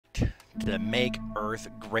to the Make Earth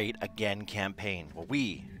Great Again campaign. Well,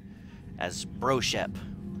 we, as Broshep,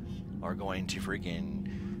 are going to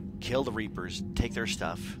freaking kill the Reapers, take their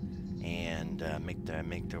stuff, and make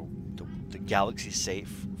the galaxy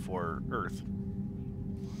safe for Earth.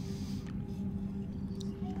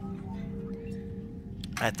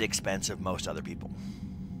 At the expense of most other people.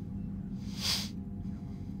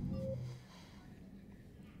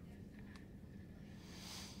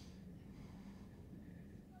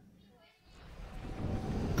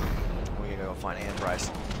 We're gonna go find Anne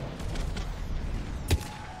Bryce.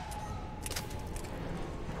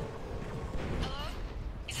 Hello?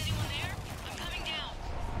 Is anyone there? I'm coming down.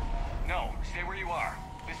 No, stay where you are.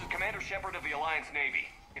 This is Commander Shepard of the Alliance Navy.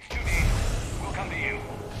 It's too dangerous. We'll come to you.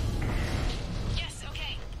 Yes,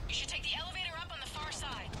 okay. You should take the elevator up on the far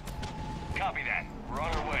side. Copy that. We're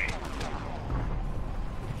on our way.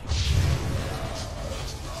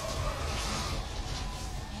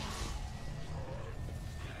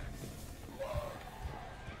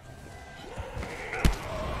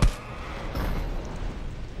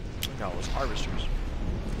 Look at all those harvesters.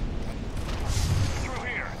 Through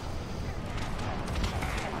here.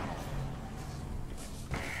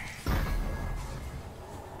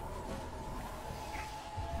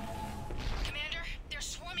 Commander, they're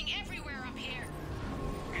swarming everywhere up here.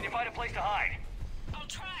 Can you find a place to hide? I'll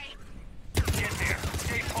try. Get there.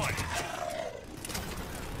 Stay put.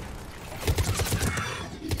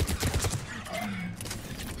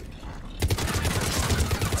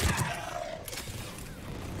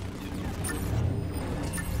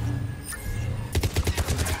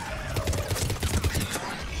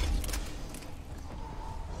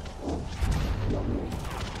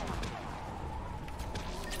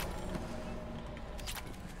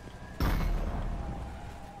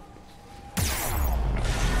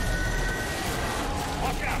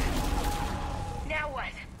 Watch out! Now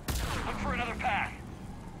what? Look for another path.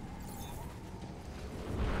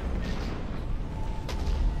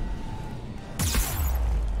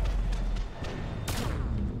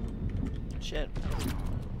 Shit.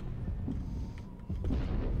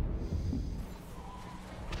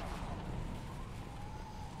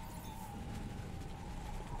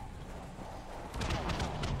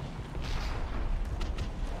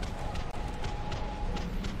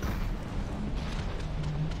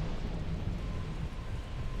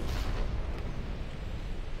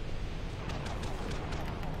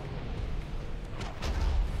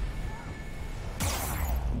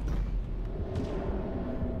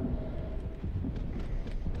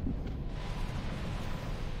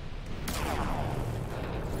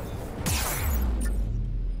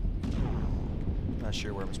 Not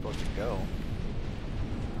sure where I'm supposed to go.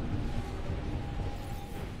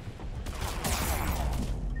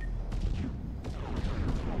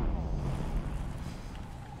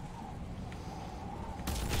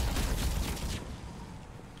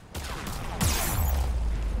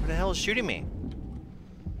 Who the hell is shooting me?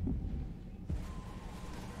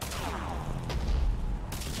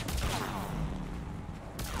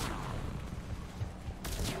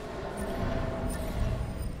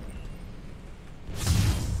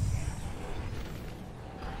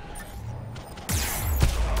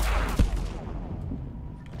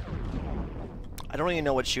 I don't even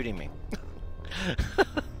know what's shooting me.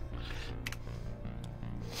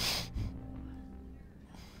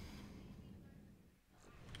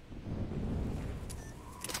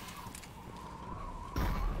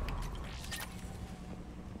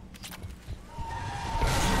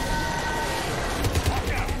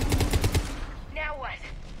 Watch out! Now what?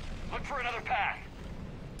 Look for another path.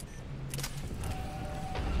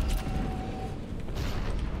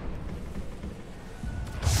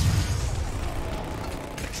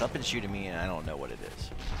 Something's shooting me and I don't know what it is.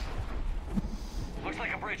 Looks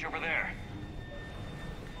like a bridge over there.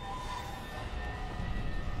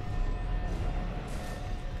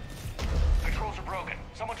 Controls are broken.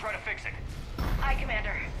 Someone try to fix it. Aye,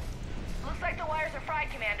 Commander. Looks like the wires are fried,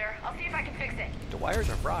 Commander. I'll see if I can fix it. The wires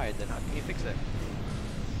are fried, then how can you fix it?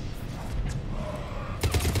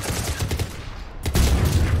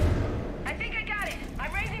 I think I got it.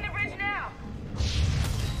 I'm raising the bridge now.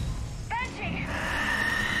 Benching!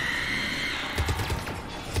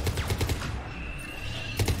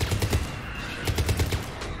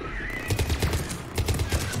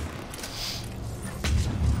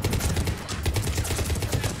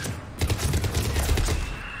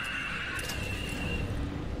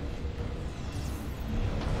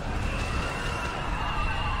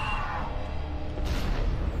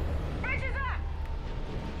 Bridge is up!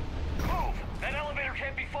 Move! That elevator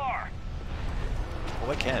can't be far.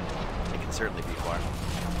 Well, it can. It can certainly be far.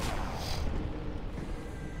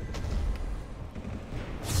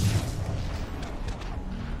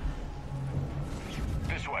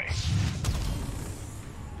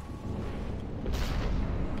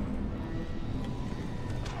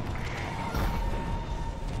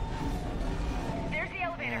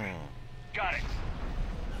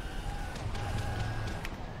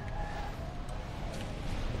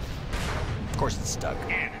 course it's stuck.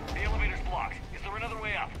 And the elevator's blocked. Is there another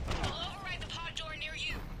way up? I'll override the pod door near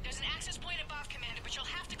you. There's an access point above, Commander, but you'll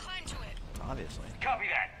have to climb to it. Obviously. Copy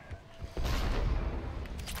that.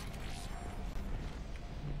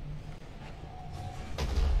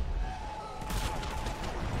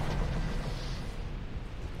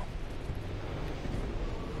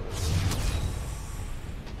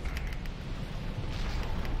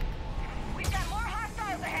 We've got more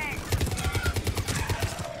hostiles ahead.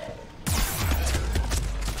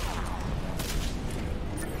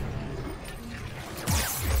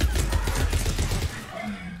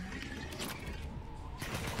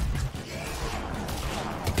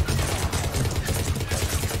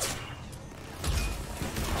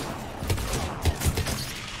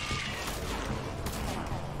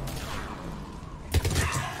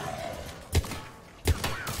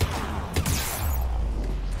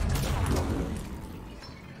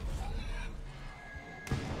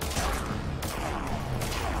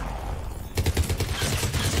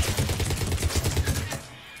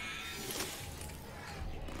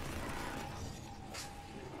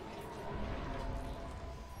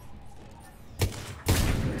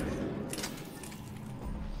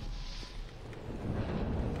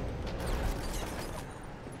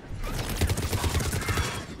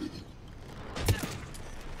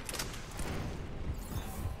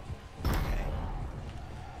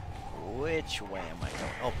 Which way am I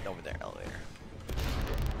going? Oh, over there, elevator.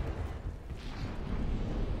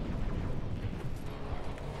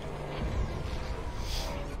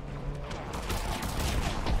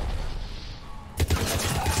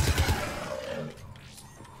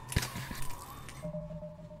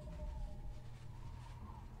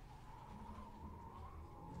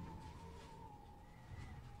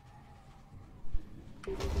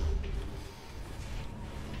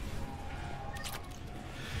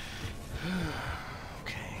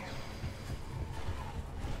 Okay.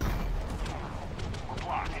 We're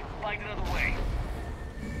blocked. Find another way.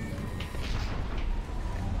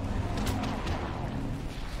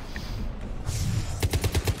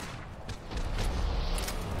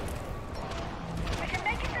 We can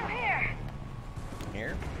make it through here.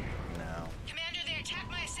 Here? No. Commander, they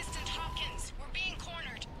attacked my assistant Hopkins. We're being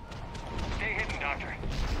cornered. Stay hidden, Doctor.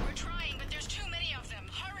 We're trying, but there's too many of them.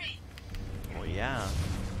 Hurry! Well, yeah.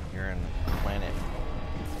 You're in a planet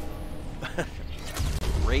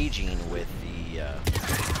raging with the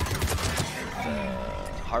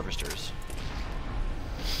harvesters.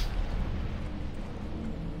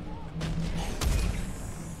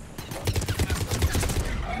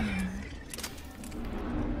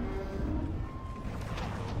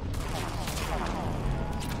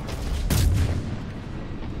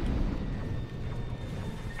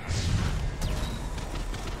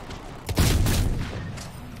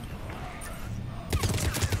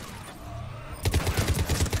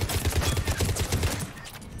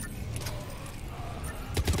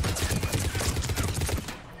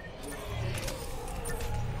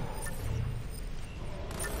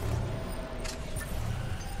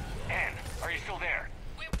 Ann, are you still there?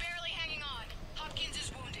 We're barely hanging on. Hopkins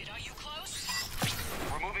is wounded. Are you close?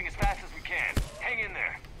 We're moving as fast as we can. Hang in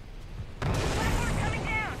there. Platform coming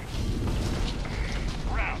down!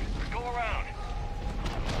 Around. Go around.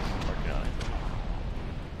 Working on it.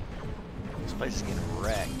 This place is getting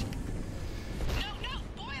wrecked. No!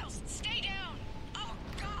 Boyles! Stay down! Oh,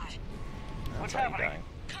 God! What's That's how you happening?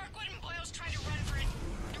 die. Kirkwood and Boyles tried to run for it.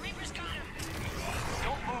 The Reapers got him.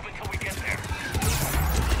 Don't move until we get there.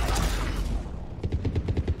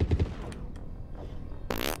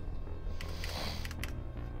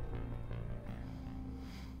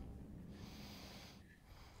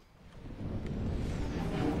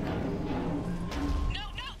 No!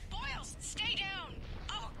 Boyles! Stay down!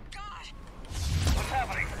 Oh, God! What's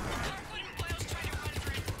happening?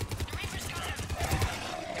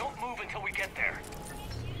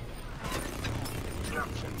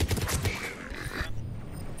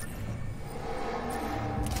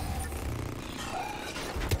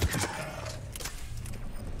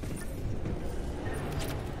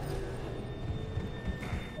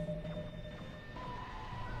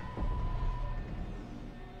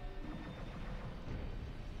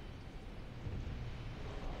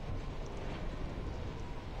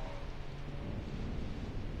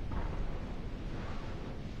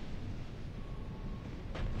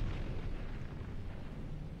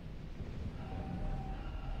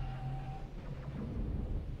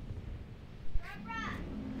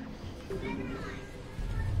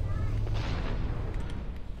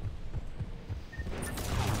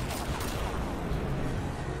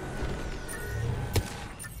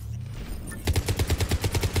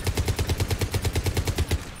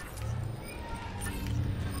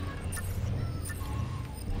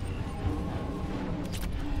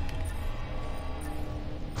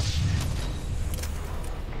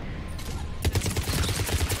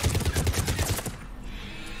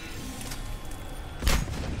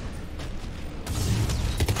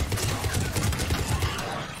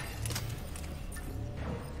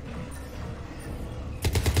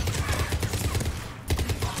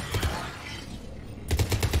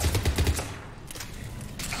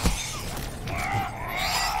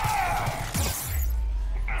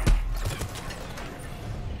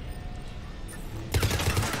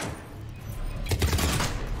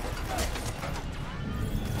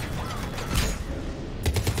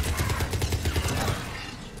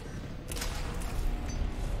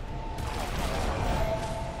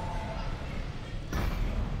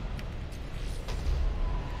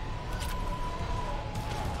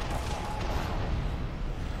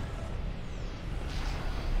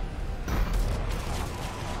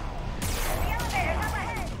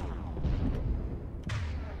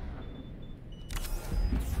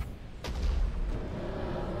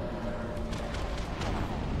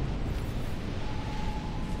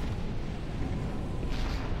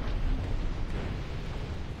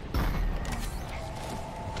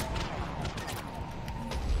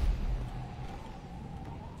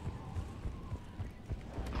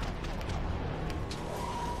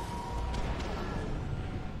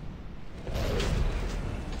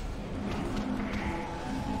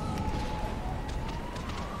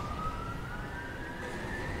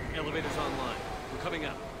 Elevator's online. We're coming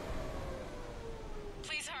up.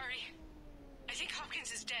 Please hurry. I think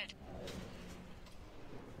Hopkins is dead.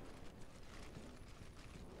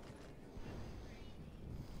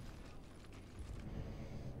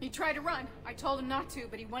 He tried to run. I told him not to,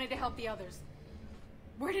 but he wanted to help the others.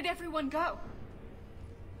 Where did everyone go?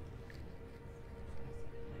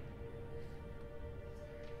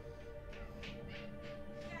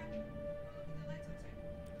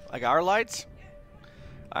 Like our lights?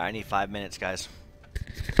 Alright, I need 5 minutes, guys.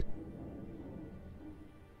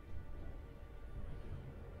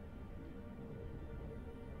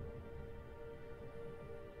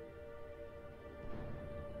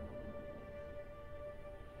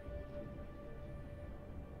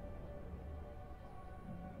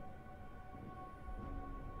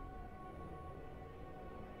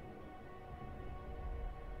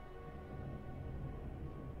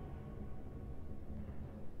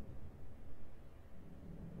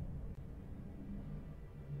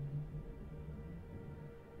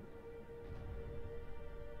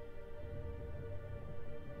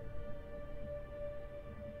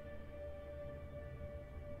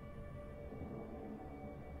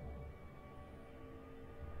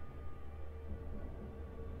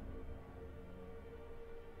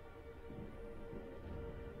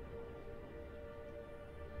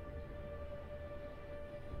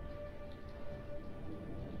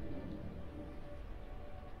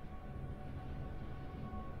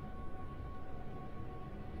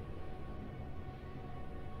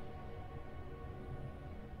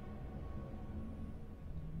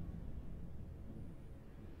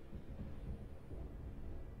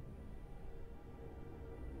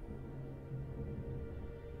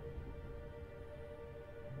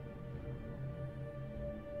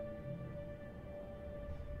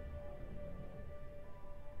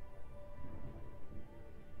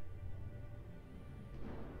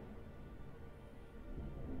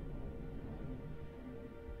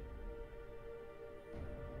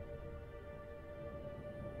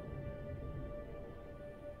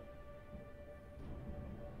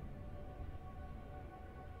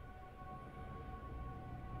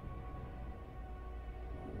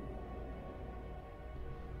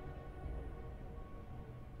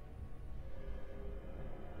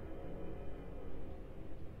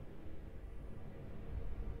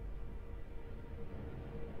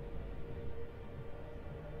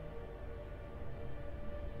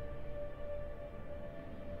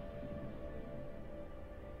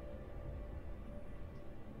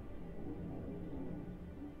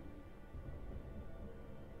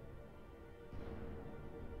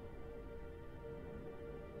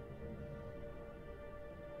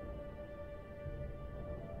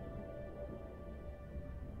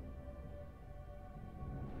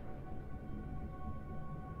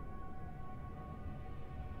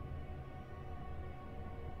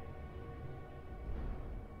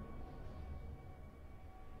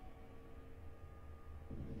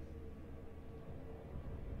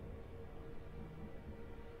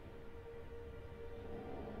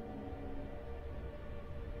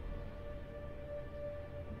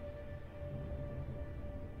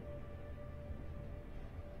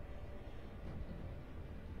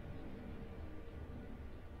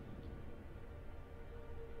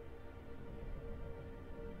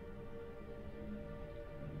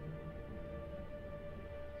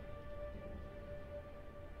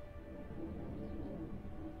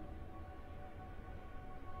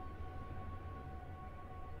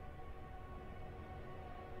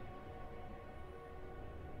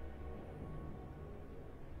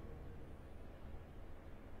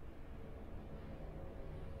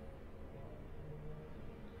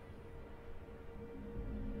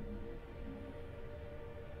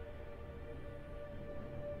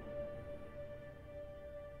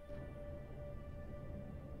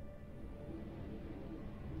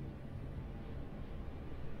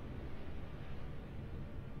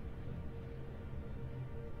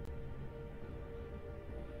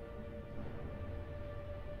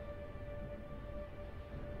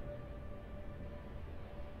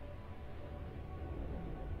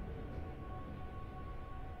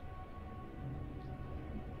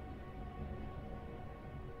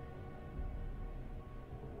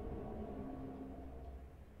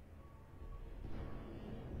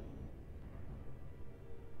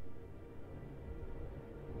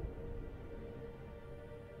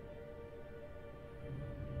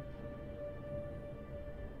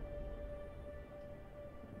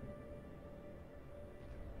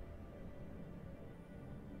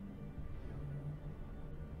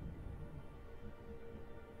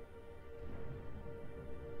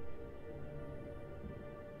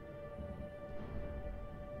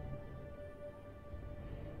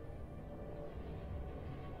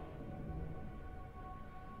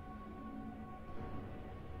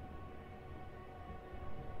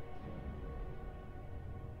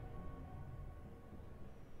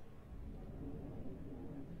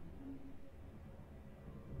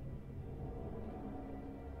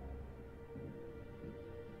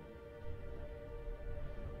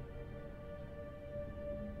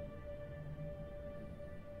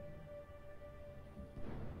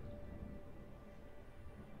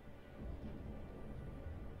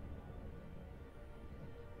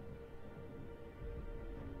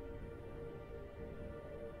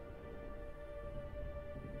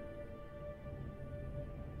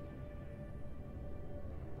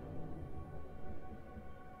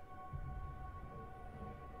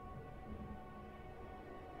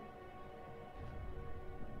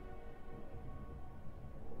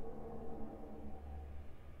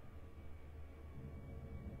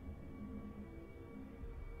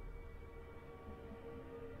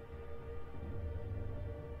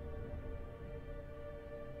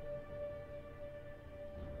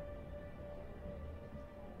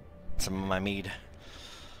 some of my mead.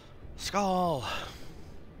 Skull.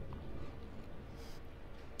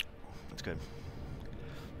 That's good.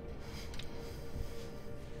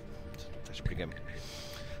 It's actually pretty good.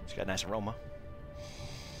 It's got a nice aroma.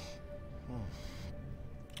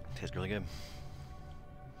 Tastes really good.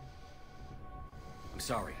 I'm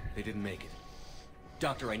sorry, they didn't make it.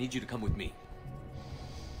 Doctor, I need you to come with me.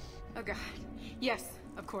 Oh God. Yes,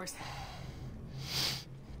 of course.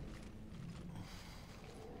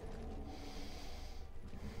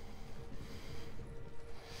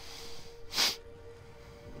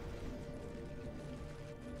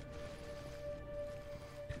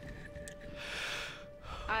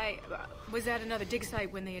 I was at another dig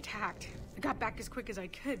site when they attacked. I got back as quick as I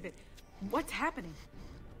could, but what's happening?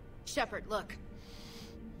 Shepard, look.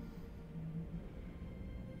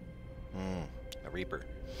 A Reaper.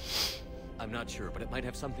 I'm not sure, but it might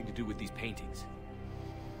have something to do with these paintings.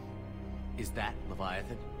 Is that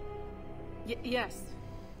Leviathan? Yes.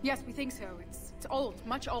 Yes, we think so. It's old,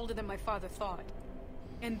 much older than my father thought.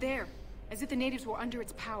 And there, as if the natives were under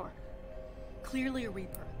its power. Clearly a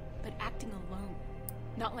Reaper, but acting alone.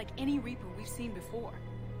 Not like any Reaper we've seen before.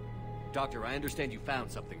 Doctor, I understand you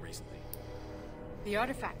found something recently. The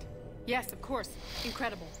artifact. Yes, of course.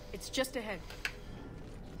 Incredible. It's just ahead.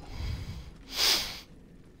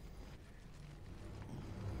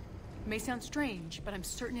 It may sound strange, but I'm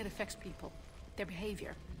certain it affects people. Their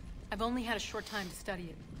behavior. I've only had a short time to study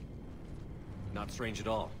it. Not strange at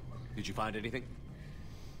all. Did you find anything?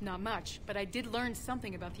 Not much, but I did learn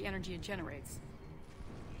something about the energy it generates.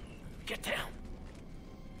 Get down!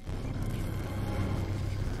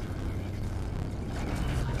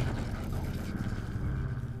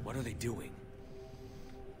 What are they doing?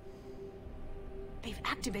 They've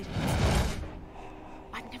activated it.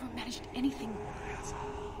 I've never managed anything.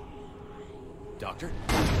 Doctor?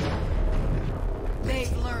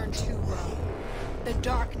 They've learned too well. The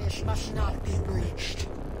darkness must not be breached.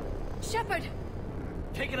 Shepard!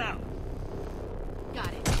 Take it out!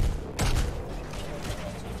 Got it.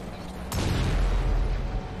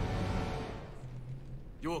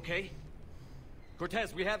 You okay?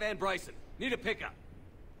 Cortez, we have Ann Bryson. Need a pickup.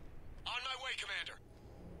 On my way, Commander.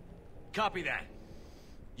 Copy that.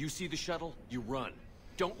 You see the shuttle, you run.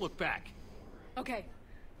 Don't look back. Okay.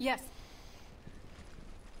 Yes.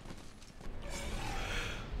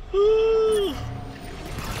 You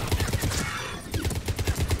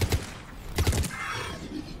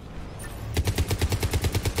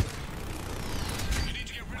need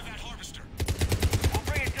to get rid of that harvester. We'll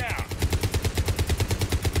bring it down.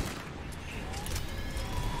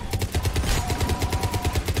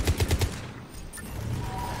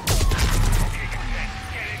 Okay, Cortez,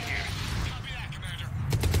 get in here. Copy that, Commander.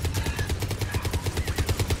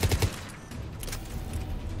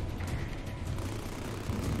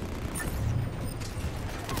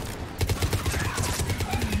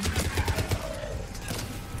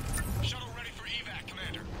 Shuttle ready for evac,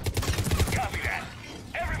 Commander. Copy that.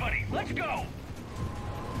 Everybody, let's go!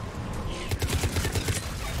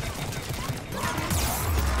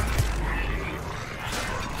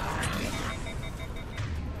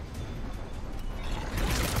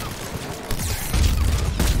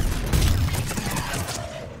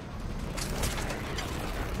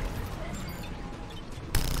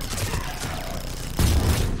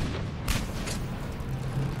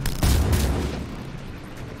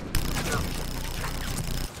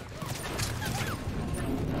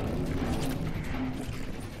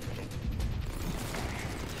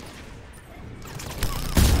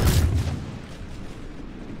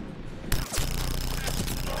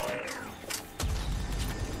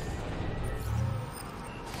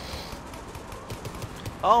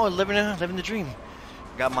 Oh, living the dream.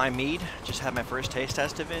 Got my mead. Just had my first taste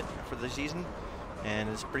test of it for the season, and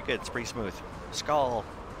it's pretty good. It's pretty smooth. Skull.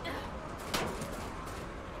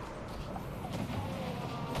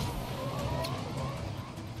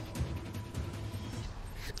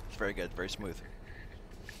 It's very good. Very smooth.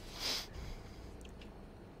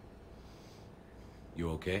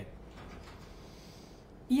 You okay?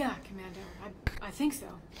 Yeah, Commander. I think so.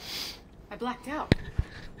 I blacked out.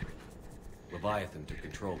 Leviathan took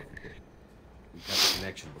control of it. We got the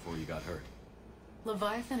connection before you got hurt.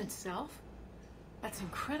 Leviathan itself? That's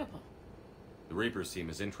incredible. The Reapers seem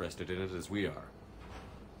as interested in it as we are.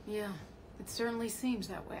 Yeah, it certainly seems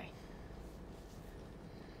that way.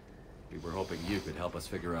 We were hoping you could help us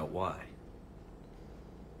figure out why.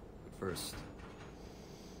 But first...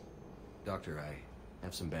 Doctor, I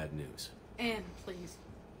have some bad news. Anne, please.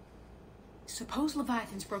 Suppose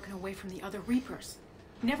Leviathan's broken away from the other Reapers.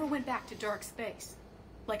 Never went back to dark space.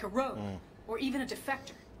 Like a rogue, or even a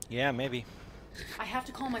defector. Yeah, maybe. I have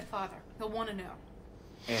to call my father. He'll want to know.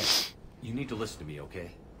 Anne, you need to listen to me,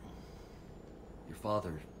 okay? Your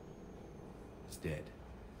father is dead.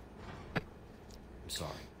 I'm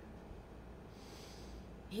sorry.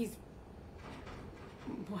 He's...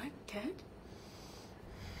 What? Dead?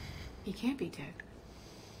 He can't be dead.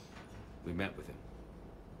 We met with him,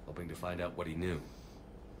 hoping to find out what he knew.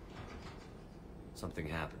 Something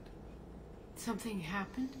happened. Something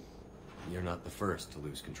happened? You're not the first to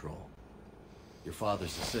lose control. Your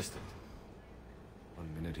father's assistant. One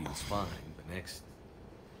minute he was fine, the next...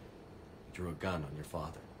 he drew a gun on your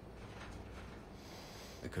father.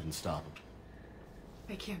 I couldn't stop him.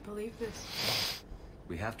 I can't believe this.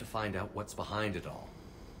 We have to find out what's behind it all.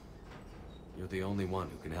 You're the only one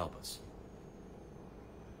who can help us.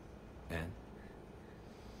 Anne?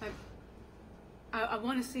 I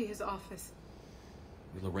want to see his office.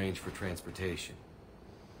 We'll arrange for transportation.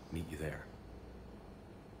 Meet you there.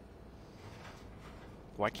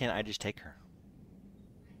 Why can't I just take her?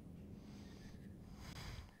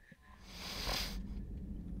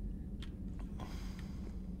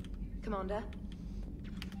 Commander?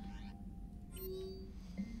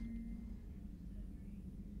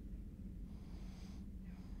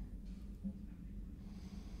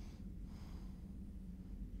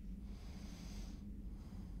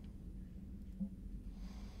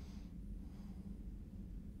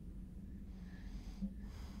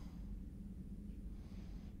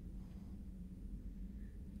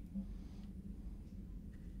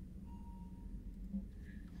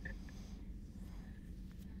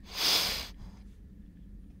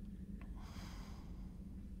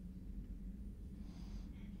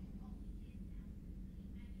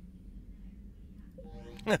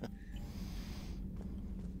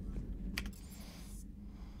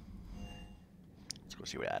 Let's go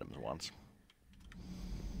see what Adams wants.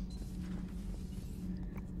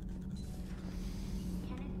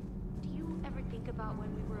 Kenneth, do you ever think about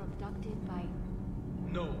when we were abducted by...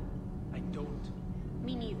 No, I don't.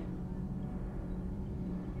 Me neither.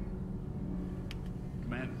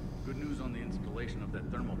 Commander, good news on the installation of that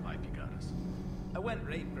thermal pipe you got us. It went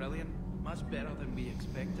right brilliant. Much better than we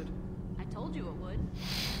expected. I told you it would.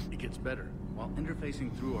 It gets better. While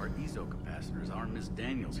interfacing through our ESO capacitors, our Miss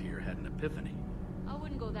Daniels here had an epiphany. I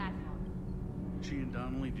wouldn't go that far. She and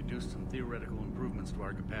Donnelly deduced some theoretical improvements to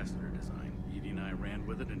our capacitor design. Edie and I ran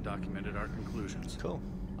with it and documented our conclusions. Cool.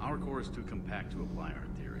 Our core is too compact to apply our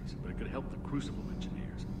theories, but it could help the Crucible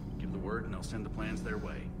engineers. Give the word and they'll send the plans their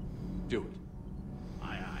way. Do it.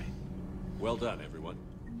 Aye, aye. Well done, everyone.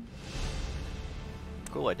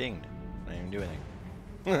 Cool, I dinged. I didn't even do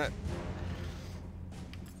anything.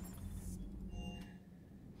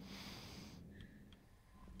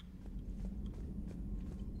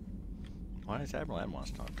 Why does Admiral Ed want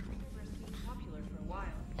to talk to me? Being popular for a while.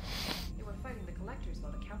 They were fighting the collectors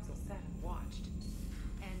while the council sat and watched.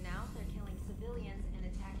 And now they're killing civilians and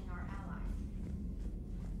attacking our allies.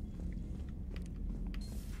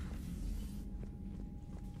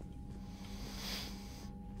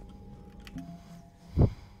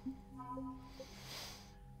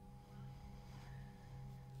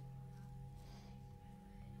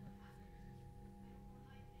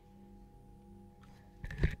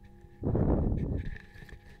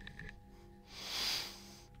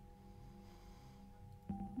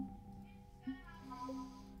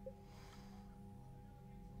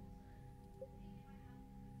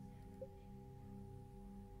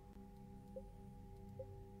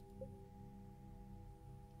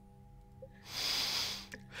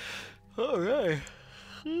 All right.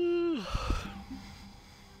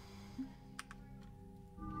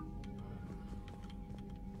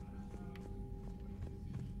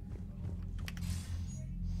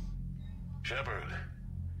 Shepard.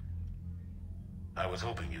 I was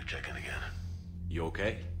hoping you'd check in again. You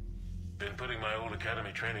okay? Been putting my old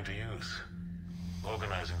academy training to use.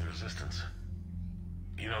 Organizing the resistance.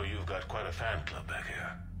 You know, you've got quite a fan club back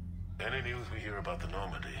here. Any news we hear about the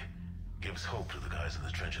Normandy gives hope to the guys in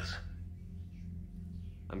the trenches.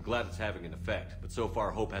 I'm glad it's having an effect, but so far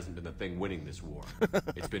hope hasn't been the thing winning this war.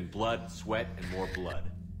 It's been blood, sweat, and more blood.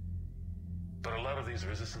 But a lot of these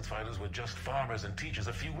resistance fighters were just farmers and teachers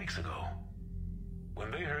a few weeks ago.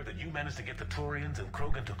 When they heard that you managed to get the Turians and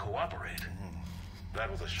Krogan to cooperate, that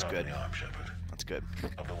was a shot in the arm, Shepard. That's good.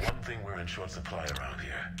 Of the one thing we're in short supply around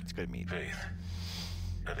here. It's good meat. Faith.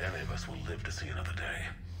 That any of us will live to see another day.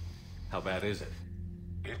 How bad is it?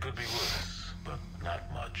 It could be worse, but not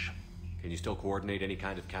much. Can you still coordinate any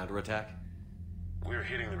kind of counterattack? We're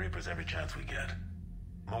hitting the Reapers every chance we get.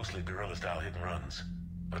 Mostly guerrilla-style hit-and-runs,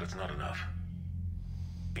 but it's not enough.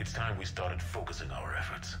 It's time we started focusing our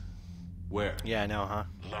efforts. Where? Yeah, I know, huh?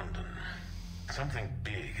 London. Something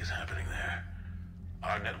big is happening there.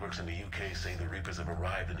 Our networks in the UK say the Reapers have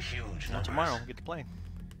arrived in huge Well, numbers. tomorrow, we'll get the plane.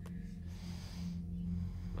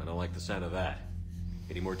 I don't like the sound of that.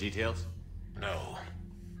 Any more details? No.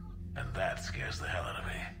 And that scares the hell out of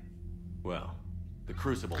me. Well, the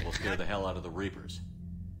Crucible will scare the hell out of the Reapers.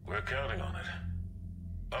 We're counting on it.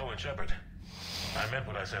 Oh, and Shepard, I meant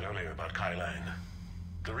what I said earlier about Kai Lang.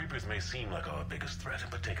 The Reapers may seem like our biggest threat,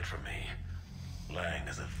 but take it from me. Lang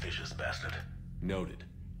is a vicious bastard. Noted.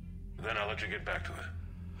 Then I'll let you get back to it.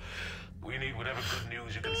 We need whatever good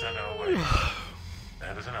news you can send our way.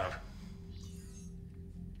 That is enough.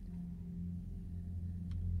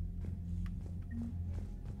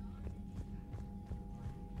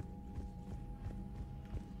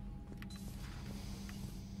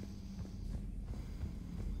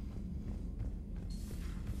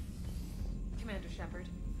 Commander Shepard.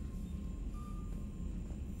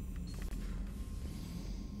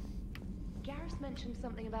 Garrus mentioned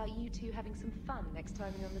something about you two having some fun next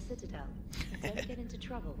time you're on the Citadel. Don't get into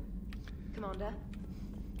trouble. Commander?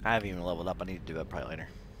 I haven't even leveled up. I need to do that probably later.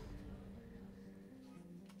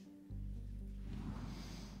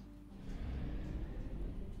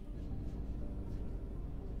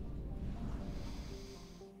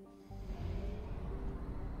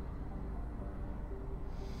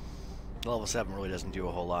 Level 7 really doesn't do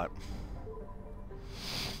a whole lot.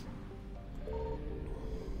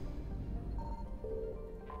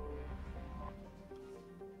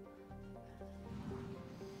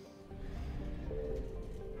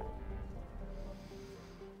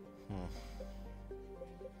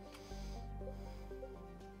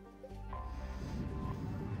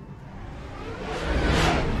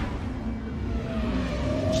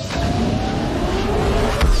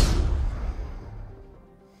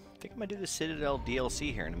 I think I'm gonna do the Citadel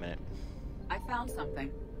DLC here in a minute. I found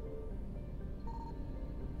something.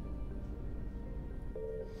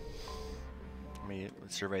 Let me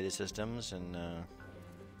survey the systems, and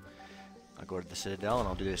I'll go to the Citadel, and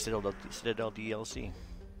I'll do the Citadel DLC.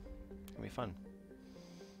 It's gonna be fun.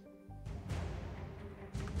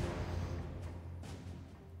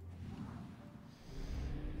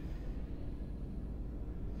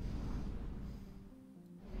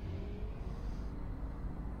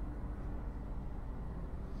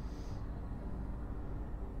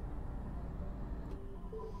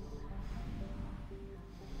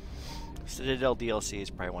 Citadel DLC is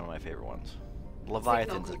probably one of my favorite ones.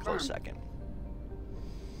 Leviathan's a close second.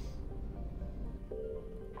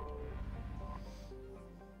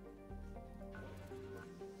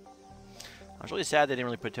 I was really sad they didn't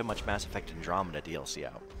really put too much Mass Effect Andromeda DLC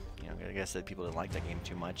out. You know, I guess that people didn't like that game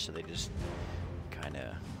too much, so they just kind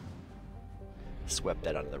of swept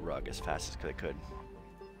that under the rug as fast as they could.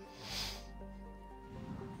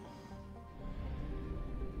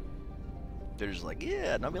 They're just like,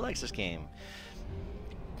 yeah, nobody likes this game.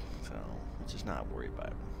 So, let's just not worry about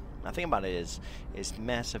it. My thing about it is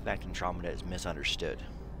Mass Effect Andromeda is misunderstood.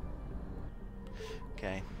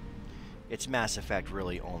 Okay? It's Mass Effect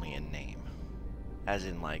really only in name. As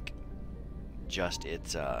in, like, just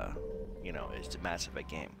it's, you know, it's a Mass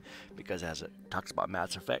Effect game. Because as it talks about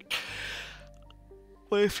Mass Effect.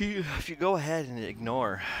 But if you go ahead and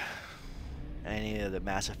ignore any of the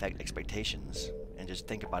Mass Effect expectations and just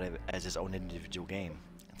think about it as its own individual game,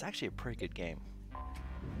 it's actually a pretty good game.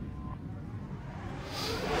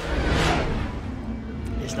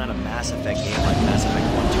 It's not a Mass Effect game like Mass Effect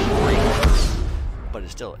 1, 2, 3, but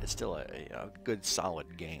it's still a good,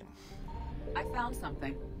 solid game. I found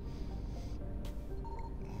something.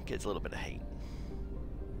 Gets a little bit of hate.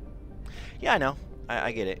 Yeah, I know.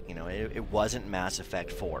 I get it. You know, it wasn't Mass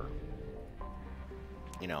Effect 4.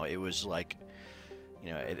 You know, it was like,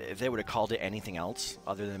 you know, if they would have called it anything else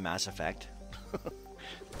other than Mass Effect,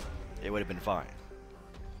 it would have been fine.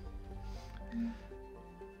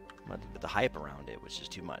 But the hype around it was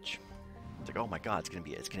just too much. It's like, oh my God, it's gonna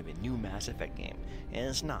be a new Mass Effect game, and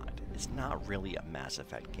it's not. It's not really a Mass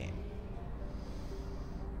Effect game.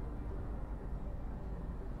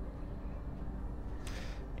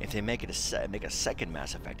 If they make a second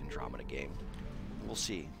Mass Effect Andromeda game, we'll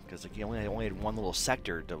see. Because like, you only had one little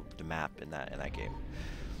sector to map in that game.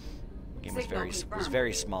 The game was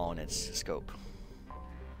very small in its scope.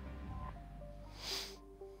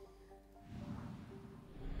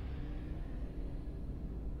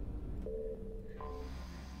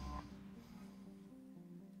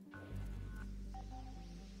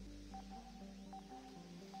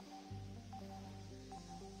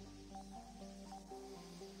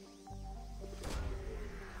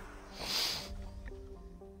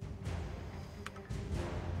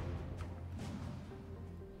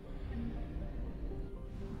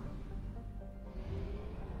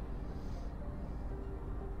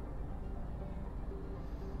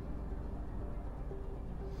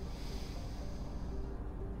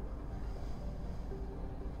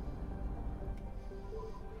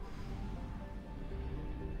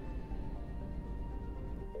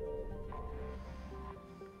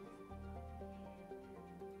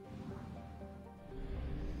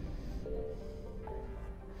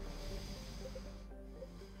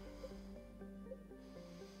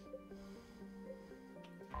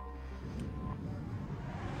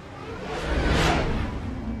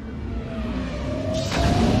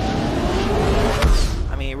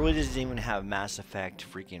 have Mass Effect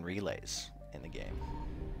freaking relays in the game.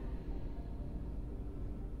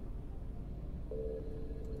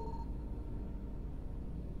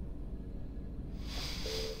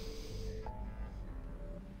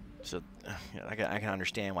 So I can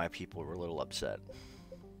understand why people were a little upset.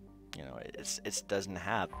 You know, it doesn't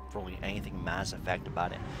have really anything Mass Effect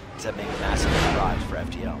about it, except maybe Mass Effect drives for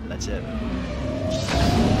FTL. That's it.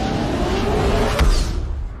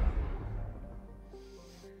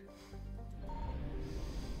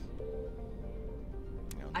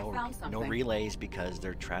 I found something. No relays because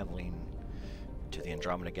they're traveling to the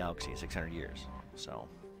Andromeda Galaxy 600 years. So.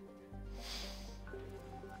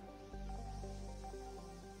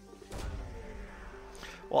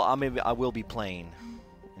 Well, I will be playing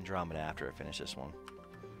Andromeda after I finish this one.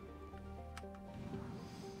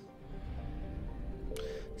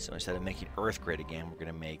 So instead of making Earth great again, we're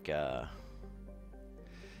gonna make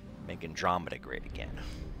Andromeda great again.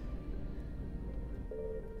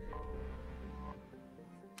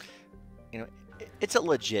 You know, it's a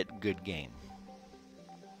legit good game.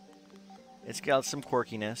 It's got some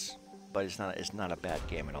quirkiness, but it's not a bad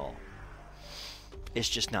game at all. It's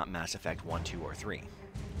just not Mass Effect 1, 2, or 3.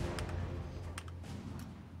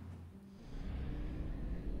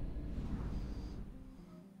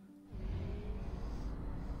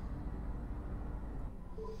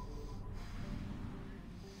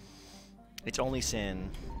 Its only sin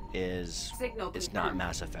is it's not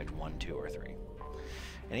Mass Effect 1, 2, or 3.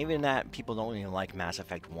 And even that, people don't even like Mass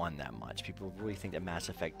Effect 1 that much. People really think that Mass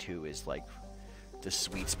Effect 2 is like the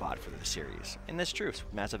sweet spot for the series. And that's true.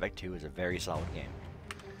 Mass Effect 2 is a very solid game.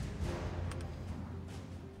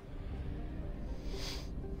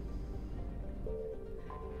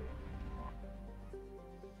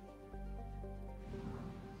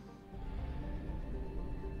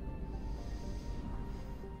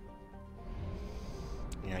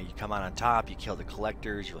 You know, you come out on top, you kill the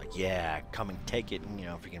collectors, you're like, yeah, come and take it, you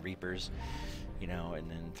know, freaking Reapers, you know, and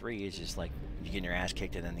then 3 is just like, you get your ass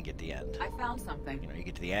kicked and then you get to the end. I found something. You know, you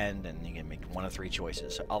get to the end and you can make one of 3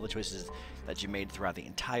 choices. So all the choices that you made throughout the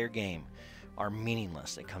entire game are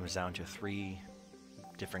meaningless. It comes down to 3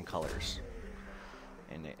 different colors.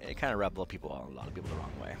 And it kind of rubbed a lot of people the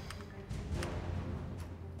wrong way.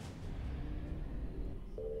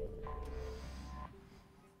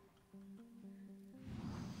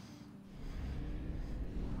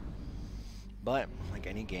 But, like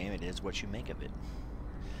any game, it is what you make of it.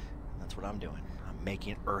 That's what I'm doing. I'm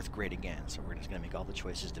making Earth great again. So we're just going to make all the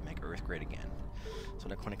choices to make Earth great again. So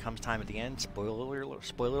when it comes time at the end, spoiler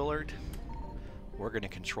alert, we're going to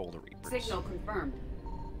control the Reapers. Signal confirmed.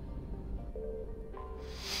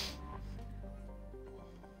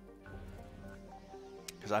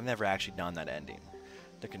 Because I've never actually done that ending.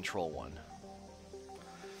 The control one.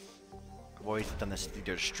 I've always done this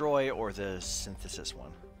either destroy or the synthesis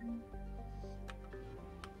one.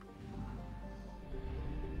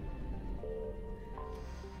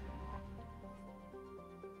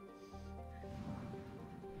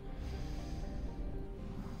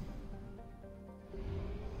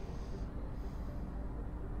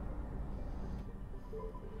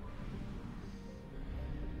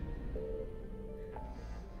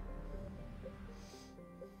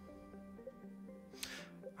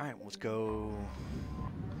 Alright, let's go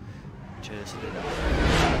to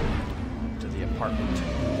the apartment.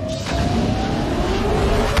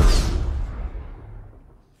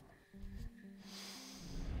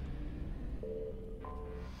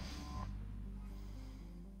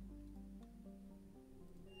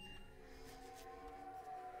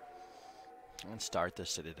 And start the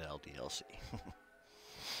Citadel DLC.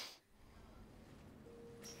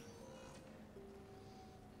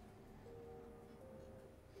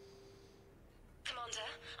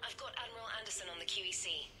 On the QEC.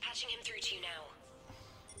 Patching him through to you now.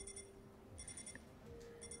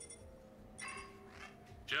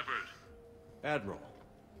 Shepard. Admiral,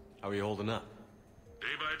 how are you holding up?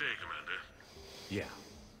 Day by day, Commander. Yeah.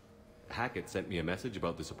 Hackett sent me a message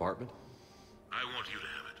about this apartment. I want you to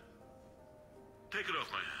have it. Take it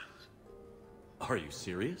off my hands. Are you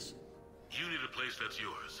serious? You need a place that's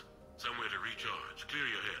yours. Somewhere to recharge, clear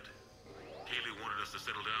your head. Kaylee wanted us to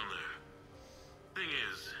settle down there. Thing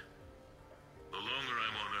is, the longer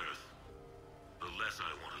I'm on Earth, the less I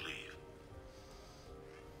want to leave.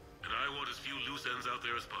 And I want as few loose ends out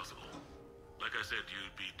there as possible. Like I said,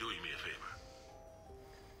 you'd be doing me a favor.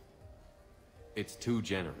 It's too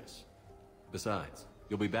generous. Besides,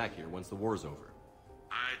 you'll be back here once the war's over.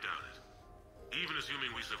 I doubt it. Even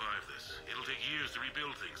assuming we survive this, it'll take years to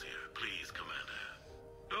rebuild things here. Please, Commander.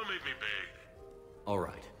 Don't make me beg. All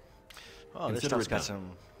right. Oh, this stuff's got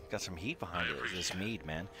some got some heat behind it. This mead,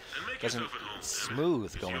 man. And make Doesn't yourself at home, smooth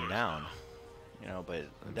It's going yours down. now. You know, but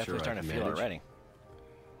I'm definitely sure I starting to can feel it manage. already.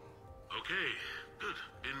 Okay, good.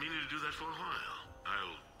 Been meaning to do that for a while.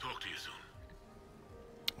 I'll talk to you soon.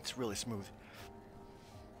 It's really smooth.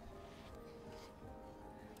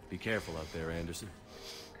 Be careful out there, Anderson.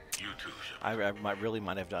 You too, Shepard. I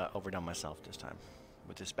might have overdone myself this time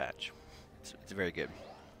with this batch. It's very good.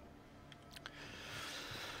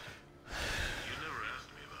 You never asked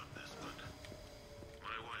me about this, but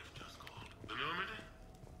my wife just called. The Normandy?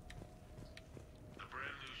 A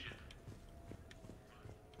brand new ship.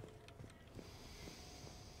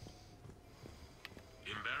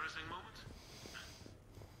 Embarrassing moments?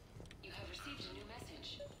 You have received a new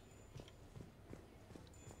message.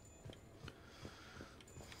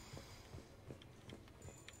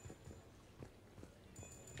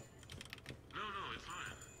 No, it's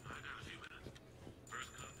fine. I got a few minutes.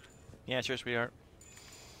 First contact. Yeah, sure, sweetheart.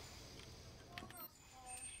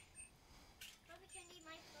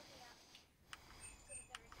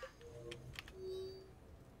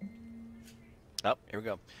 Oh, here we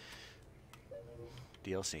go.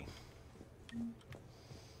 DLC.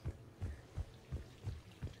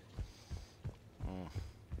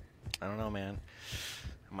 I don't know, man.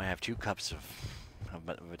 I might have 2 cups of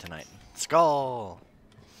it tonight. Skull!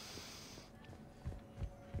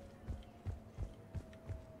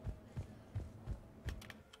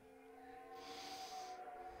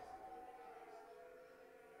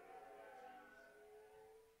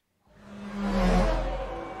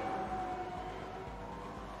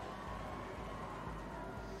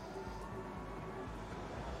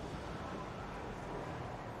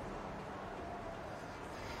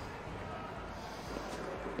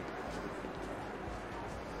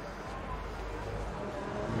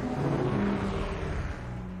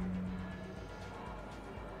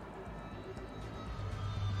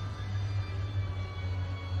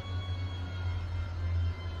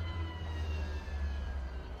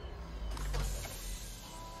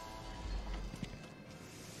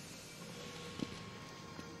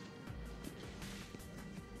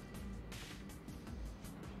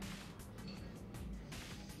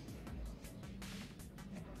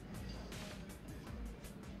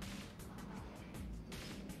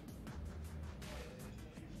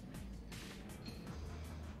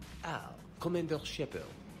 Ah, Commander Shepard.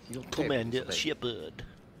 Commander Shepard.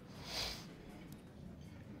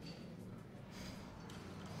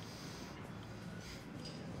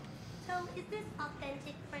 So, is this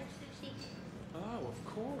authentic French sushi? Oh, of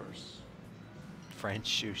course.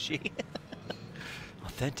 French sushi.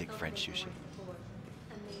 Authentic French sushi.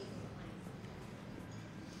 Amazing.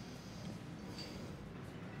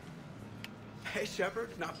 Hey,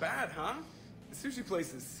 Shepard, not bad, huh? The sushi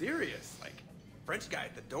place is serious. Like, French guy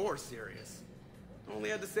at the door serious. Only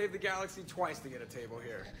had to save the galaxy twice to get a table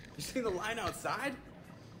here. You seen the line outside?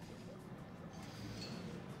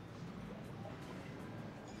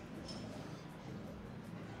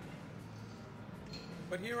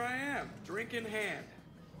 But here I am, drink in hand.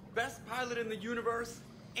 Best pilot in the universe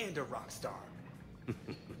and a rock star.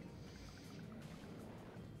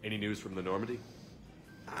 Any news from the Normandy?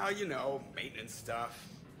 Oh, you know, maintenance stuff.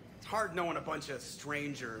 It's hard knowing a bunch of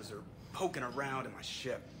strangers or poking around in my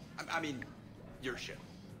ship. I mean, your ship.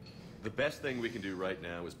 The best thing we can do right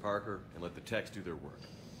now is park her and let the techs do their work.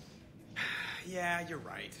 Yeah, you're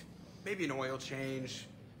right. Maybe an oil change,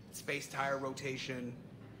 space tire rotation.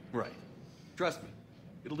 Right. Trust me,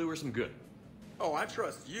 it'll do her some good. Oh, I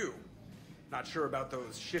trust you. Not sure about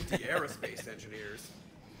those shifty aerospace engineers.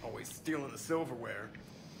 Always stealing the silverware.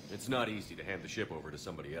 It's not easy to hand the ship over to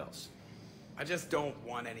somebody else. I just don't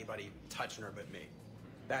want anybody touching her but me.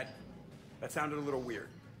 That sounded a little weird.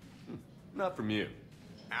 Not from you.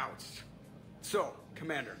 Ouch. So,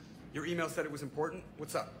 Commander, your email said it was important.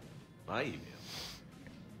 What's up? My email?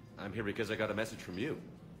 I'm here because I got a message from you.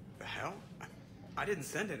 The hell? I didn't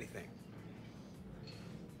send anything.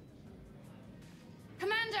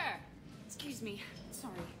 Commander! Excuse me.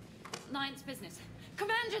 Sorry. Ninth business.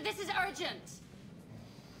 Commander, this is urgent!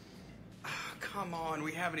 Come on,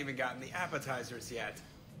 we haven't even gotten the appetizers yet.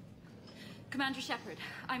 Commander Shepard,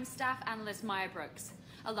 I'm Staff Analyst Maya Brooks.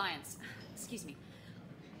 Alliance. Excuse me.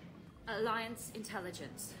 Alliance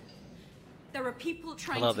Intelligence. There are people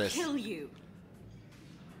trying to kill you.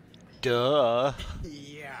 Duh.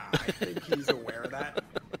 Yeah, I think he's aware of that.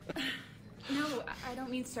 No, I don't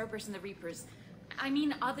mean Cerberus and the Reapers. I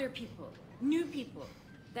mean other people. New people.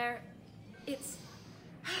 It's...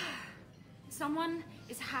 Someone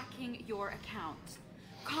is hacking your account.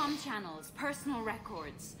 Comm channels, personal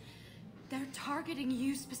records. They're targeting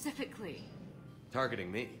you specifically.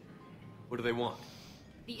 Targeting me? What do they want?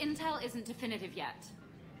 The intel isn't definitive yet.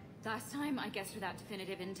 Last time, I guess without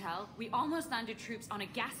definitive intel, we almost landed troops on a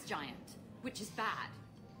gas giant, which is bad.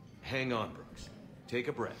 Hang on, Brooks. Take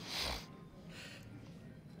a breath.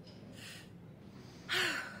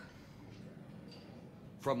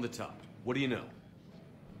 From the top, what do you know?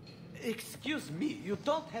 Excuse me, you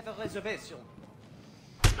don't have a reservation.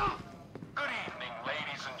 Good evening,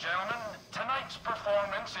 ladies and gentlemen. Tonight's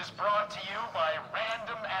performance is brought to you by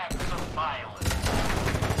Random Acts of Violence.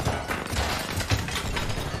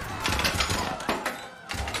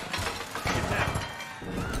 Get down.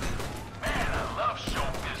 Man, I love show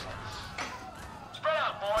business. Spread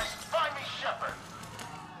out, boys. Find me Shepard.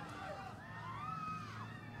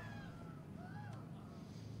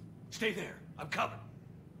 Stay there. I'm coming.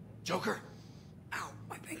 Joker? Ow,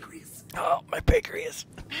 my pancreas. Oh, my pancreas.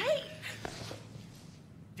 Hey!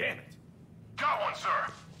 Damn it. Got one, sir.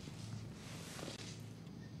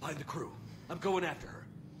 Find the crew. I'm going after her.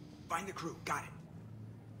 Find the crew. Got it.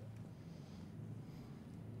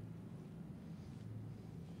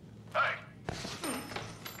 Hey.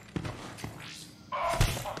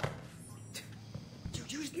 You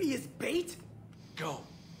used me as bait? Go.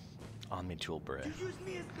 Omni-tool, bruh. You used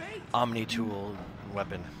me as bait? Omni-tool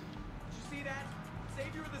weapon. Did you see that?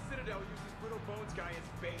 Savior of the Citadel uses Brittle Bones guy as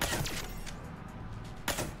bait.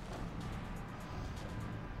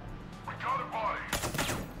 We got a body.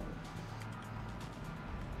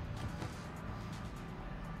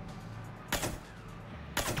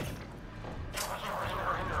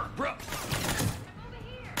 Brooks!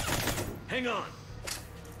 Hang on.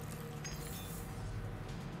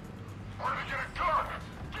 Where'd he get a gun?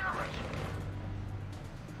 Damn it.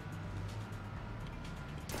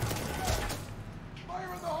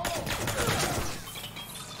 Fire in the hole!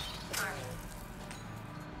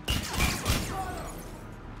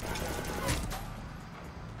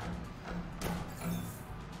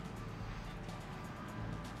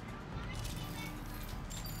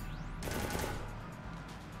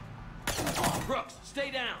 Brooks,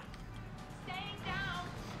 stay down. Staying down.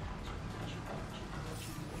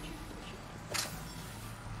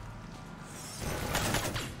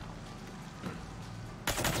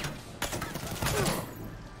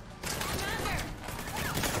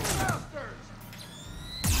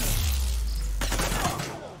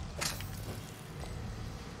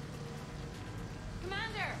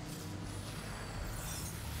 Commander!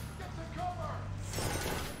 Get to cover!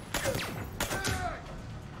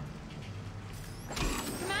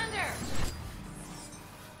 Commander!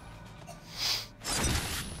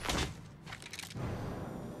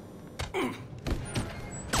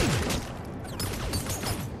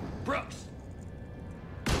 Brooks!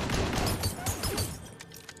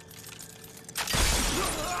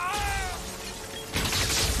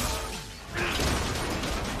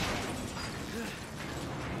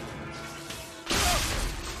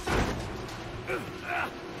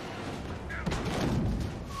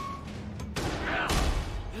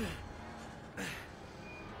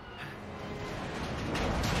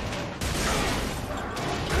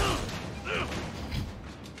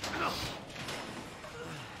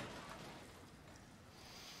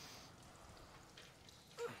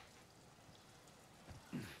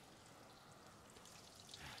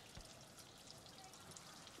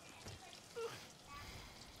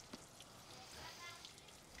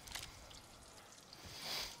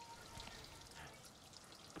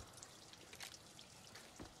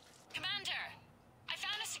 Commander! I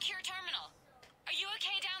found a secure terminal. Are you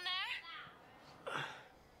okay down there?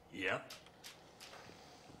 Yep.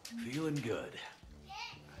 Feeling good.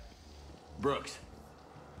 Brooks,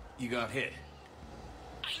 you got hit.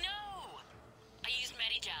 I know! I used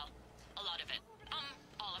Medigel. A lot of it.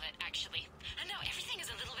 All of it, actually. And now everything is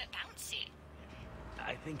a little bit bouncy.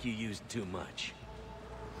 I think you used too much.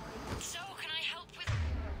 So, can I help with...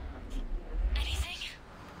 anything?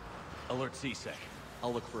 Alert C-Sec.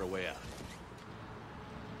 I'll look for a way out.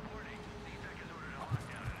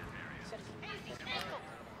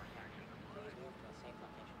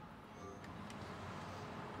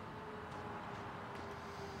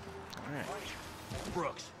 All right.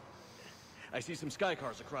 Brooks, I see some sky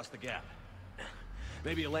cars across the gap.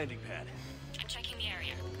 Maybe a landing pad. I'm checking the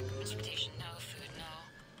area. Transportation, no. Food,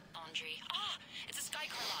 no. Laundry. Ah! It's a sky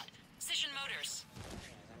car lot. Cision Motors.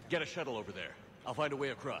 Get a shuttle over there. I'll find a way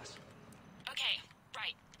across. Okay,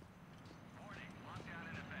 right.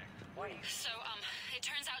 So, it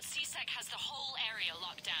turns out C-Sec has the whole area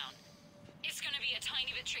locked down. It's gonna be a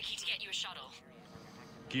tiny bit tricky to get you a shuttle.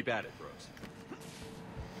 Keep at it, Brooks.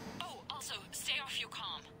 Oh, also, stay off your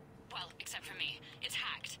comm. Well, except for me. It's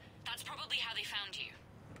hacked. That's probably how they found you.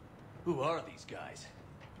 Who are these guys?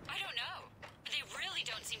 I don't know. But they really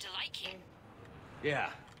don't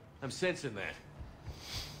Yeah, I'm sensing that.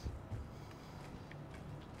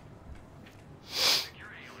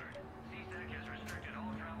 Security alert. CSAC has restricted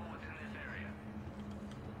all travel within this area.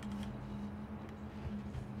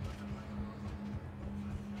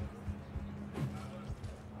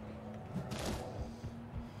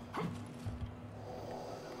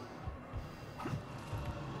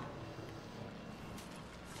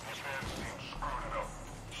 This man seems screwed it up.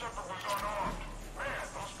 Shepard was unarmed. Man,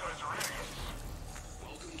 those guys are idiots.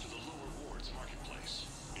 Welcome to the Lower Wards Marketplace.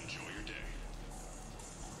 Enjoy your day.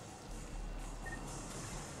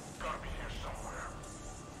 Gotta be here somewhere.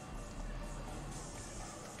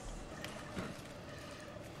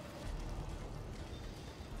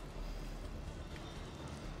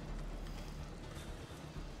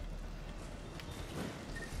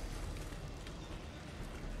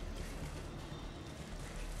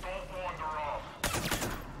 Don't wander off.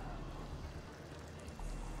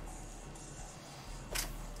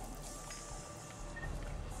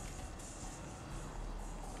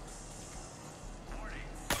 Warning.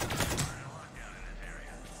 We're in a lockdown in this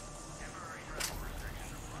area. Temporary travel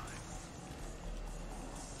restrictions apply.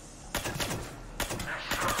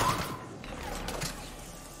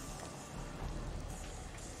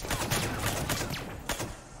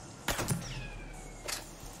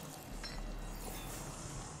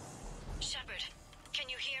 Shepard, can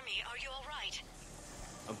you hear me? Are you all right?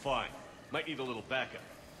 I'm fine. Might need a little backup.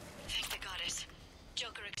 Thank the goddess.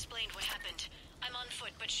 Joker explained what happened. I'm on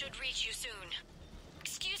foot, but should reach you soon.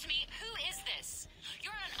 Excuse me, who is this?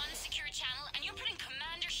 You're on an unsecured channel, and you're putting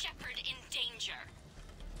Commander Shepard in danger.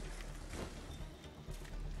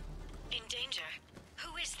 In danger?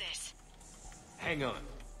 Who is this? Hang on.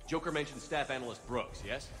 Joker mentioned Staff Analyst Brooks,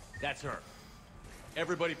 yes? That's her.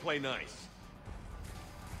 Everybody play nice.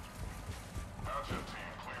 Agent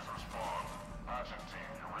team, please respond. Agent team,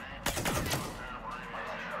 you read? Damn radio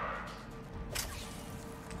guys.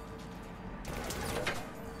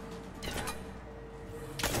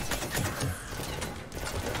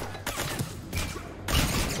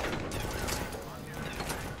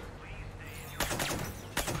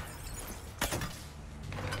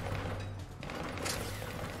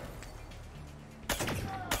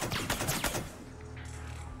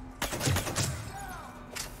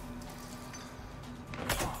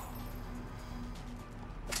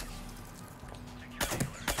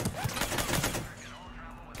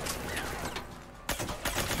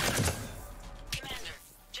 Commander,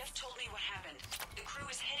 Jeff told me what happened. The crew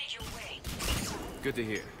is headed your way. Good to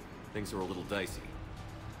hear. Things are a little dicey.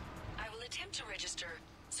 I will attempt to register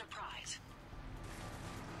surprise.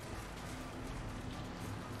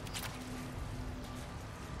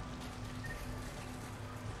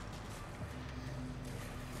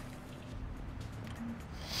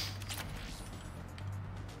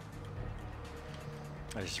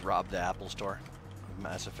 I just robbed the Apple Store of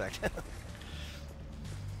Mass Effect.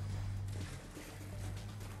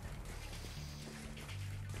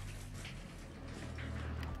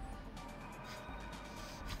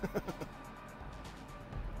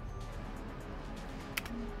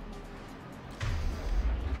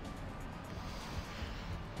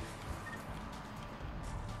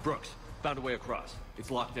 Brooks, found a way across. It's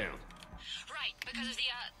locked down. Right, because of the,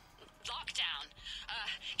 lockdown.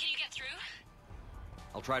 Can you get through?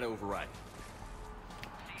 I'll try to override.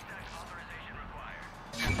 CSAC authorization required.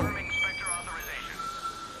 Confirming Spectre authorization.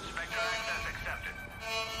 Spectre access accepted.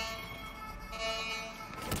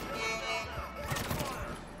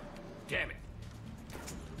 Damn it.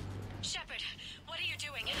 Shepard, what are you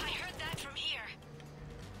doing? I heard that from here.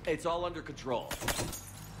 It's all under control.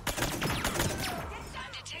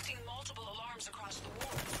 I'm detecting multiple alarms across the ward.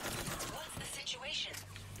 What's the situation?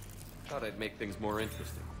 Thought I'd make things more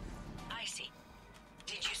interesting. I see.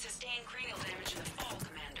 Did you sustain cranial damage in the fall,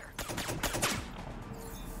 Commander?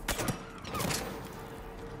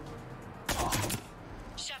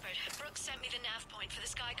 Shepard, Brooks sent me the nav point for the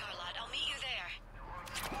Skycar lot. I'll meet you there.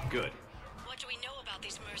 Good. What do we know about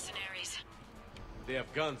these mercenaries? They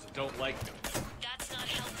have guns and don't like them. That's not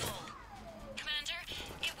helpful. Commander,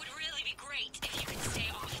 it would really be great if you could stay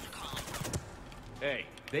off the comm. Hey,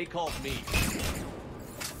 they called me.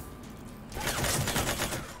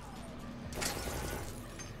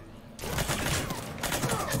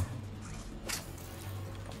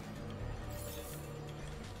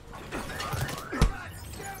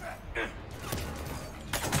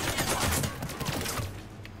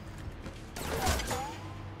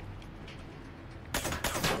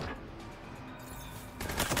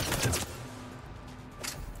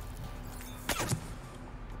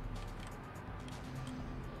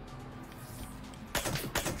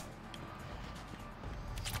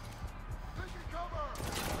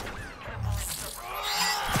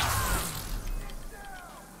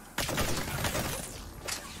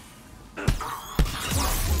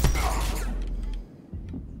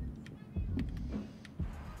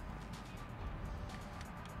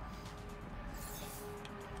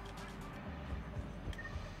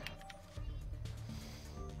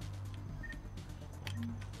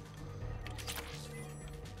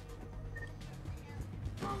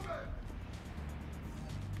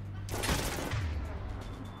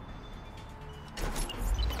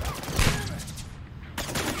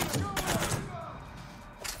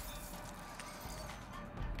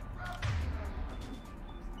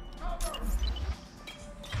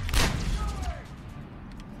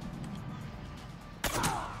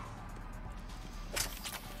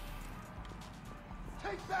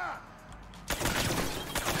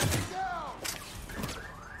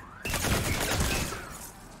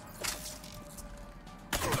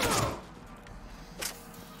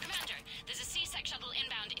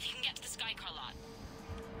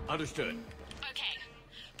 Understood. Okay.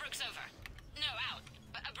 Brooks over. No, out.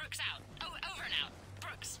 Brooks out. Oh, over and out.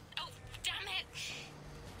 Brooks. Oh, damn it.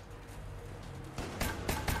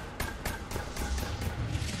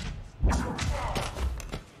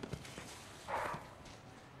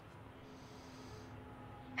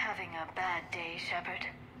 Having a bad day, Shepard?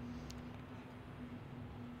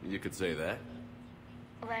 You could say that.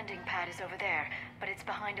 Landing pad is over there, but it's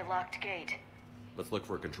behind a locked gate. Let's look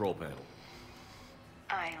for a control panel.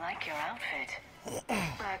 I like your outfit.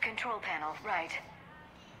 Control panel, right.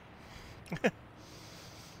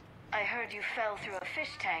 I heard you fell through a fish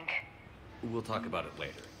tank. We'll talk about it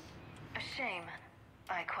later. A shame.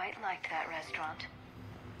 I quite liked that restaurant.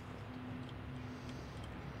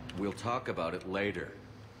 We'll talk about it later.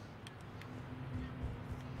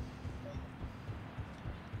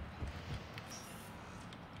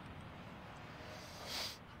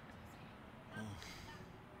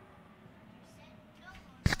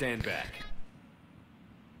 Stand back.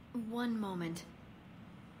 One moment.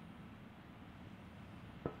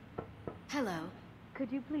 Hello.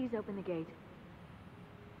 Could you please open the gate?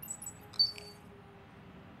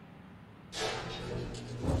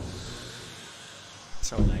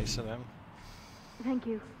 So nice of them. Thank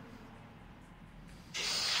you.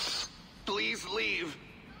 Please leave.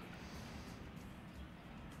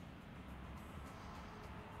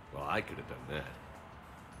 Well, I could have done that.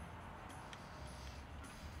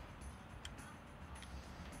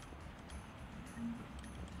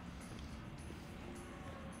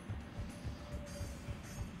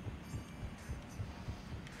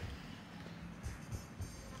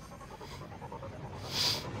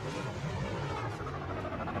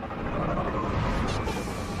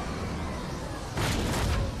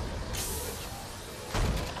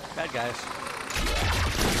 Bad guys.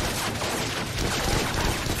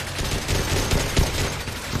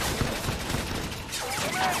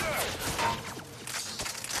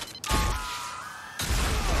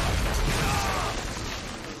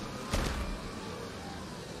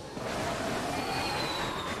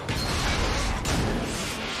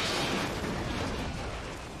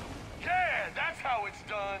 Yeah, that's how it's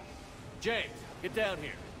done. James, get down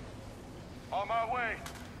here. On my way.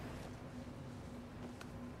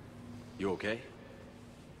 You okay?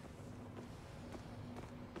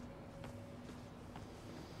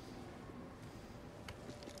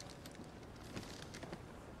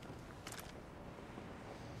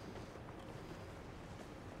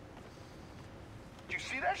 Did you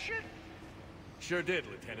see that shit? Sure did,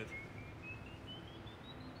 Lieutenant.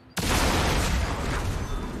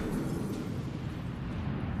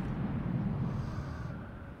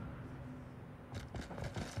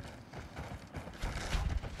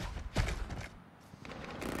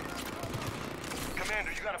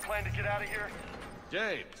 Commander, you got a plan to get out of here?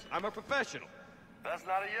 James, I'm a professional. That's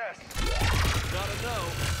not a yes. Not a no.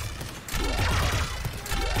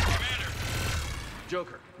 Commander!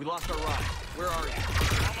 Joker, we lost our ride. Where are you?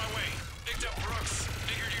 On my way. Picked up Brooks.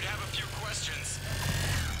 Figured you'd have a few questions.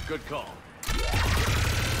 Good call.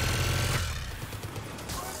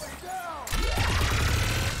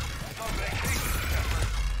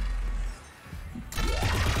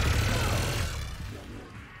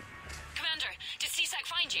 Commander, did CSAC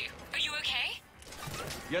find you? Are you okay?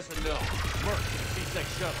 Yes and no. Merc, C-Sec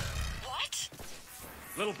shuttle. What?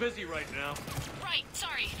 Little busy right now. Right,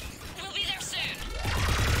 sorry. We'll be there soon.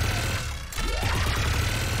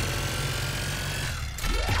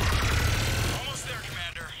 Almost there,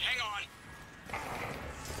 Commander. Hang on.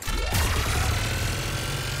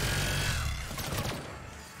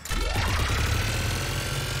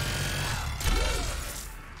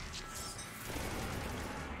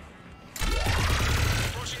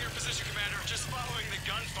 Approaching your position, Commander. Just following the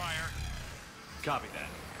gunfire. Copy that.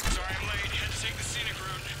 Sorry I'm late. Had to take the scenic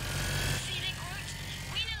route. Scenic route?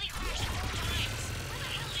 We nearly crashed 4 times. Where the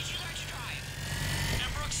hell did you learn to drive? And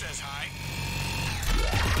Brooks says hi.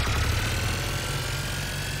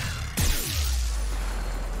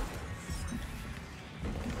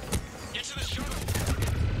 Get to the shuttle.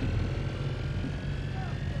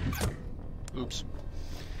 Oops.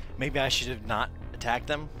 Maybe I should have not attacked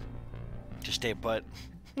them. Just stay put.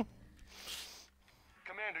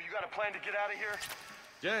 Commander, you got a plan to get out of here?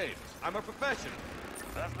 James, I'm a professional.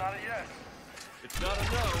 That's not a yes. It's not a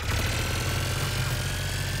no.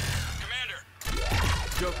 Commander!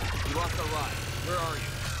 Joker, you lost our ride. Where are you?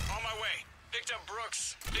 On my way. Picked up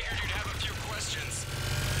Brooks. Figured you'd have a few questions.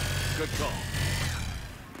 Good call.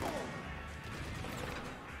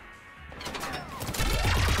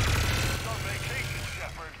 It's on vacation,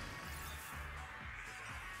 Shepard.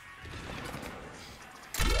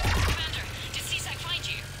 Commander, did CSEC find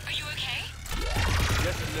you? Are you okay?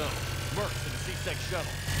 Yes and no. Mercs in the C-Sec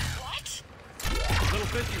shuttle. What? A little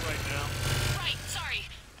busy right now. Right, sorry.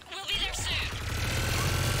 We'll be there soon.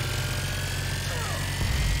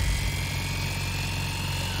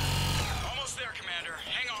 Almost there, Commander.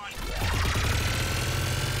 Hang on.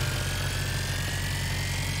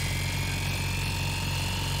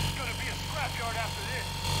 It's gonna be a scrapyard after this.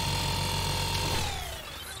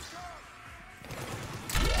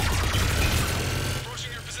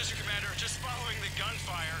 Approaching your position, Commander. Just following the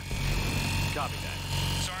gunfire. Copy that.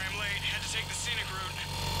 Sorry I'm late. Had to take the scenic route.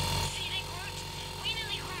 Scenic route? We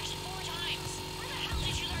nearly crashed 4 times. Where the hell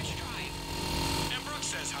did you learn to drive? And Brooks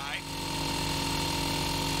says hi.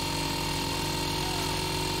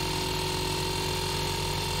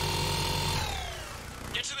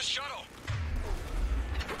 Get to the shuttle.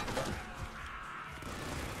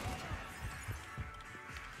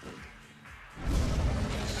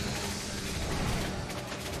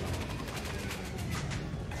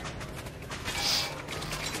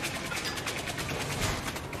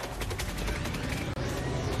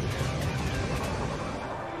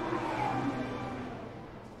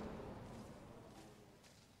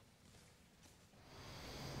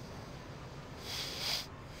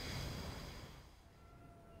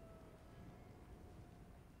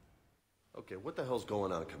 Okay, what the hell's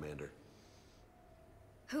going on, Commander?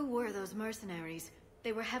 Who were those mercenaries?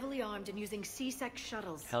 They were heavily armed and using C-Sec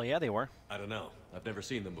shuttles. Hell yeah, they were. I don't know. I've never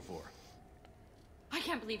seen them before. I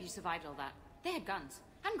can't believe you survived all that. They had guns,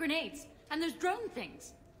 and grenades, and those drone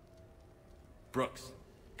things. Brooks,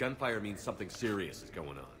 gunfire means something serious is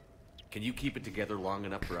going on. Can you keep it together long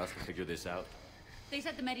enough for us to figure this out? They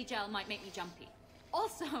said the Medigel might make me jumpy.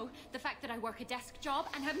 Also, the fact that I work a desk job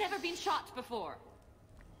and have never been shot before.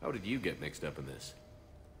 How did you get mixed up in this?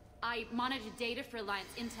 I monitored data for Alliance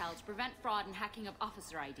intel to prevent fraud and hacking of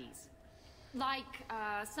officer IDs. Like,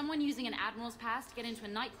 someone using an Admiral's pass to get into a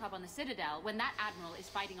nightclub on the Citadel when that Admiral is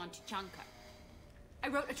fighting on Tuchanka. I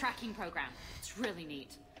wrote a tracking program. It's really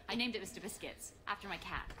neat. I named it Mr. Biscuits, after my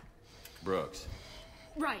cat. Brooks.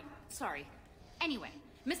 Right, sorry. Anyway,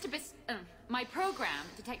 my program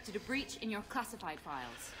detected a breach in your classified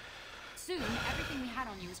files. Soon, everything we had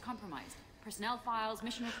on you was compromised. Personnel files,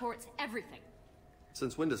 mission reports, everything.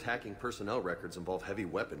 Since when does hacking personnel records involve heavy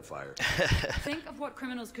weapon fire? Think of what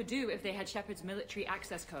criminals could do if they had Shepard's military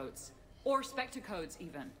access codes. Or Spectre codes,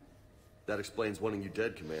 even. That explains wanting you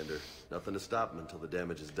dead, Commander. Nothing to stop them until the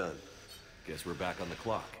damage is done. Guess we're back on the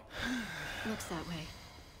clock. Looks that way.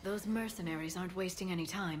 Those mercenaries aren't wasting any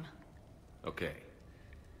time. Okay.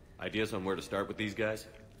 Ideas on where to start with these guys?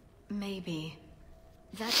 Maybe.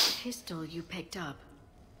 That pistol you picked up.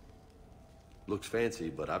 Looks fancy,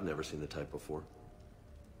 but I've never seen the type before.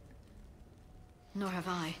 Nor have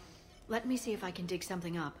I. Let me see if I can dig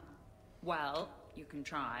something up. Well, you can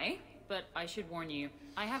try, but I should warn you,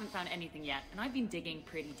 I haven't found anything yet, and I've been digging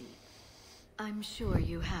pretty deep. I'm sure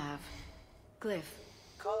you have. Glyph.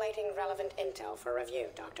 Collating relevant intel for review,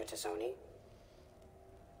 Dr. Tassoni.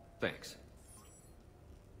 Thanks.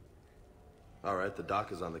 All right, the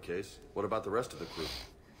doc is on the case. What about the rest of the crew?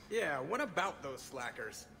 Yeah, what about those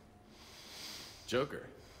slackers? Joker,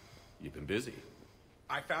 you've been busy.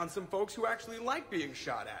 I found some folks who actually like being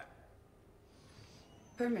shot at.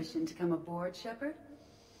 Permission to come aboard, Shepard?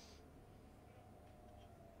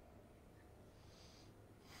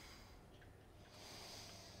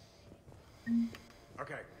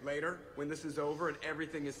 Okay, later, when this is over and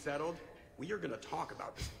everything is settled, we are gonna talk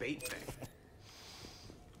about this bait thing.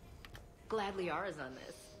 Glad Liara's on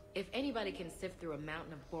this. If anybody can sift through a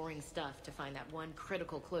mountain of boring stuff to find that one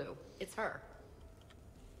critical clue, it's her.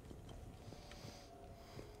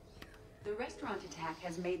 The restaurant attack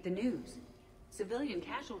has made the news. Civilian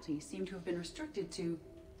casualties seem to have been restricted to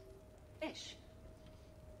fish.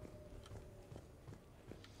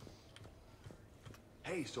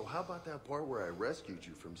 Hey, so how about that part where I rescued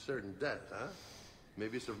you from certain death, huh?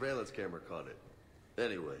 Maybe a surveillance camera caught it.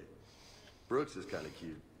 Anyway, Brooks is kind of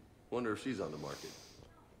cute. Wonder if she's on the market.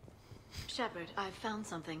 Shepard, I've found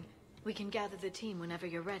something. We can gather the team whenever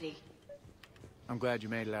you're ready. I'm glad you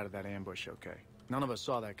made it out of that ambush okay. None of us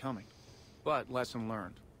saw that coming. But lesson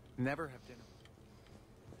learned. Never have dinner.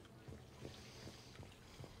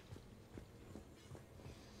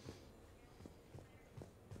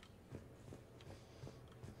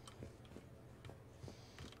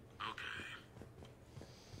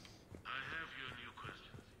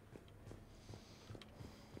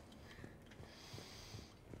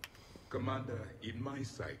 Commander, in my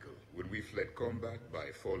cycle, when we fled combat by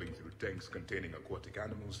falling through tanks containing aquatic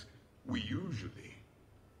animals, we usually...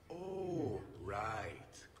 Oh,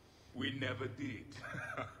 right. We never did.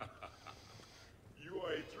 You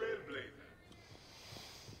are a trailblazer.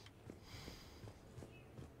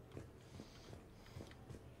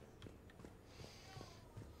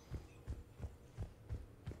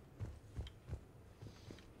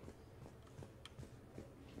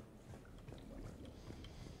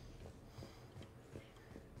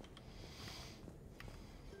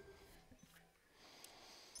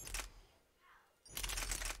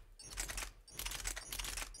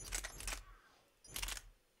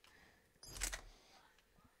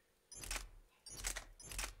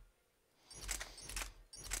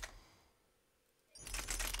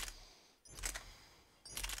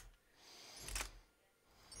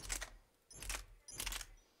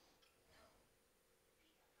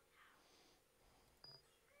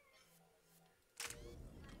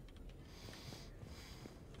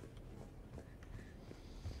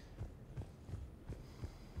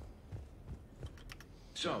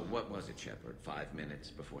 So, what was it, Shepard? 5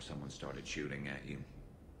 minutes before someone started shooting at you?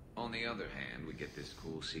 On the other hand, we get this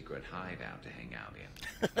cool secret hideout to hang out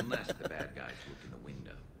in. Unless the bad guys look in the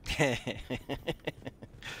window.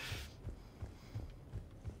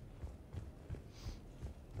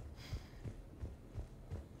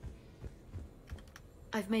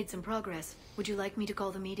 I've made some progress. Would you like me to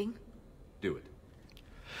call the meeting? Do it.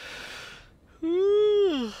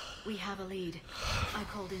 We have a lead. I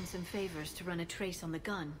called in some favors to run a trace on the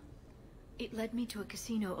gun. It led me to a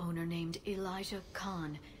casino owner named Elijah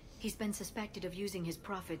Khan. He's been suspected of using his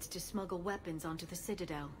profits to smuggle weapons onto the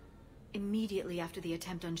Citadel. Immediately after the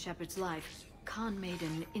attempt on Shepard's life, Khan made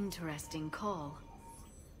an interesting call.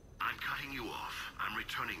 I'm cutting you off. I'm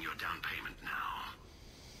returning your down payment now.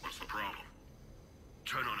 What's the problem?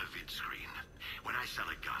 Turn on a vid screen. When I sell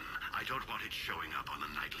a gun, I don't want it showing up on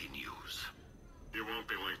the nightly news. You won't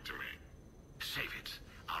be linked to me. Save it.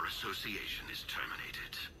 Our association is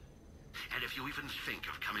terminated. And if you even think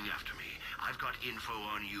of coming after me, I've got info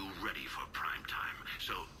on you ready for prime time.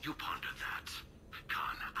 So you ponder that.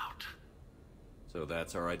 Khan out. So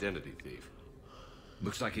that's our identity thief.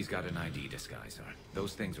 Looks like he's got an ID disguiser.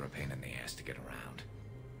 Those things are a pain in the ass to get around.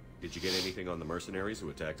 Did you get anything on the mercenaries who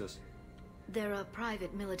attacked us? They're a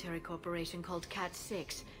private military corporation called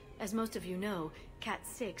Cat-6. As most of you know,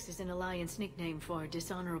 Cat-6 is an Alliance nickname for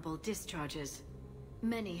dishonorable discharges.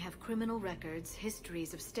 Many have criminal records,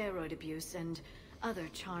 histories of steroid abuse, and other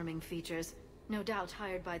charming features. No doubt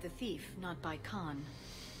hired by the thief, not by Khan.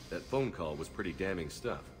 That phone call was pretty damning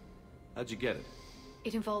stuff. How'd you get it?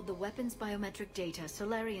 It involved the weapons biometric data,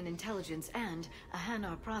 Solarian intelligence, and a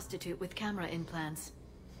Hanar prostitute with camera implants.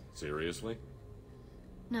 Seriously?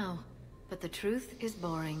 No, but the truth is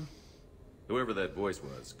boring. Whoever that voice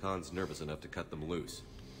was, Khan's nervous enough to cut them loose.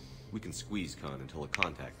 We can squeeze Khan until a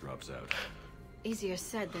contact drops out. Easier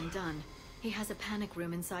said than done. He has a panic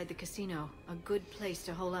room inside the casino, a good place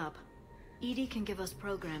to hole up. EDI can give us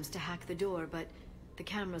programs to hack the door, but the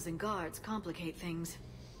cameras and guards complicate things.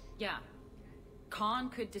 Yeah. Khan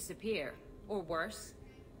could disappear, or worse,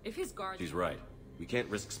 if his guards... She's right. We can't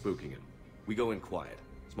risk spooking him. We go in quiet.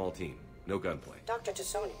 Small team. No gunplay. Dr.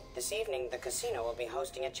 Tassoni, this evening the casino will be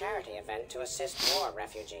hosting a charity event to assist war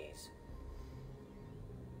refugees.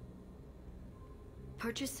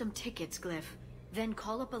 Purchase some tickets, Glyph. Then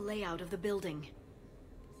call up a layout of the building.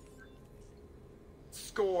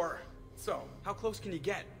 Score! So, how close can you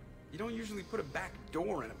get? You don't usually put a back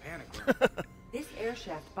door in a panic room. This air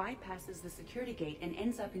shaft bypasses the security gate and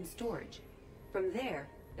ends up in storage. From there,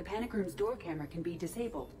 the panic room's door camera can be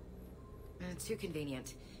disabled. It's too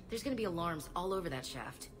convenient. There's gonna be alarms all over that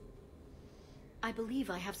shaft. I believe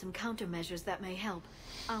I have some countermeasures that may help.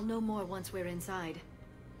 I'll know more once we're inside.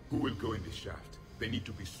 Who will go in this shaft? They need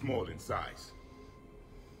to be small in size.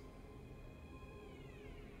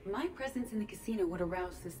 My presence in the casino would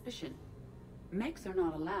arouse suspicion. Mechs are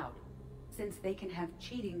not allowed, since they can have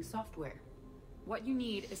cheating software. What you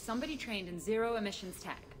need is somebody trained in zero emissions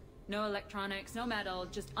tech. No electronics, no metal,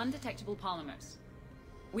 just undetectable polymers.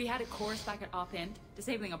 We had a course back at Op-Int,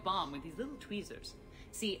 disabling a bomb with these little tweezers.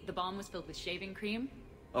 See, the bomb was filled with shaving cream.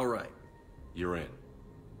 All right. You're in.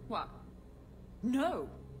 What? No.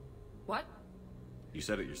 What? You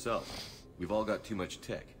said it yourself. We've all got too much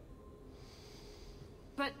tech.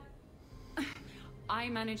 But I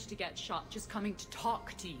managed to get shot just coming to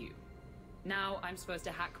talk to you. Now I'm supposed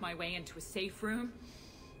to hack my way into a safe room?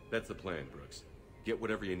 That's the plan, Brooks. Get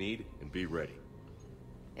whatever you need and be ready.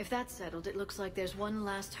 If that's settled, it looks like there's one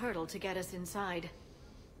last hurdle to get us inside.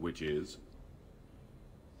 Which is?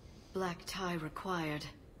 Black tie required.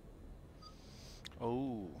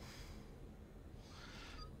 Oh.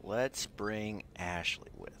 Let's bring Ashley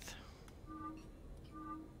with.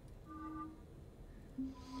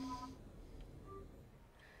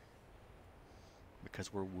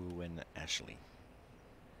 Because we're wooing Ashley.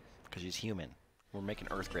 Because she's human. We're making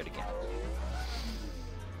Earth great again.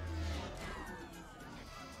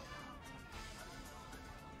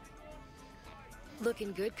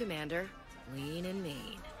 Looking good, Commander. Lean and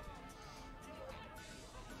mean.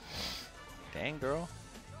 Dang, girl.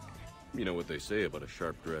 You know what they say about a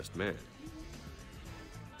sharp-dressed man.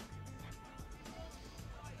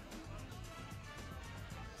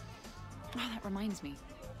 Oh, that reminds me.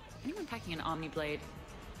 Anyone packing an Omni Blade?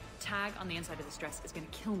 Tag on the inside of this dress is gonna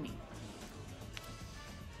kill me.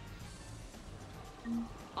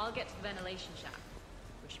 I'll get to the ventilation shaft.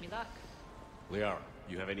 Wish me luck. Liara,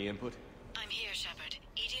 you have any input? I'm here, Shepard.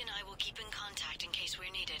 Edie and I will keep in contact in case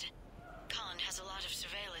we're needed. Khan has a lot of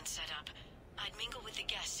surveillance set up. I'd mingle with the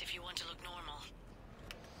guests if you want to look normal.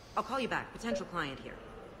 I'll call you back. Potential client here.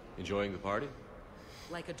 Enjoying the party?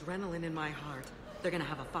 Like adrenaline in my heart. They're gonna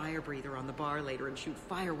have a fire breather on the bar later and shoot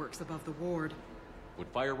fireworks above the ward. Would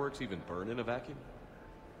fireworks even burn in a vacuum?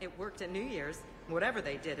 It worked at New Year's. Whatever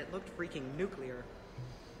they did, it looked freaking nuclear.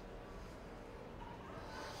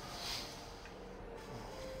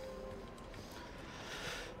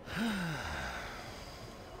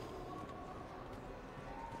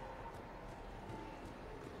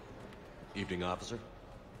 Evening, officer.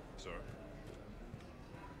 Sir.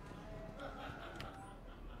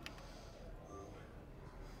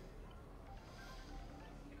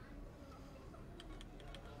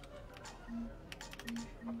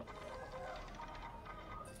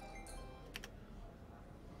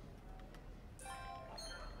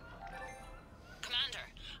 Commander,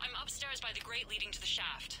 I'm upstairs by the grate leading to the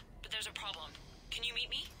shaft, but there's a problem. Can you meet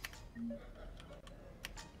me?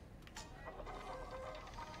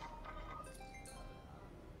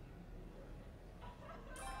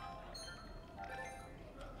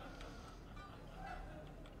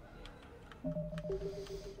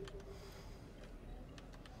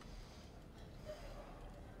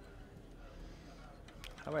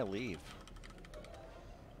 How do I leave?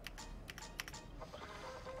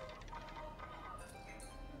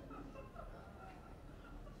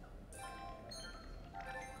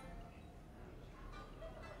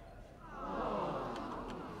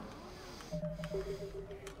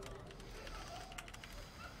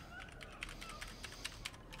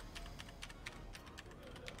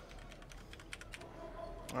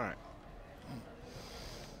 All right.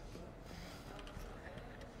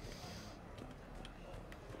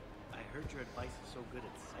 I heard your advice is so good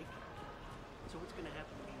at psychic. So what's gonna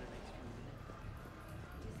happen to me in the next few minutes?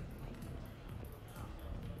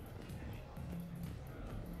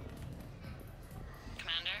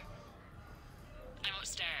 Commander? I'm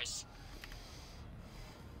upstairs.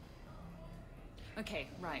 Okay,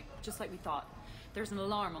 right. Just like we thought. There's an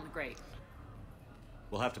alarm on the grate.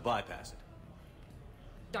 We'll have to bypass it.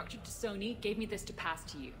 Dr. Tassoni gave me this to pass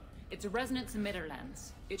to you. It's a resonance emitter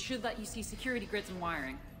lens. It should let you see security grids and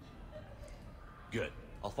wiring. Good.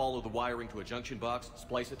 I'll follow the wiring to a junction box,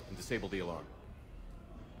 splice it, and disable the alarm.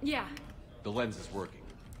 Yeah. The lens is working.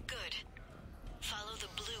 Good. Follow the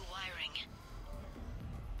blue wiring.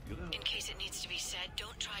 In case it needs to be said,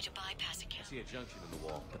 don't try to bypass a I see a junction in the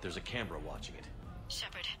wall, but there's a camera watching it.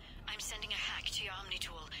 Shepard, I'm sending a hack to your Omni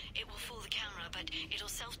tool. It will fool the camera, but it'll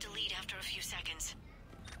self-delete after a few seconds.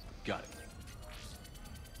 Got it.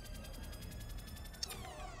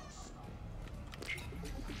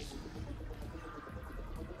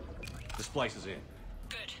 The splice is in.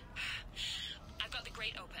 Good. I've got the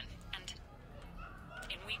grate open, and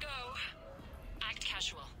in we go. Act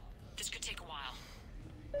casual. This could take a while.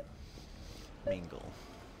 Mingle.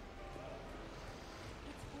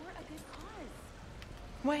 It's for a good cause.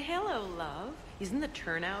 Why, hello, love. Isn't the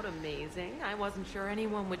turnout amazing? I wasn't sure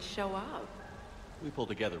anyone would show up. We pull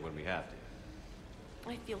together when we have to.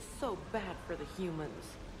 I feel so bad for the humans.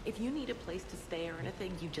 If you need a place to stay or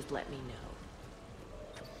anything, you just let me know.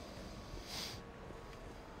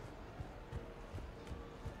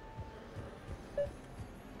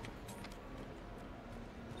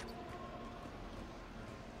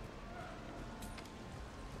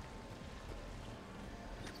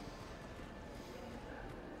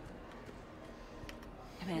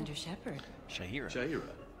 Commander Shepard. Shahira. Shahira.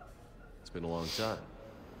 It's been a long time.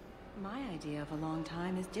 My idea of a long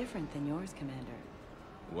time is different than yours, Commander.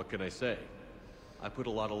 What can I say? I put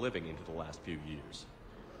a lot of living into the last few years.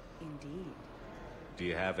 Indeed. Do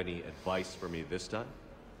you have any advice for me this time?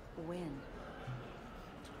 When?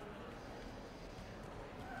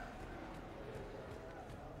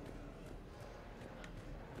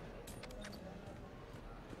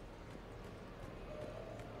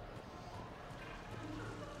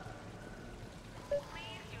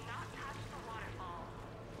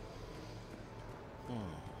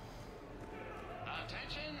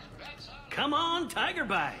 Come on, Tiger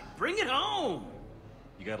Bite. Bring it home.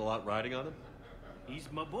 You got a lot riding on him?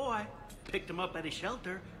 He's my boy. Picked him up at a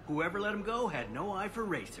shelter. Whoever let him go had no eye for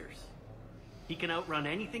racers. He can outrun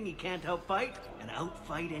anything he can't outfight, and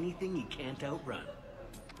outfight anything he can't outrun.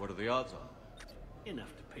 What are the odds on?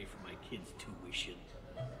 Enough to pay for my kids' tuition.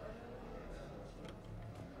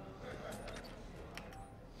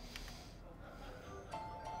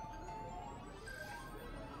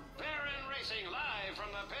 Racing live from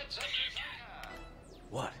the pits of Chewbacca.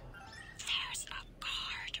 What? There's a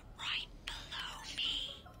guard right below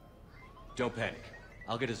me. Don't panic.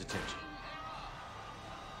 I'll get his attention.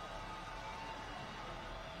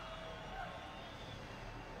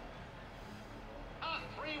 A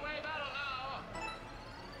three-way battle now.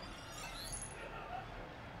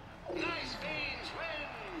 Nice Beans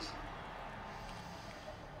wins.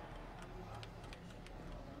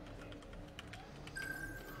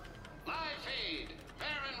 Live feed.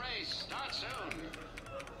 Baron race starts soon.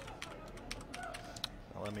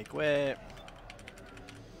 Now let me quit.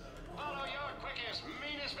 Follow your quickest,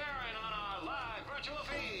 meanest Baron on our live virtual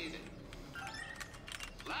feed.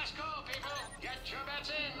 Last call, people. Get your bets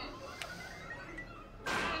in.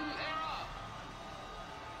 And they're off.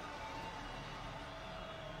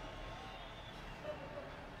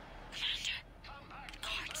 Commander,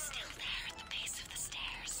 guard's still there at the base of the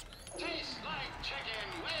stairs. Tastes like chicken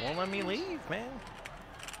wings. Won't let me leave, man.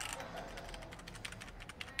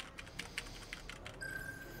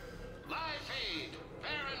 Live feed.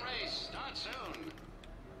 Baron race starts soon.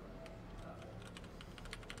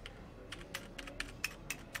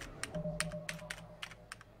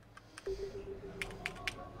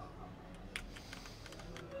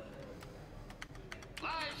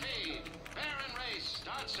 Live feed. Baron race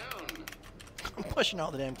starts soon. I'm pushing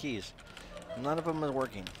all the damn keys. None of them are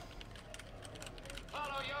working.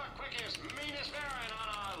 Follow your quickest, meanest Baron on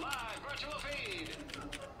our live virtual feed.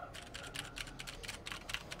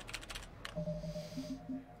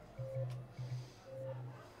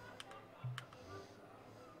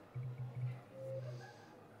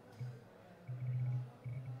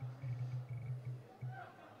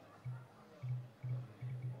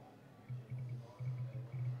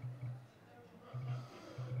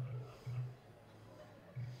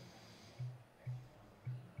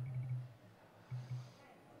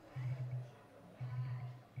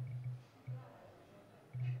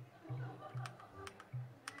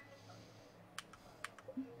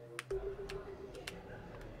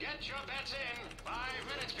 Get your bets in. 5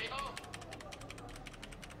 minutes, people.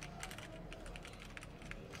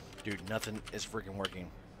 Dude, nothing is freaking working.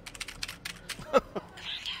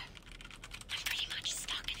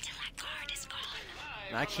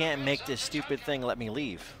 And I can't make this stupid thing let me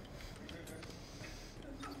leave.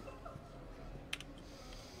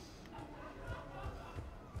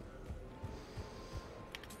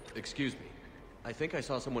 Excuse me. I think I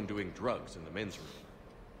saw someone doing drugs in the men's room.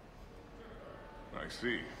 I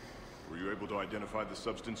see. Were you able to identify the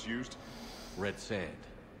substance used? Red sand.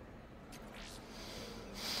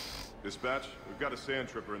 Dispatch, we've got a sand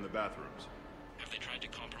tripper in the bathrooms. Have they tried to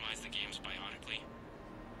compromise the games bionically?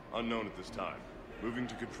 Unknown at this time. Moving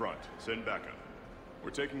to confront. Send backup.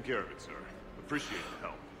 We're taking care of it, sir. Appreciate the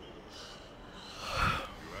help.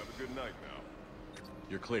 You have a good night now.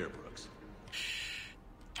 You're clear, Brooks.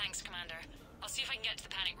 Thanks, Commander. I'll see if I can get to the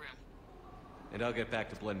panic room. And I'll get back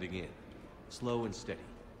to blending in. Slow and steady.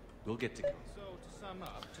 We'll get to go. So, to sum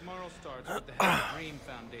up, tomorrow starts with the Head of Dream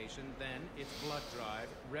Foundation, then it's blood drive,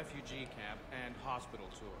 refugee camp, and hospital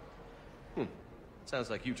tour. Sounds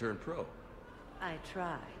like you turned pro. I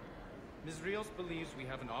try. Ms. Rios believes we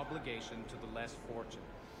have an obligation to the less fortunate.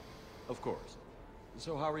 Of course.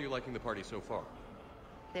 So how are you liking the party so far?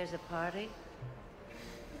 There's a party?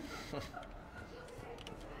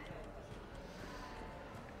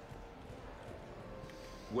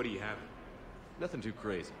 What are you having? Nothing too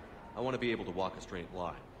crazy. I want to be able to walk a straight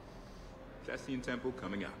line. Cassian Temple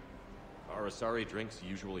coming up. Are Asari drinks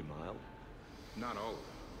usually mild? Not all of them.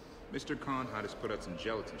 Mr. Khan had us put out some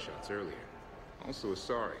gelatin shots earlier. Also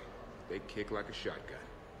Asari. They kick like a shotgun.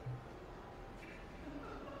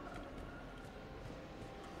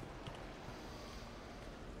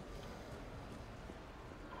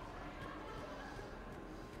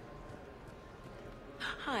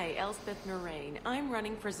 Hi, Elspeth Narain. I'm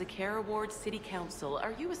running for Zakara Ward City Council.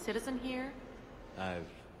 Are you a citizen here? I've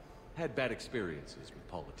had bad experiences with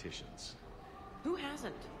politicians. Who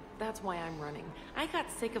hasn't? That's why I'm running. I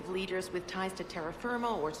got sick of leaders with ties to terra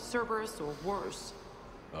firma or Cerberus or worse.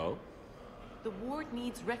 Oh? The ward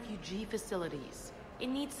needs refugee facilities. It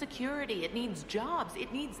needs security, it needs jobs,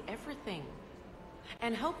 it needs everything.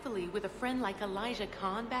 And hopefully, with a friend like Elijah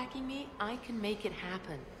Khan backing me, I can make it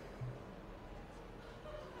happen.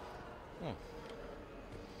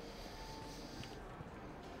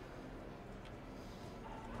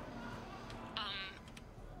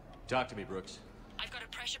 Talk to me, Brooks. I've got a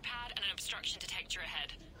pressure pad and an obstruction detector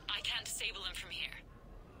ahead. I can't disable them from here.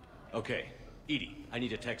 Okay. Edie, I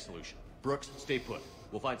need a tech solution. Brooks, stay put.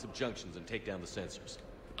 We'll find some junctions and take down the sensors.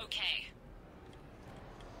 Okay.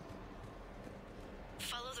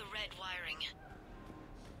 Follow the red wiring.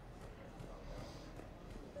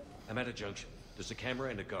 I'm at a junction. There's a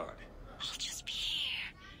camera and a guard. I'll just be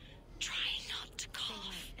here. Try not to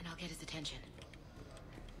cough. And I'll get his attention.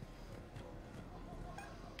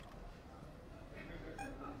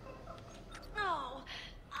 Oh,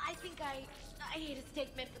 I think I ate a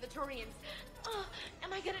steak meant for the Turians. Oh,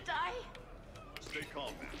 am I gonna die? Stay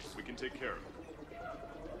calm, man. We can take care of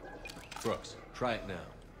it. Brooks, try it now.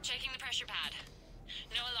 Checking the pressure pad.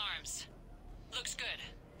 No alarms. Looks good.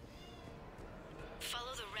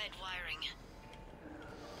 Follow the red wiring.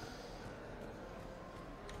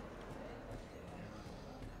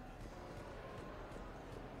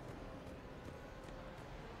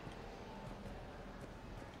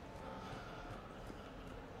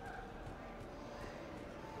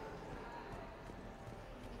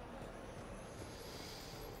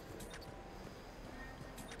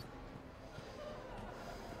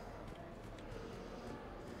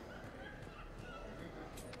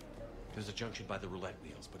 There's a junction by the roulette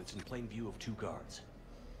wheels, but it's in plain view of two guards.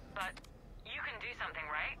 But you can do something,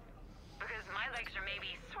 right? Because my legs are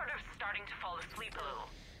maybe sort of starting to fall asleep a little.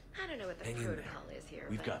 I don't know what the Hang in protocol there. is here.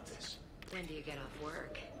 We've but got this. When do you get off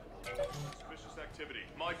work? Suspicious activity.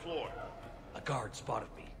 My floor. A guard spotted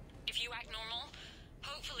me. If you act normal,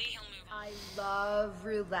 hopefully he'll move on. I love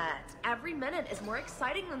roulette. Every minute is more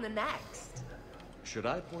exciting than the next. Should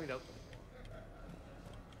I point out...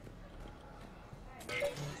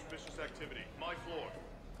 Suspicious activity. My floor.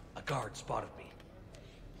 A guard spotted me.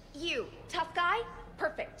 You, tough guy?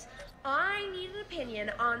 Perfect. I need an opinion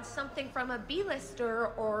on something from a B-lister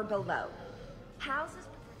or below. How's this?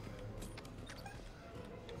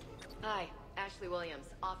 Hi, Ashley Williams,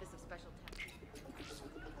 Office of Special Tech.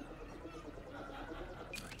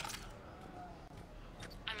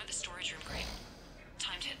 I'm at the storage room, Gray.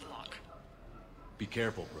 Time to hit the lock. Be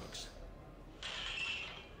careful, Brooks.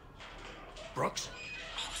 Brooks?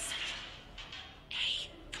 Hey,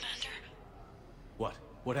 Commander. What?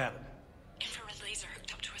 What happened? Infrared laser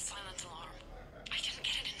hooked up to a silent alarm. I didn't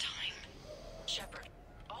get it in time. Shepard,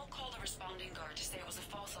 I'll call the responding guard to say it was a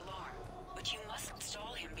false alarm. But you must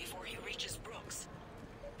stall him before he reaches Brooks.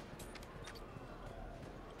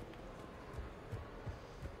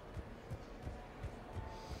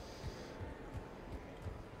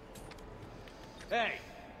 Hey!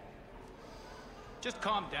 Just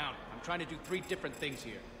calm down. I'm trying to do 3 different things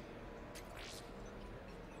here.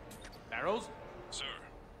 Barrows? Sir,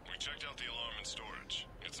 we checked out the alarm in storage.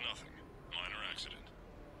 It's nothing. Minor accident.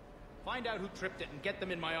 Find out who tripped it and get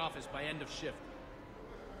them in my office by end of shift.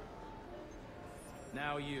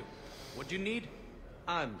 Now you. What you need?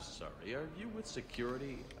 I'm sorry, are you with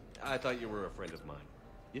security? I thought you were a friend of mine.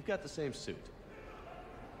 You've got the same suit.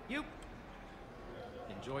 You.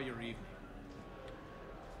 Enjoy your evening.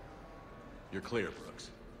 You're clear,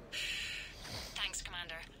 Brooks. Thanks,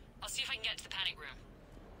 Commander. I'll see if I can get to the panic room.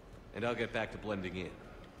 And I'll get back to blending in.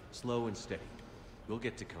 Slow and steady. We'll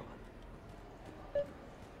get to Khan.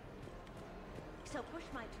 So push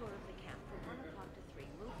my tour of the camp from 1 o'clock to 3.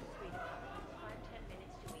 Move to 3 to 5, 10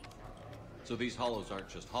 minutes to each. So these hollows aren't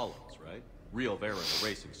just hollows, right? Real Varen are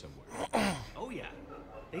racing somewhere. Oh yeah.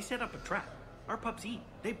 They set up a trap. Our pups eat.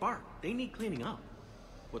 They bark. They need cleaning up.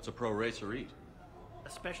 What's a pro racer eat? A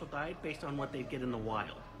special diet based on what they'd get in the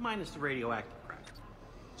wild, minus the radioactive crap.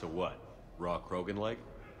 So what? Raw Krogan leg?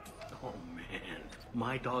 Oh man,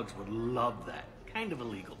 my dogs would love that. Kind of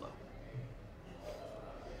illegal though.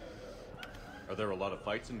 Are there a lot of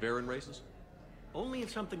fights in Varen races? Only if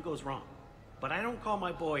something goes wrong. But I don't call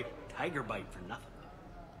my boy Tiger Bite for nothing.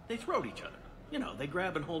 They throat each other. You know, they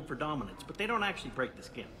grab and hold for dominance, but they don't actually break the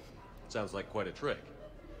skin. Sounds like quite a trick.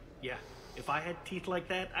 Yeah, if I had teeth like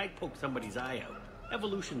that, I'd poke somebody's eye out.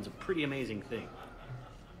 Evolution's a pretty amazing thing.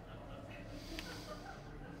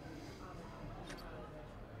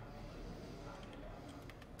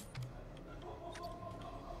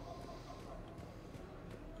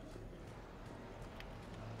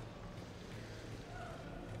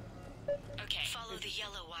 Follow the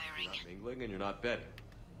yellow wiring. You're not mingling and you're not betting.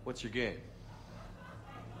 What's your game?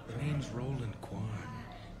 The name's Roland Kwan.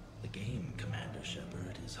 The game, Commander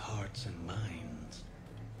Shepard, is hearts and minds.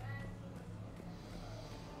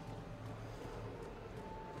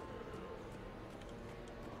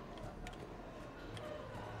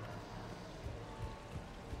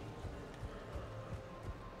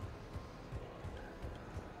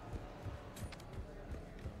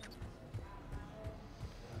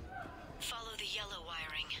 Follow the yellow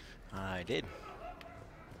wiring. I did.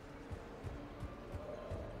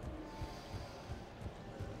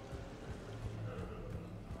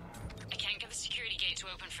 I can't get the security gate to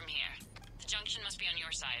open from here. The junction must be on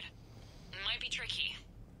your side. It might be tricky,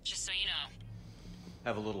 just so you know.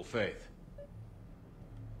 Have a little faith.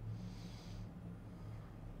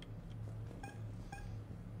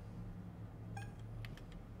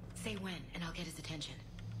 Say when, and I'll get his attention.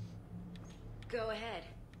 Go ahead.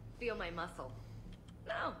 Feel my muscle.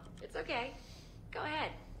 No, it's okay. Go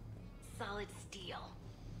ahead. Solid steel.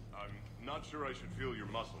 I'm not sure I should feel your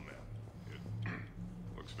muscle, man.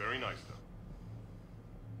 It looks very nice, though.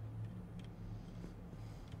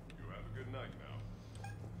 You have a good night now.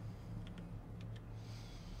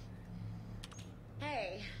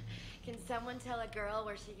 Hey, can someone tell a girl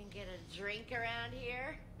where she can get a drink around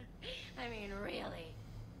here? I mean, really.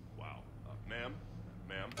 Wow. Ma'am?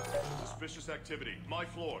 Ma'am? Suspicious activity. My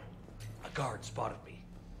floor. A guard spotted me.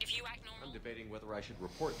 If you act normal... I'm debating whether I should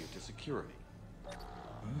report you to security. Oh,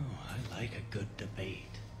 I like a good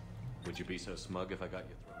debate. Would you be so smug if I got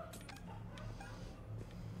you thrown out?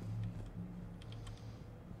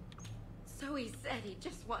 So he said he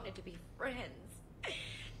just wanted to be friends.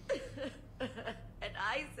 And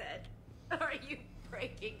I said, are you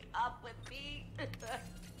breaking up with me? That'll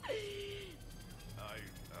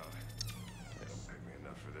pay me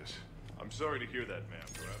enough for this. I'm sorry to hear that, ma'am.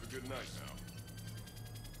 So have a good night now.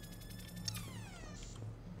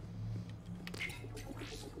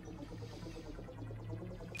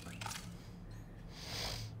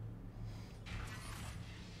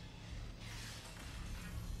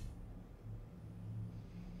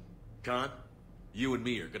 Khan, you and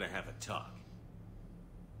me are gonna have a talk.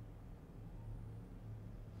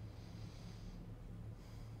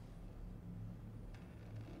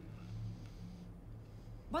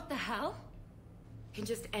 What the hell? Can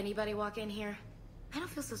just anybody walk in here? I don't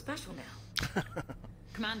feel so special now.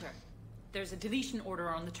 Commander, there's a deletion order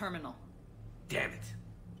on the terminal. Damn it.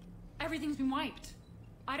 Everything's been wiped.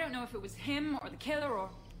 I don't know if it was him or the killer or...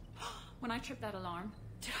 When I tripped that alarm,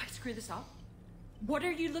 did I screw this up? What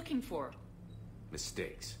are you looking for?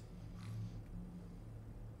 Mistakes.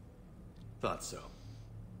 Thought so.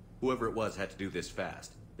 Whoever it was had to do this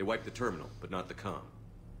fast. They wiped the terminal, but not the comm.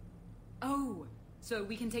 Oh, so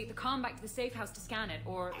we can take the comm back to the safe house to scan it,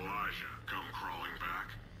 or... Elijah, come crawling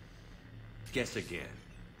back. Guess again.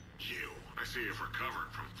 You. I see you've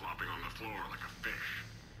recovered from flopping on the floor like a fish.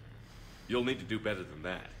 You'll need to do better than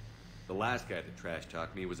that. The last guy that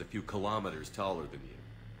trash-talked me was a few kilometers taller than you.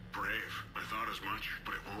 Brave. I thought as much,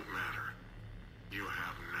 but it won't matter. You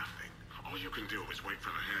have nothing. All you can do is wait for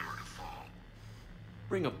the hammer to fall.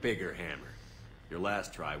 Bring a bigger hammer. Your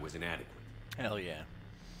last try was inadequate. Hell yeah.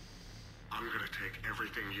 I'm gonna take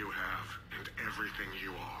everything you have and everything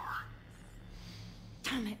you are.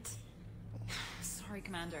 Damn it. Sorry,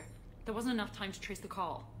 Commander. There wasn't enough time to trace the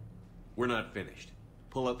call. We're not finished.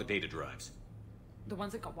 Pull out the data drives. The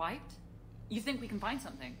ones that got wiped? You think we can find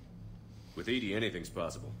something? With EDI, anything's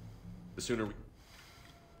possible. The sooner we...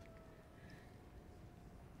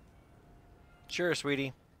 Sure,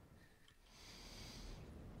 sweetie.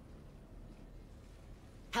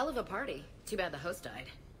 Hell of a party. Too bad the host died.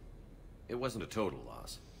 It wasn't a total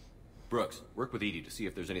loss. Brooks, work with EDI to see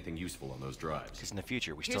if there's anything useful on those drives. Because in the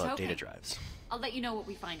future, we Here's still have hoping. data drives. I'll let you know what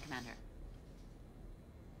we find, Commander.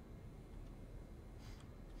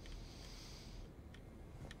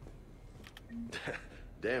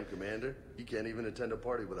 Damn, Commander. You can't even attend a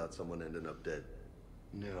party without someone ending up dead.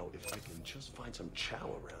 Now, if I can just find some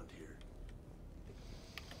chow around here.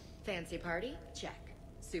 Fancy party? Check.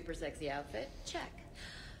 Super sexy outfit? Check.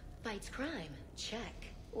 Fights crime? Check.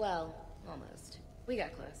 Well, almost. We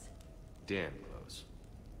got close. Damn close.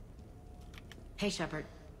 Hey, Shepard.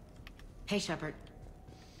 Hey, Shepard.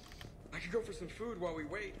 I could go for some food while we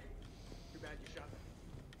wait. Too bad you shot them.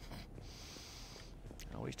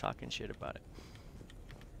 Always talking shit about it.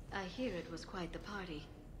 I hear it was quite the party,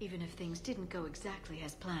 even if things didn't go exactly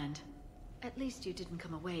as planned. At least you didn't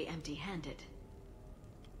come away empty-handed.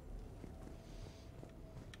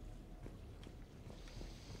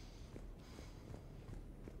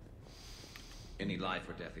 Any life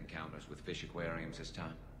or death encounters with fish aquariums this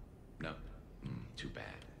time? No? Too bad.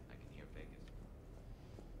 I can hear Vegas.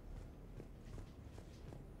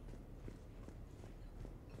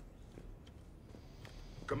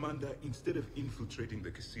 Commander, instead of infiltrating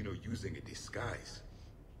the casino using a disguise,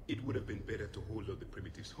 it would have been better to hold all the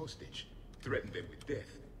primitives hostage, threaten them with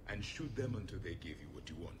death, and shoot them until they gave you what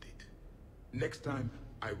you wanted. Next time,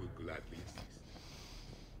 I will gladly assist.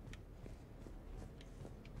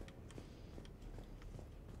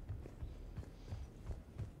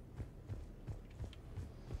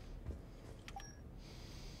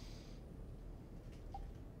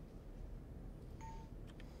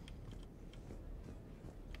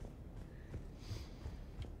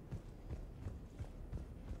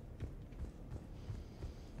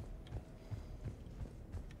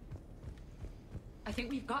 I think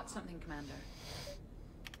we've got something, Commander.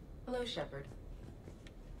 Hello, Shepard.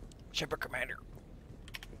 Shepard, Commander.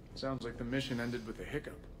 Sounds like the mission ended with a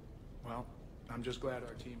hiccup. Well, I'm just glad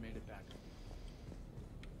our team made it back.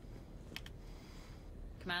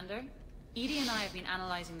 Commander, Edie and I have been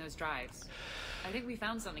analyzing those drives. I think we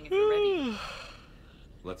found something if you're ready.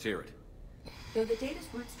 Let's hear it. Though the data's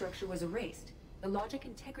root structure was erased, the logic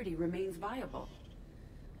integrity remains viable.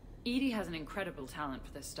 Edie has an incredible talent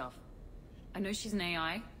for this stuff. I know she's an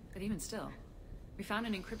AI, but even still. We found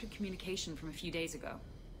an encrypted communication from a few days ago.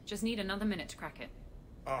 Just need another minute to crack it.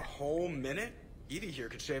 A whole minute? Edie here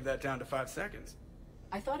could shave that down to 5 seconds.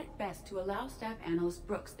 I thought it best to allow Staff Analyst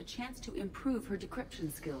Brooks a chance to improve her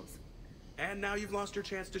decryption skills. And now you've lost your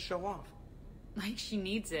chance to show off. Like she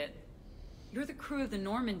needs it. You're the crew of the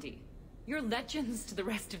Normandy. You're legends to the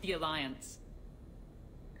rest of the Alliance.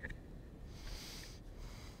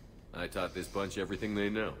 I taught this bunch everything they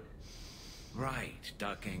know. Right,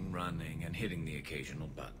 ducking, running, and hitting the occasional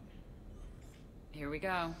button. Here we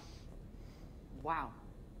go. Wow.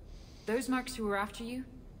 Those mercs who were after you,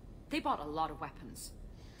 they bought a lot of weapons.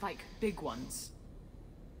 Like, big ones.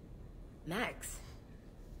 Max?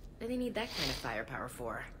 What do they need that kind of firepower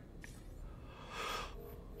for?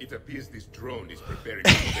 It appears this drone is preparing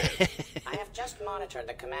for death. I have just monitored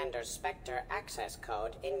the Commander's Spectre access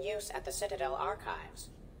code in use at the Citadel archives.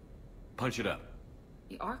 Punch it up.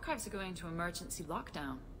 The archives are going into emergency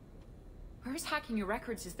lockdown. Whoever's hacking your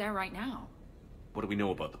records is there right now. What do we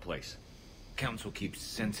know about the place? Council keeps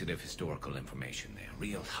sensitive historical information there.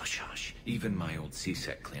 Real hush-hush. Even my old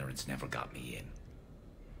CSEC clearance never got me in.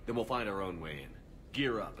 Then we'll find our own way in.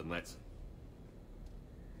 Gear up and let's...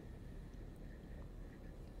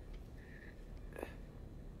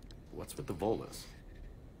 What's with the Volas?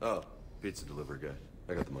 Oh, pizza delivery guy.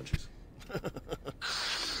 I got the munchies.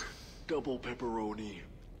 Double pepperoni.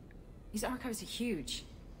 These archives are huge.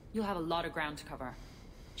 You'll have a lot of ground to cover.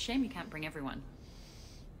 Shame you can't bring everyone.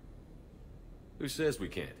 Who says we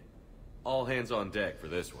can't? All hands on deck for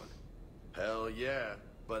this one. Hell yeah.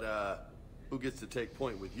 But, who gets to take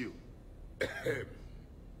point with you?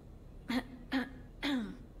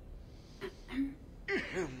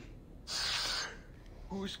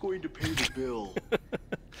 Who's going to pay the bill?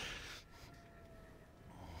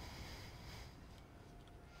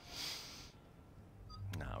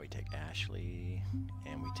 Now we take Ashley,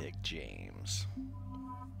 and we take James.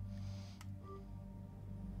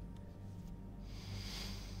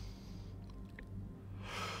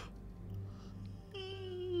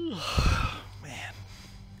 Man.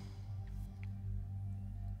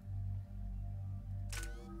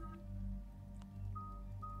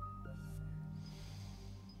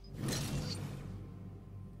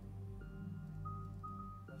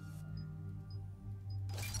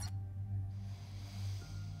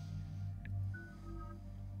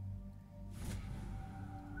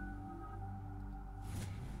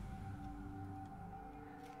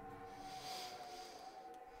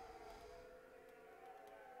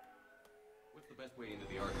 The best way into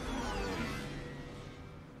the archives.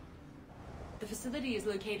 The facility is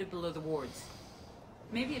located below the wards.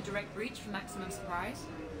 Maybe a direct breach for maximum surprise?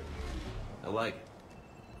 I like it.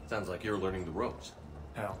 Sounds like you're learning the ropes.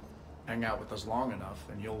 Hell, hang out with us long enough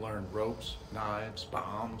and you'll learn ropes, knives,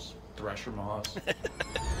 bombs, thresher moths.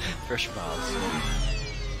 Thresher moths.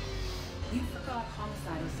 You forgot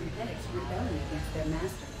homicidal synthetics rebelling against their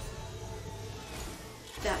masters.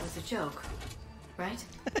 That was a joke, right?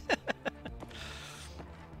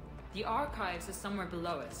 The archives are somewhere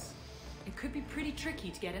below us. It could be pretty tricky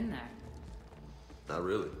to get in there. Not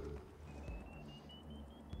really.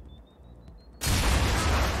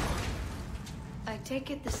 I take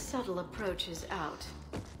it the subtle approach is out.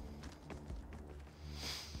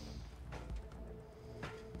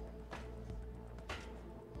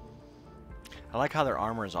 I like how their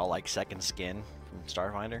armor is all like second skin from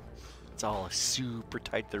Starfinder. It's all super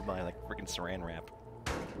tight to their body, like freaking saran wrap.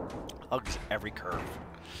 Hugs every curve.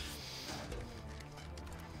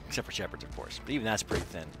 Except for Shepard's, of course. But even that's pretty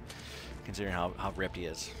thin, considering how ripped he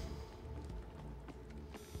is.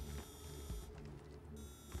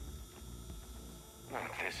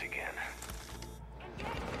 Not this again.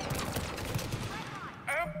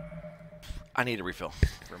 I need a refill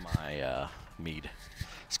for my mead.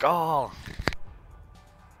 Skull!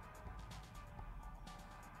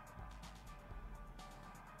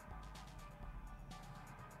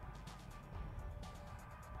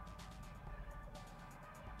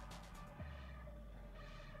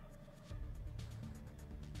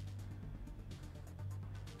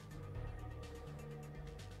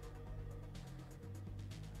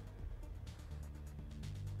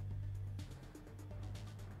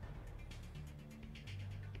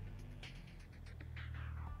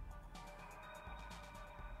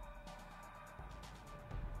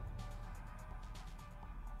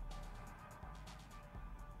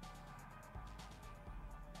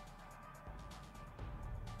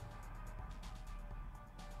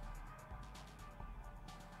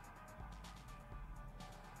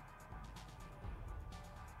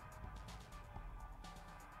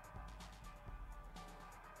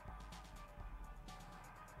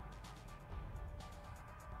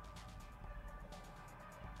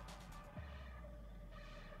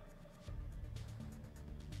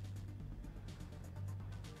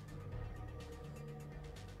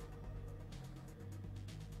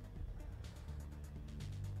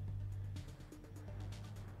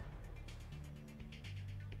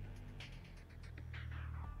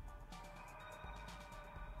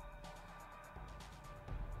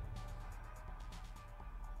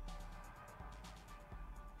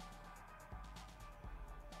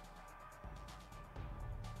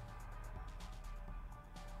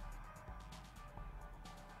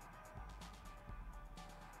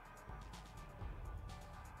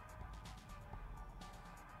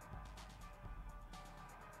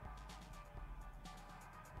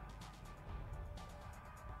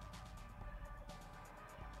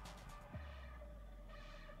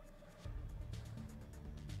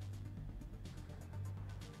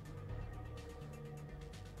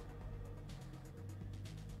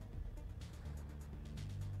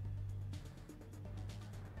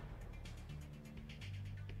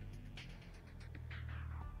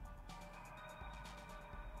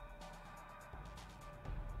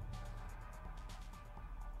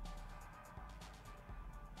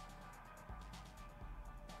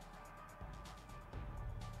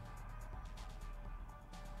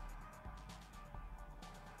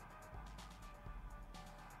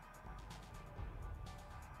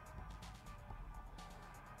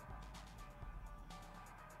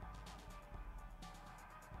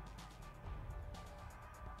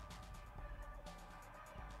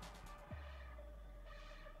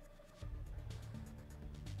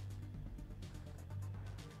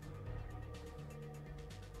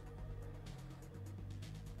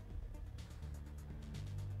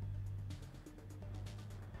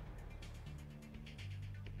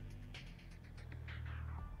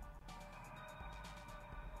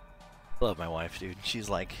 I love my wife, dude. She's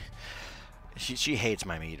like, she hates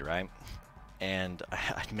my meat, right? And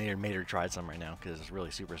I made her try some right now because it's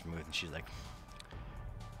really super smooth, and she's like,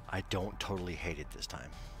 I don't totally hate it this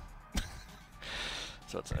time.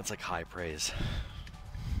 So it's like high praise.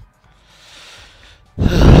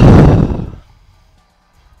 Bush!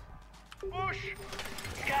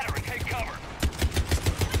 Scatter and take cover.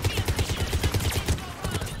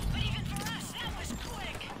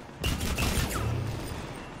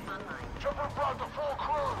 Chopper brought the full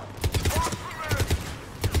crew. Watch the men.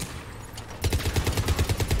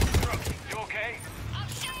 You okay?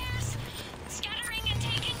 Upstairs! Scattering and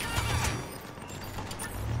taking cover!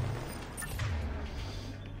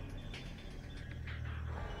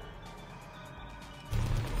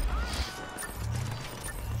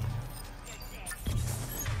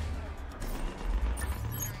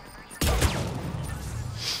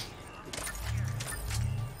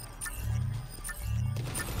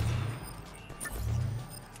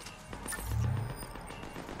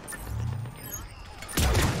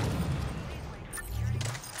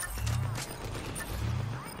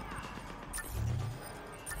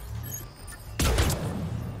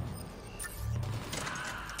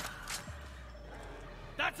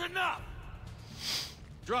 That's enough!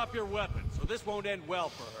 Drop your weapon, so this won't end well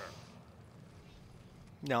for her.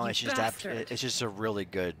 No, it's just a really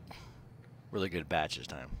good batch this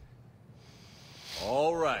time.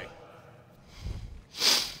 All right.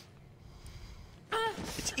 It's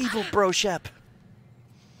evil, bro, Shep.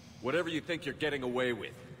 Whatever you think you're getting away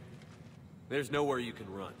with, there's nowhere you can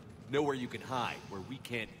run. Nowhere you can hide, where we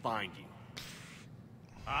can't find you.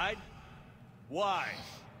 Hide? Why?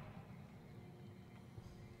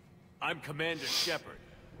 I'm Commander Shepard.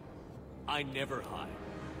 I never hide.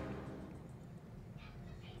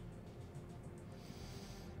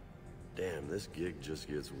 Damn, this gig just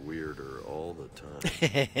gets weirder all the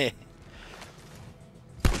time.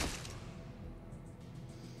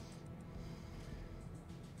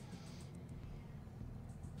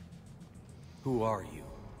 Who are you?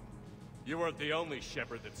 You weren't the only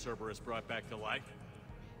Shepard that Cerberus brought back to life.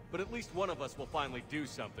 But at least one of us will finally do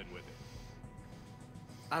something with it.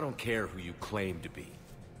 I don't care who you claim to be.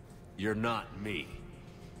 You're not me.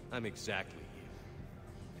 I'm exactly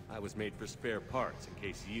you. I was made for spare parts in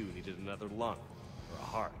case you needed another lung or a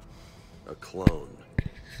heart. A clone.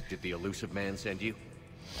 Did the elusive man send you?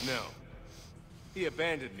 No. He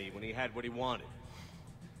abandoned me when he had what he wanted.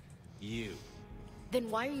 You. Then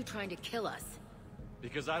why are you trying to kill us?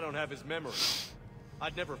 Because I don't have his memory.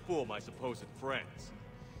 I'd never fool my supposed friends.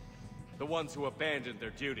 The ones who abandoned their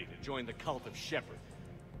duty to join the cult of Shepard.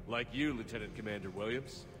 Like you, Lieutenant Commander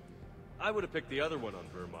Williams. I would have picked the other one on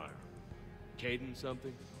Vermeer. Caden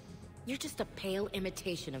something? You're just a pale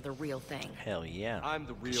imitation of the real thing. Hell yeah. I'm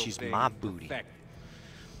the real She's thing. my booty. Perfected.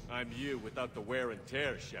 I'm you without the wear and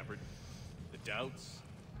tear, Shepard. The doubts,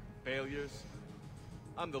 failures.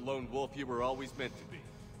 I'm the lone wolf you were always meant to be.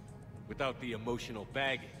 Without the emotional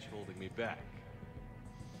baggage holding me back.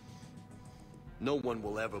 No one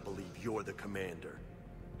will ever believe you're the commander.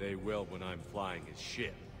 They will when I'm flying his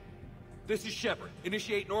ship. This is Shepard.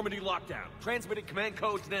 Initiate Normandy lockdown. Transmitting command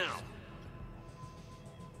codes now.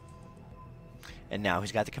 And now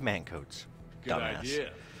he's got the command codes. Good Dumbass.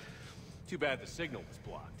 idea. Too bad the signal was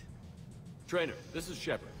blocked. Trainer, this is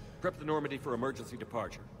Shepard. Prep the Normandy for emergency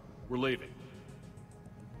departure. We're leaving.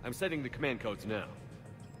 I'm setting the command codes now.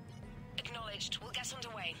 Acknowledged. We'll get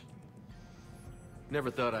underway.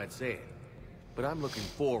 Never thought I'd say it, but I'm looking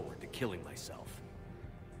forward to killing myself.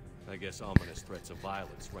 I guess ominous threats of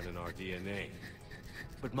violence run in our DNA.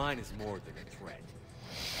 But mine is more than a threat.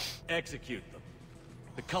 Execute them.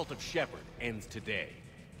 The cult of Shepard ends today.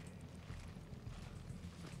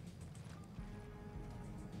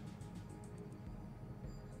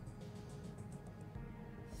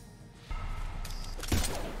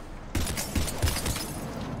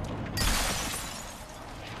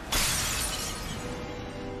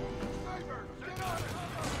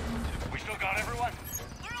 We still got everyone?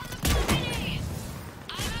 We're on the balcony!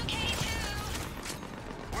 I'm okay too!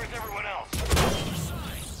 Where's everyone else?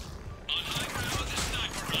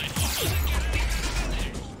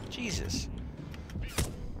 Jesus.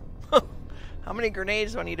 How many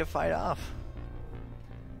grenades do I need to fight off?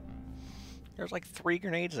 There's like 3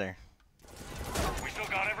 grenades there. We still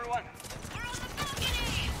got everyone? We're on the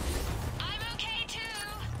balcony! I'm okay too!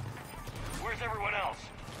 Where's everyone else?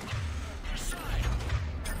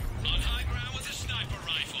 On high ground with a sniper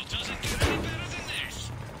rifle. Doesn't get any better than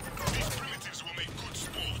this. These primitives will make good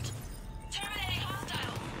sport. Terminating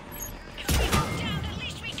hostile! If we go down, at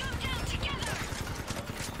least we go down together!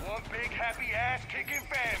 One big happy ass-kicking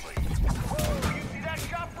family. Woo! You see that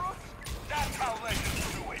shot, Brooks? That's how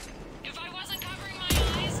legends do it. If I wasn't covering my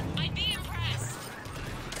eyes, I'd be impressed.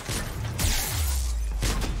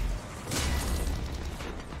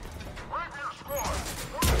 Raise your squad.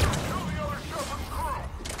 We're gonna kill the other Shepard crew.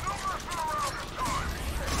 No messing around this time.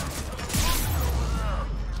 Over there.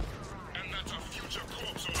 And that's a future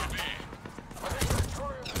corpse over there. I think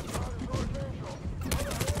Victoria's inside is Archangel.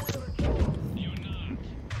 You're not.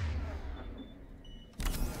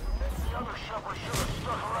 The other Shepard should have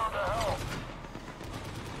stuck around to help.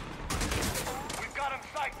 We've got him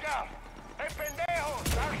psyched out. Hey, pendejos,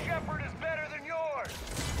 our Shepard is better than yours.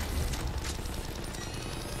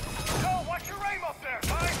 Yo, watch your aim up there,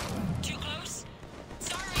 guys. Too close?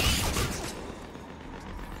 Sorry!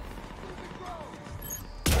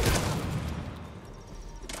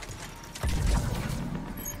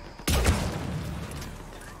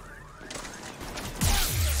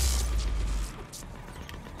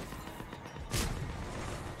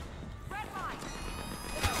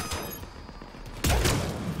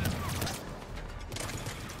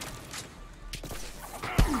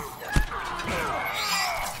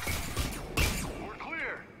 We're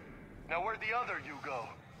clear. Now where'd the other you go?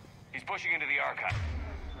 He's pushing into the archive.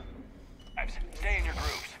 Stay in your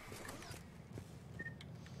grooves.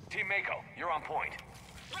 Team Mako, you're on point.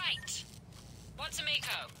 Right! What's a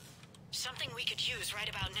Mako? Something we could use right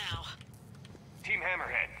about now. Team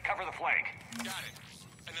Hammerhead, cover the flank. Got it.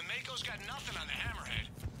 And the Mako's got nothing on the Hammerhead.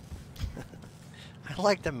 I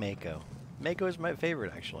like the Mako. Mako is my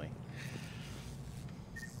favorite, actually.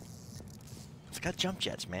 It's got jump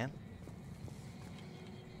jets, man.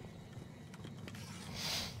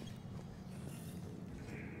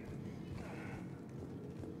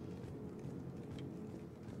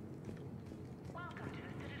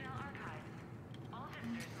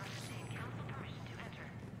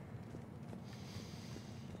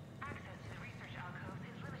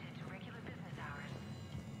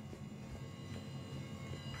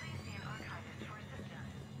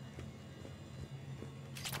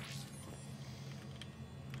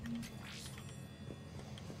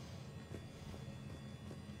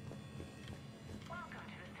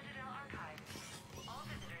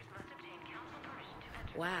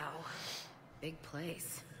 Wow. Big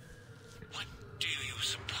place. What do you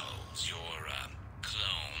suppose your,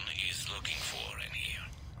 clone is looking for in here?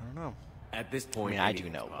 I don't know. At this point, I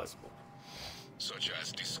do know. Possible. Such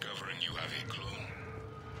as discovering you have a clone.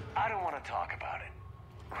 I don't want to talk about it.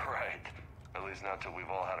 Right. At least not till we've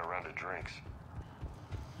all had a round of drinks.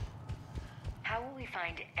 How will we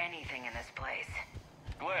find anything in this place?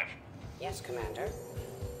 Glyph, Yes, Commander.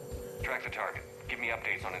 track the target. Give me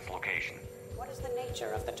updates on its location. What is the nature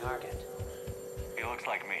of the target? He looks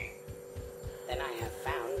like me. Then I have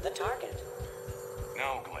found the target.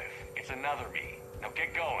 No, Glyph. It's another me. Now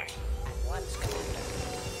get going. At once, Commander.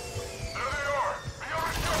 There they are! The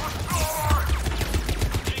other Shepard's still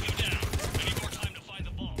alive! Take him down. We need more time to find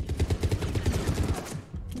the vault.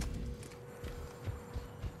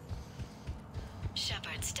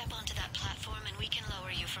 Shepard, step onto that platform and we can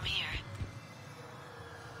lower you from here.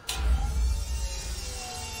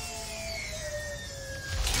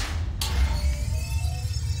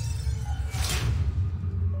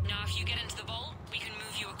 Now, if you get into the vault, we can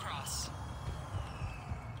move you across.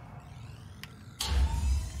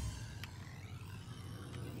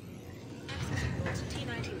 Accessing vault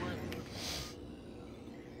T91.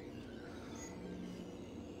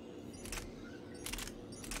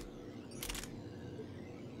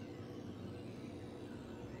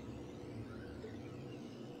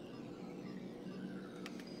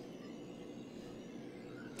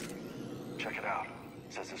 Check it out.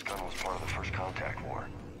 It says this gun was part of the first contact war.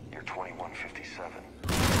 Year 2157.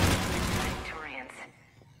 Turians.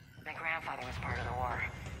 My grandfather was part of the war.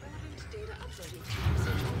 Relevant data uploaded to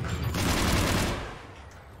usage.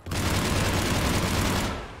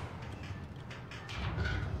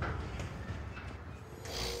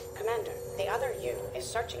 Commander, the other you is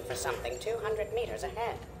searching for something 200 meters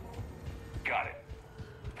ahead. Got it.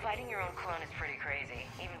 Fighting your own clone is pretty crazy,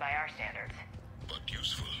 even by our standards. But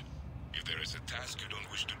useful. If there is a task you don't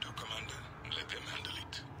wish to do, Commander, let them handle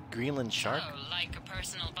it. Greenland shark? Oh, like a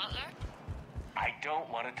personal butler? I don't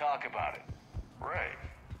want to talk about it. Right.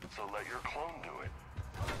 So let your clone do it.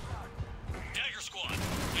 Dagger Squad,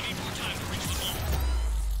 we need more time to reach the vault.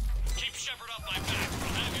 Keep Shepard off my back, or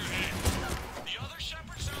I'll have your head. The other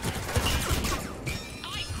Shepards out there?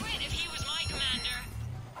 I'd quit if he was my commander.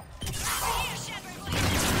 Here, Shepard, we'll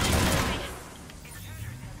have you.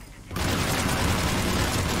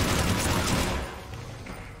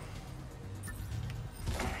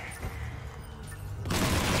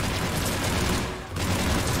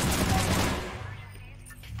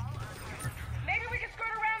 Maybe we can skirt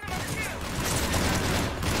around them other two.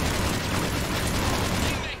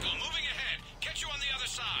 Mako, moving ahead. Catch you on the other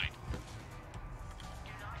side.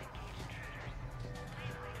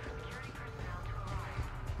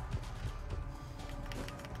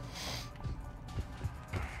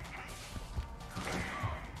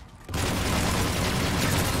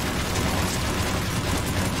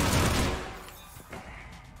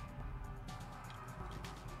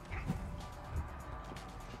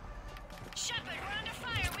 Shepard, we're under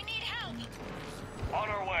fire. We need help. On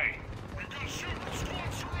our way. We've got Shepard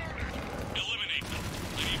squad surrounded! Eliminate them.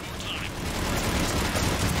 I need more time.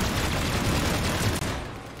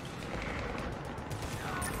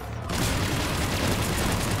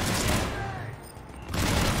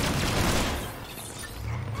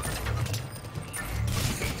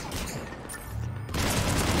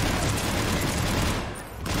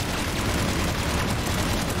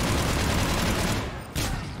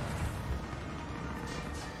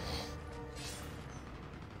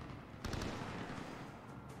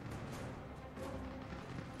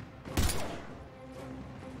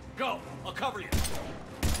 Go! I'll cover you!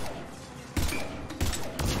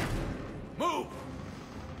 Move!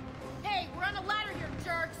 Hey, we're on a ladder here,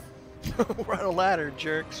 jerks! We're on a ladder,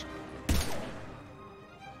 jerks.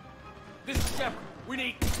 This is Shepard. We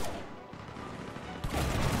need...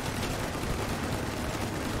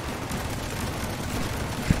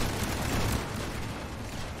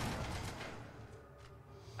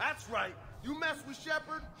 That's right. You mess with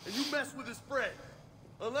Shepard, and you mess with his friend.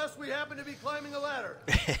 Unless we happen to be climbing a ladder.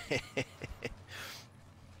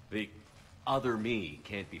 The other me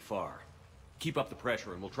can't be far. Keep up the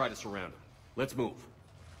pressure and we'll try to surround him. Let's move.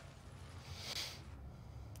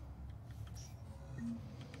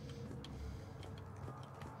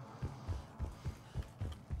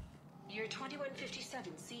 Year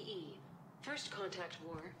 2157 CE. First contact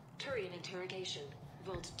war. Turian interrogation.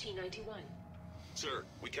 Vault T91. Sir,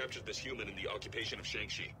 we captured this human in the occupation of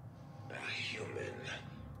Shang-Chi. A human.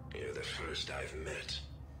 You're the first I've met.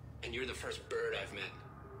 And you're the first bird I've met.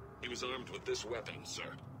 He was armed with this weapon, sir.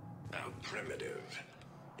 How primitive.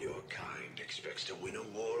 Your kind expects to win a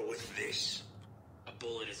war with this. A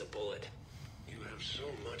bullet is a bullet. You have so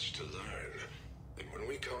much to learn. And when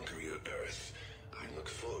we conquer your Earth, I look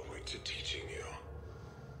forward to teaching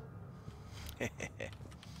you.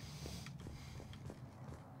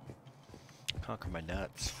 Conquer my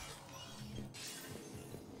nuts.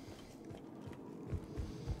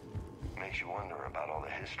 Makes you wonder about all the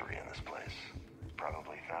history in this place.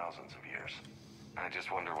 Probably thousands of years. I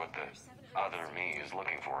just wonder what the other me is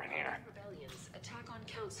looking for in here. Rebellions. Attack on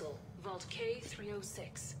Council. Vault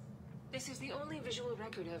K-306. This is the only visual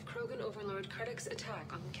record of Krogan Overlord Krennic's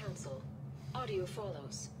attack on the Council. Audio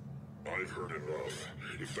follows. I've heard enough.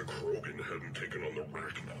 If the Krogan hadn't taken on the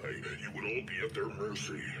Rachni, you would all be at their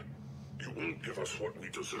mercy. You won't give us what we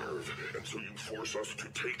deserve, and so you force us to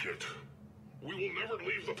take it. We will never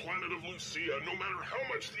leave the planet of Lucia, no matter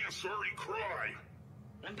how much the Asari cry.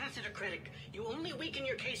 Ambassador Krennic, you only weaken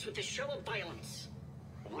your case with this show of violence.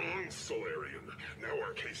 Wrong, Solarian. Now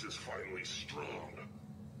our case is finally strong.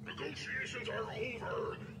 Negotiations are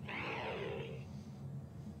over.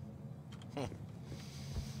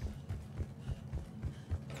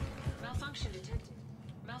 Malfunction detected.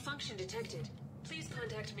 Malfunction detected. Please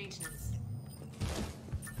contact maintenance.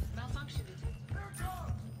 Malfunction detected.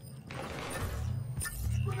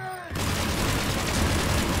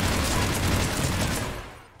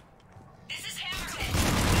 This is Hammerhead.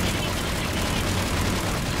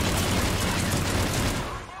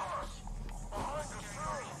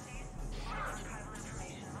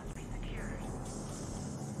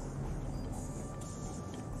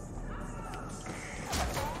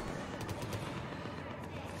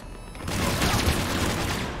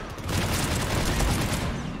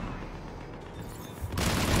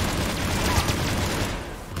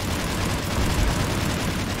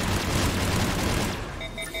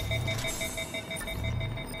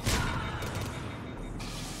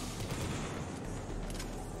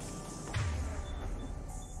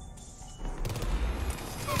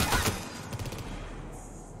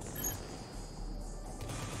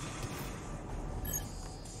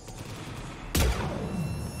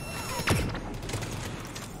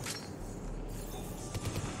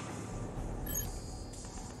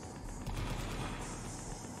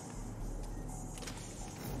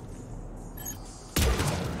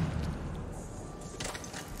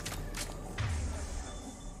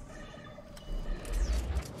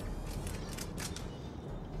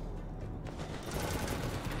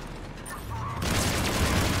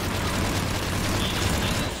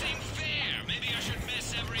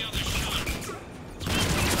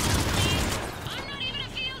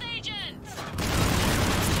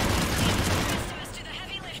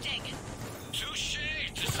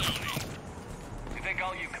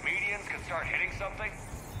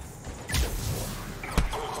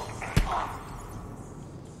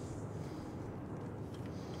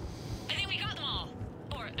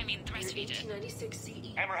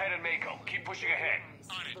 Hammerhead and Mako, keep pushing ahead.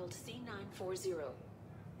 Vault C940.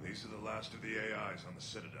 These are the last of the AIs on the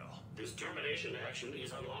Citadel. This termination action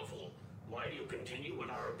is unlawful. Why do you continue when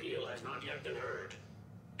our appeal has not yet been heard?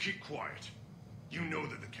 Keep quiet. You know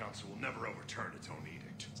that the Council will never overturn its own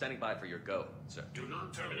edict. Standing by for your go, sir. Do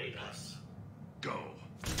not terminate us. Go.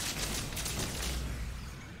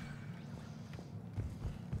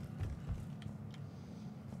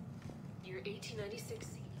 Year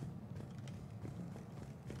 1896C.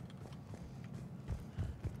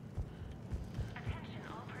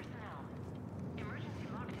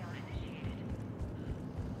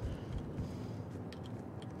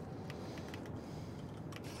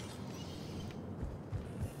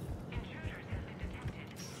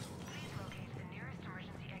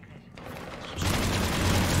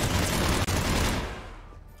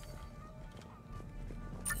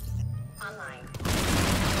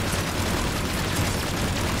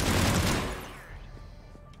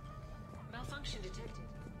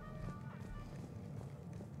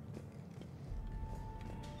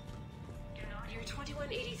 Year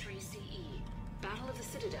 2183 CE. Battle of the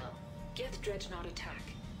Citadel. Geth Dreadnought attack.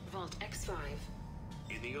 Vault X5.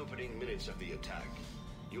 In the opening minutes of the attack,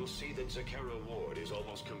 you'll see that Zakera Ward is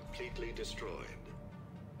almost completely destroyed.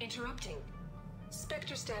 Interrupting.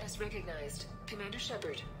 Spectre status recognized. Commander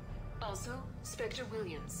Shepard. Also, Spectre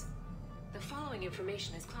Williams. The following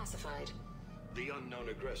information is classified. The unknown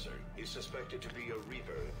aggressor is suspected to be a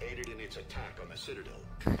Reaper aided in its attack on the Citadel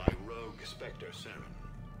by rogue Spectre Saren.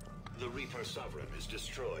 The Reaper Sovereign is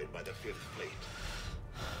destroyed by the Fifth Fleet.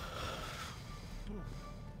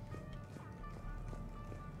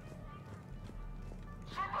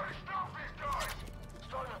 Somebody stop these guys!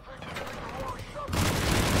 Starting to think they're getting the wrong stuff.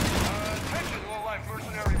 Attention, low-life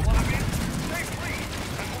mercenary wannabe. Stay free,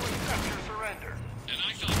 and we'll accept your surrender. And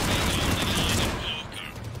I thought we were the only line in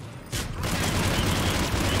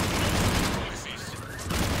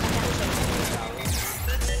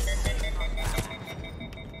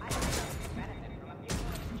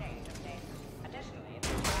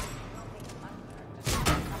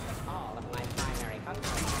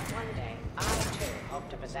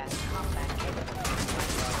to possess combat capabilities like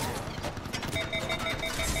yourself.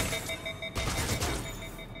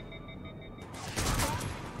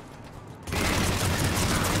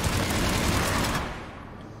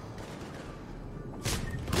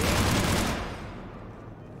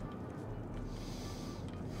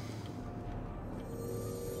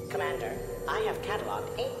 Commander, I have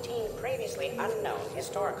cataloged 18 previously unknown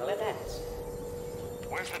historical events.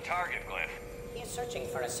 Where's the target, Glyph? He is searching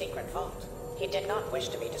for a secret vault. He did not wish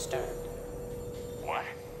to be disturbed. What?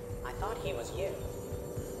 I thought he was you.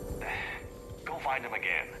 Go find him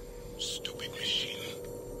again. Stupid machine.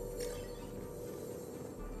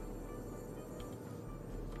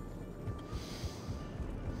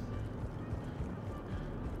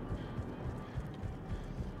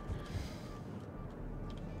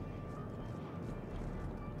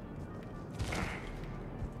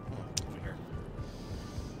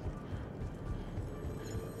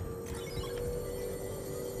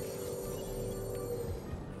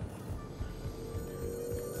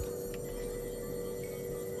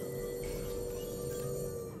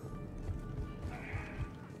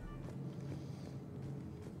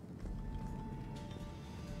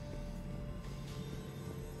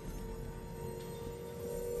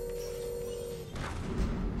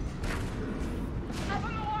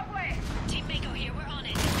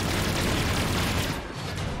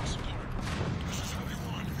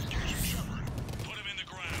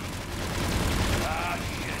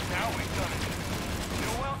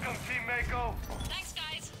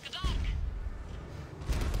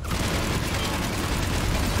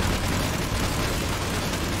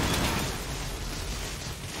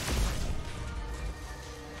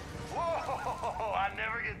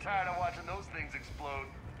 Tired of watching those things explode.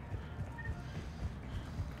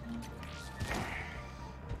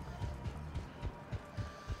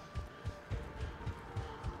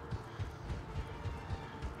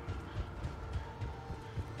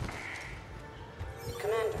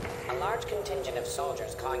 Commander, a large contingent of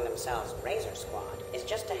soldiers calling themselves Razor Squad is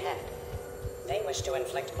just ahead. They wish to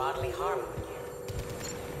inflict bodily harm on you.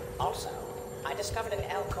 Also, I discovered an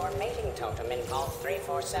L-Core mating totem in Vault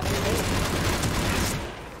 347B.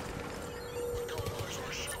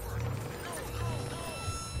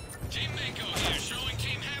 Team Mako here, showing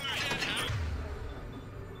Team Hammerhead how...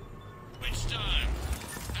 Which time?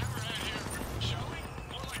 Hammerhead here, showing?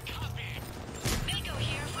 More like copying. Mako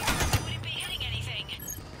here, for you wouldn't be hitting anything.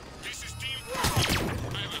 This is Team... I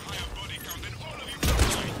have a higher body count than all of you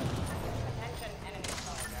combined. Attention, enemy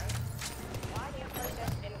soldiers. Why do you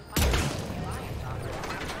persist in fighting the Alliance offer?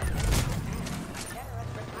 Generous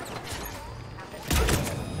retirement. After telling you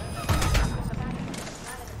the service, the sabbatical of the planet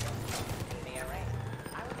of Jupiter can be arranged.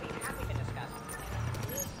 I would be happy to discuss it.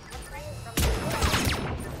 Please refrain from the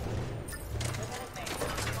Lieutenant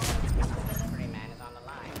Baker, the delivery man is on the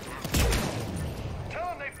line. Tell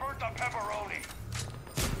him they burnt the pepperoni.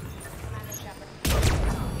 Commander Shepard,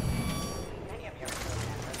 many of your crew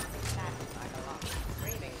members will be satisfied along.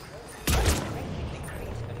 Grieving crew members greatly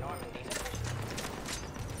decrease the Normandy's efficiency.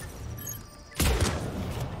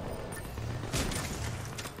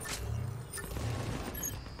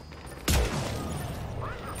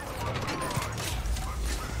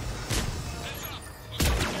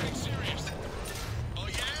 Getting serious. Oh,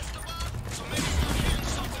 you asked about? So maybe start hearing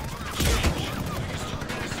something for a change. You can start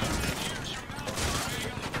getting something that hears your mouth,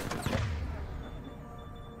 Diego. Squad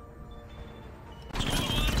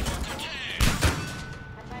 1 for Cortez.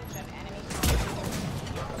 Attention, enemy soldiers.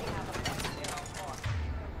 You only have a +04.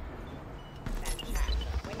 Then chance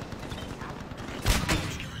of winning this encounter.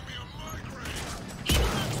 It's giving me a migraine. It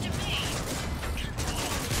belongs to me. Keep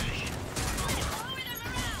following me. Lower the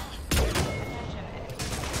morale. Attention, enemy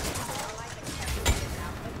soldiers. Your life expectancy is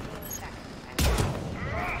now 15 seconds and 13,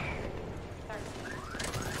 12.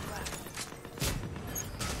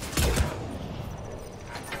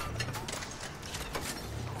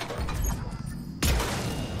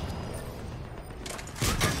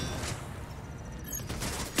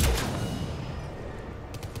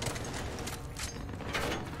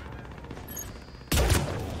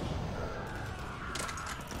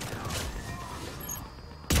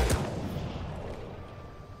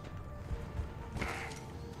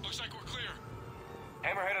 Looks like we're clear.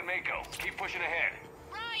 Hammerhead and Mako, keep pushing ahead.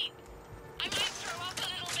 Right. I might throw up a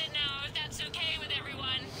little bit now, if that's okay with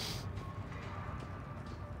everyone.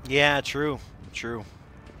 Yeah, true. True.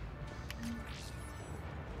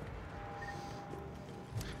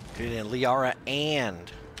 Good in Liara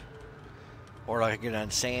and... Or like good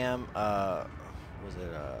on Sam, was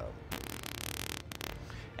it,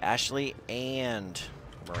 Ashley and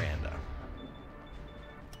Miranda.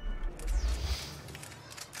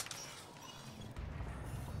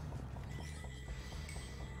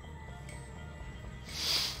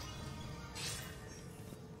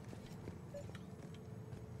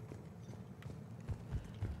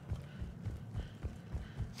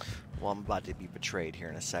 Well, I'm about to be betrayed here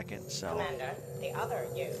in a second, so... Commander, the other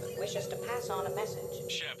you wishes to pass on a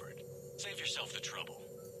message. Shepard, save yourself the trouble.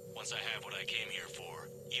 Once I have what I came here for,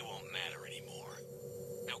 you won't matter anymore.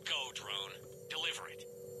 Now go, drone. Deliver it.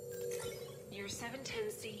 Year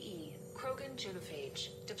 710 CE, Krogan Genophage.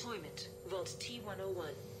 Deployment, Vault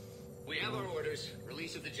T-101. We have our orders.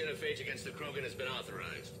 Release of the genophage against the Krogan has been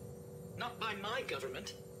authorized. Not by my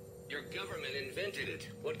government. Your government invented it.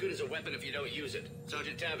 What good is a weapon if you don't use it?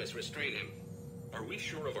 Sergeant Tavis, restrain him. Are we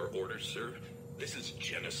sure of our orders, sir? This is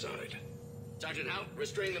genocide. Sergeant Howe,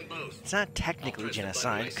 restrain them both. It's not technically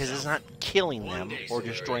genocide, because it's not killing them or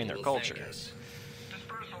destroying their culture.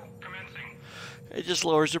 It just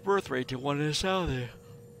lowers their birth rate to 1 that's out there.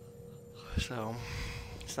 So,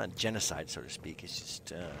 it's not genocide, so to speak. It's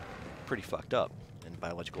just pretty fucked up in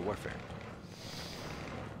biological warfare.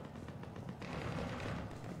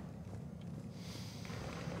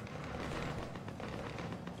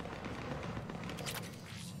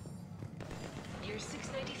 Year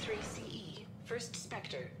 693 CE, First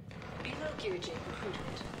Spectre. Below Gear J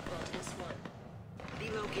recruitment, Vault S1.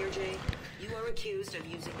 Below Gear J, you are accused of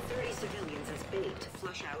using 30 civilians as bait to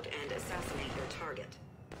flush out and assassinate your target.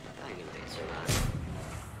 I knew they'd survive.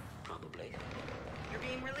 Probably. You're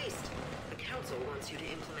being released. The Council wants you to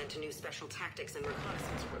implement a new special tactics and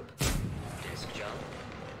reconnaissance group. Desk job?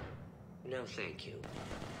 No, thank you.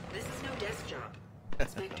 This is no desk job.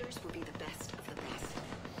 Inspectors will be the best of the best.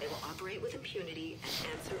 They will operate with impunity and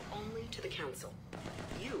answer only to the Council.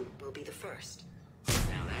 You will be the first.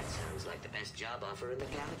 Now that sounds like the best job offer in the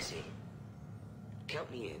galaxy. Count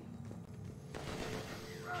me in.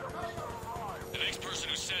 The next person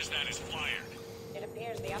who says that is fired. It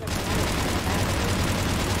appears the other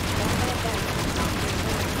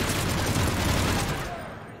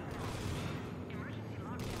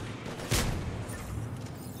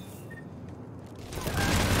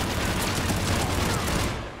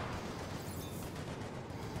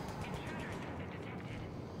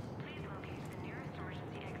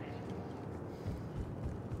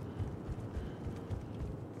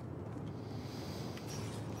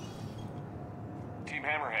Team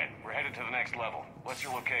Hammerhead, we're headed to the next level. What's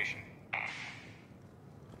your location?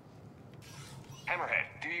 Hammerhead,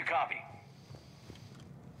 do you copy?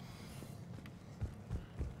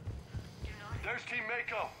 There's Team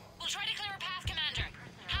Mako. We'll try to clear a path, Commander.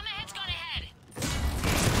 Hammerhead's gone ahead.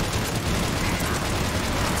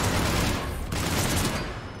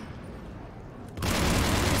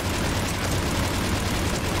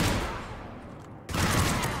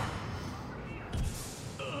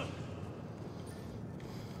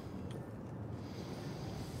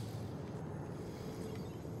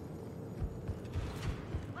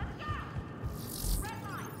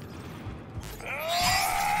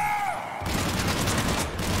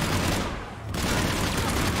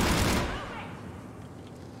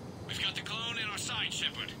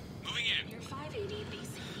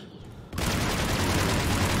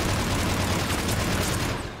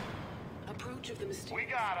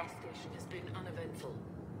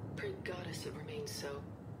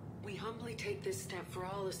 Take this step for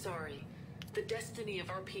all Asari. The destiny of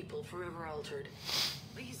our people forever altered.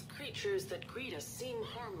 These creatures that greet us seem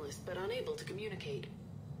harmless but unable to communicate.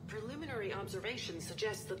 Preliminary observations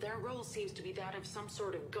suggest that their role seems to be that of some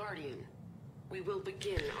sort of guardian. We will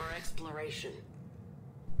begin our exploration.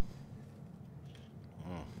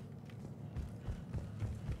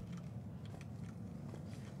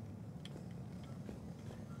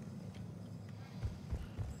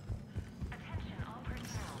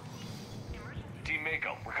 Team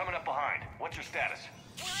Mako, we're coming up behind. What's your status?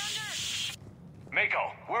 We're under!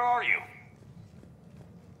 Mako, where are you?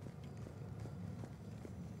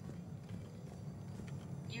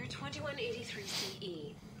 Year 2183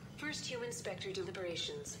 CE. First Human Spectre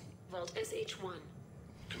deliberations. Vault SH-1.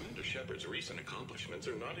 Commander Shepard's recent accomplishments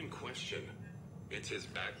are not in question. It's his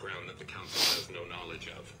background that the Council has no knowledge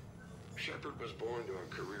of. Shepard was born to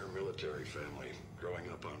a career military family,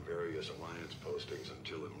 growing up on various Alliance postings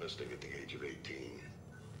until enlisting at the age of 18.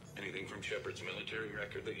 Anything from Shepard's military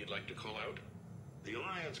record that you'd like to call out? The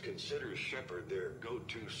Alliance considers Shepard their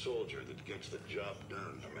go-to soldier that gets the job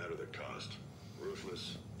done, no matter the cost.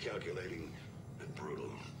 Ruthless, calculating, and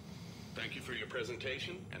brutal. Thank you for your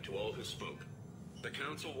presentation, and to all who spoke. The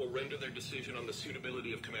Council will render their decision on the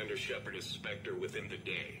suitability of Commander Shepard as Spectre within the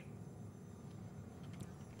day.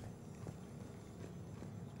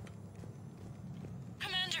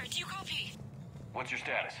 Commander, do you copy? What's your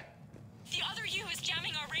status? The other U is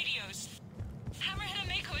jamming our radios. Hammerhead and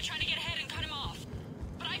Mako are trying to get ahead and cut him off.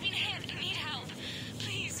 But I've been hit and need help.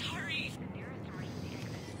 Please, hurry.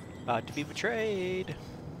 About to be betrayed.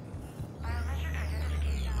 Biometric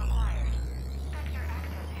identification required.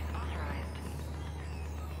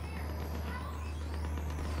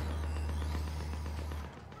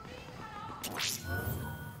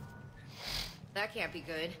 That can't be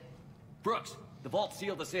good. Brooks, the vault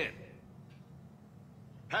sealed us in.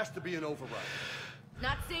 Has to be an override.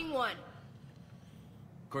 Not seeing one.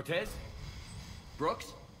 Cortez?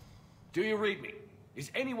 Brooks? Do you read me? Is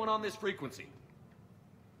anyone on this frequency?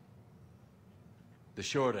 The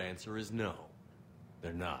short answer is no.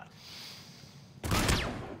 They're not.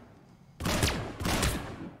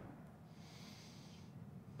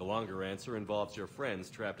 The longer answer involves your friends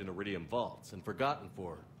trapped in Iridium vaults and forgotten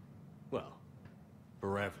for, well,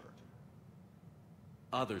 forever.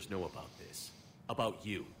 Others know about this. About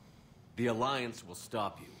you. The Alliance will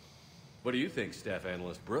stop you. What do you think, Staff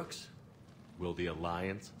Analyst Brooks? Will the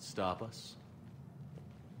Alliance stop us?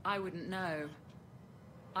 I wouldn't know.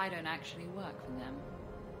 I don't actually work for them.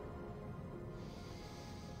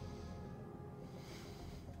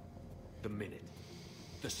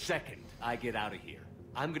 The second I get out of here,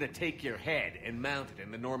 I'm gonna take your head and mount it in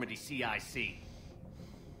the Normandy CIC.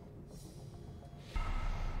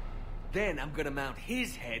 Then I'm gonna mount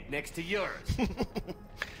his head next to yours.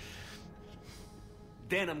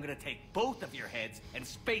 Then I'm gonna take both of your heads and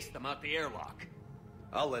space them out the airlock.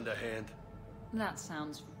 I'll lend a hand. That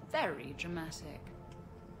sounds very dramatic.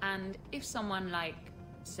 And if someone like,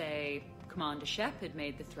 say, Commander Shepard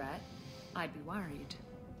made the threat, I'd be worried.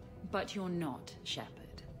 But you're not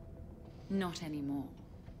Shepard. Not anymore.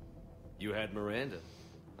 You had Miranda.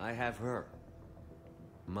 I have her.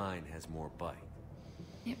 Mine has more bite.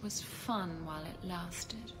 It was fun while it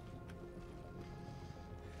lasted.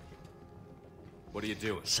 What are you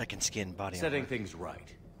doing? Second skin body Setting armor. things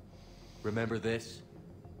right. Remember this?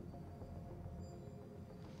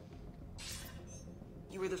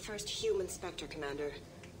 You were the first human Spectre, Commander.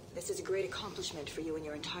 This is a great accomplishment for you and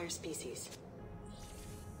your entire species.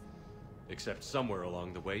 Except somewhere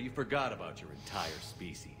along the way, you forgot about your entire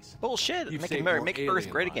species. Bullshit! You've Make saved more Earth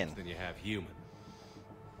alien great lives again. than you have human.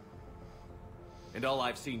 And all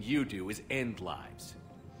I've seen you do is end lives.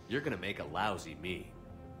 You're gonna make a lousy me.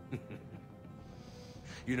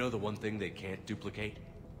 You know the one thing they can't duplicate?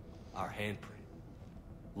 Our handprint.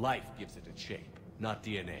 Life gives it its shape, not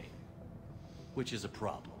DNA. Which is a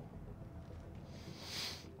problem.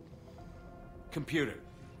 Computer,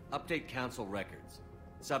 update Council records.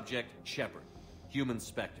 Subject, Shepard. Human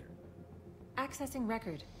Spectre. Accessing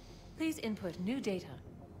record. Please input new data.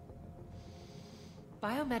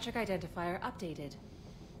 Biometric identifier updated.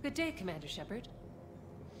 Good day, Commander Shepard.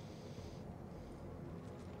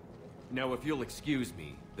 Now, if you'll excuse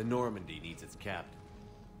me, the Normandy needs its captain.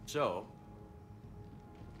 So,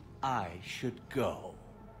 I should go.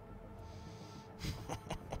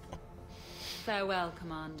 Farewell,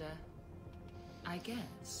 Commander. I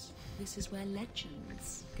guess this is where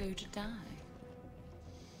legends go to die.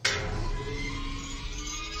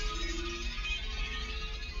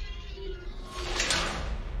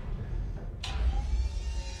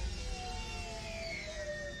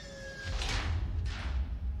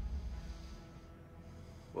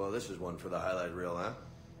 Well, this is one for the highlight reel, huh?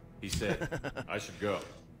 He said, I should go.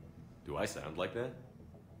 Do I sound like that?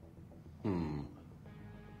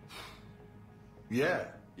 Yeah,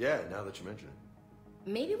 now that you mention it.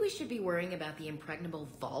 Maybe we should be worrying about the impregnable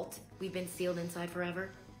vault we've been sealed inside forever.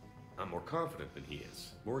 I'm more confident than he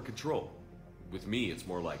is. More in control. With me, it's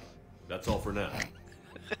more like, that's all for now.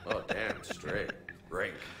 Oh, damn straight.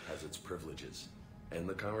 Rank has its privileges. End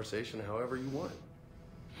the conversation however you want.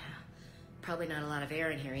 Probably not a lot of air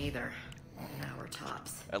in here either. An hour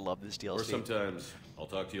tops. I love this DLC. Or sometimes, I'll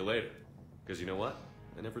talk to you later. Because you know what?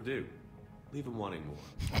 I never do. Leave him wanting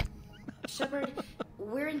more. Shepard,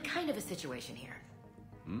 we're in kind of a situation here.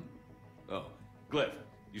 Oh, Glyph,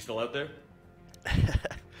 you still out there?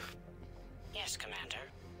 Yes, Commander.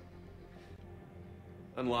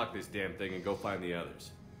 Unlock this damn thing and go find the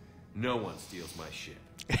others. No one steals my ship.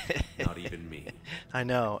 Not even me. I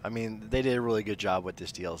know. I mean, they did a really good job with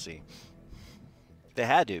this DLC. They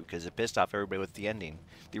had to, because it pissed off everybody with the ending,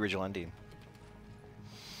 the original ending.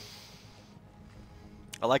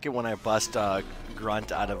 I like it when I bust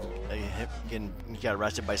Grunt out of he got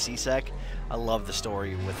arrested by CSEC. I love the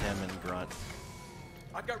story with him and Grunt.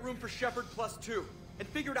 I've got room for Shepard +2, and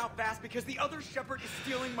figured out fast because the other Shepard is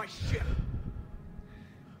stealing my ship.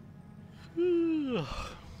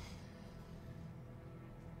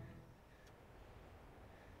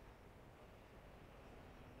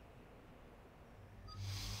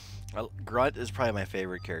 Grunt is probably my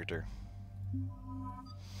favorite character.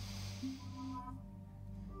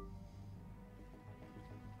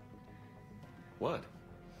 What?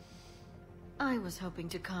 I was hoping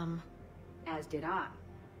to come. As did I.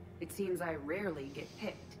 It seems I rarely get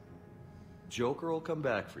picked. Joker will come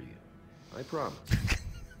back for you. I promise.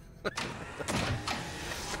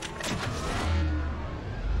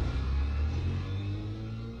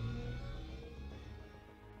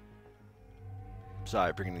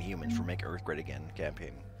 Sorry, bringing the humans for Make Earth Great Again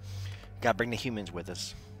campaign. Gotta bring the humans with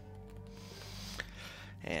us.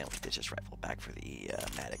 And we ditch this rifle back for the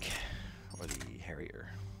Matic or the Harrier.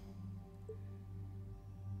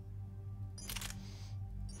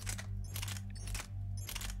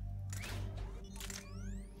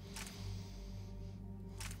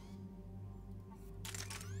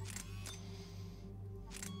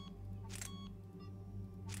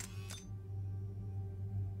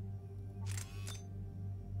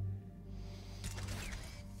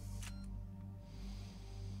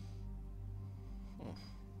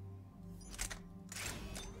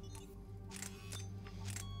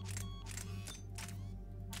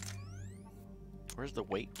 Where's the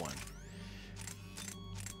weight one?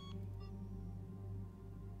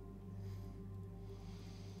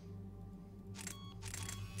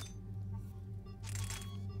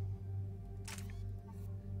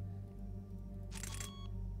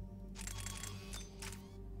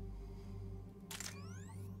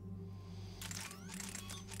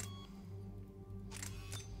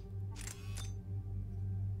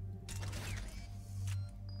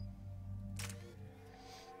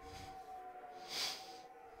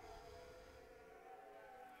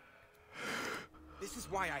 This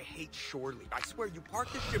is why I hate shore leave. I swear, you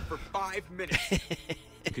parked the ship for 5 minutes.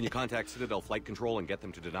 Can you contact Citadel Flight Control and get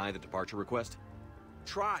them to deny the departure request?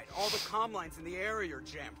 Tried. All the comm lines in the area are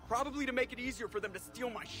jammed. Probably to make it easier for them to steal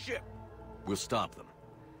my ship. We'll stop them.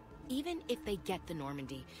 Even if they get the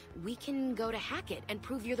Normandy, we can go to Hackett and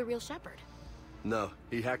prove you're the real Shepard. No,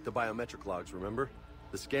 he hacked the biometric logs, remember?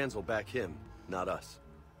 The scans will back him, not us.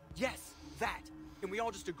 Yes, that. Can we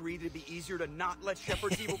all just agree that it'd be easier to not let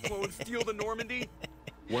Shepard's evil clone steal the Normandy?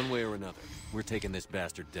 One way or another, we're taking this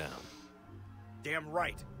bastard down. Damn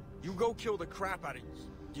right. You go kill the crap out of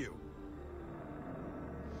you.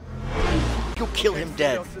 Go kill him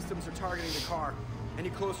dead. Systems are targeting the car.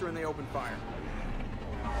 Any closer and they open fire.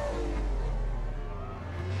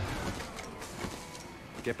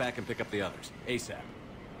 Get back and pick up the others, ASAP.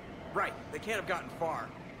 Right. They can't have gotten far.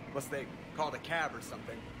 Unless they called a cab or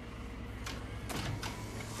something.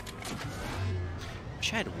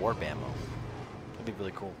 Wish I had warp ammo. That'd be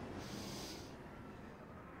really cool.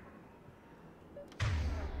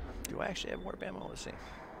 Do I actually have warp ammo? Let's see.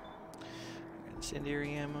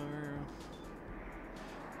 Incendiary ammo.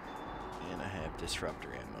 And I have disruptor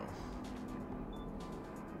ammo.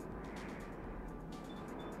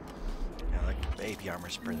 I like the AP armor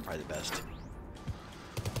is probably the best.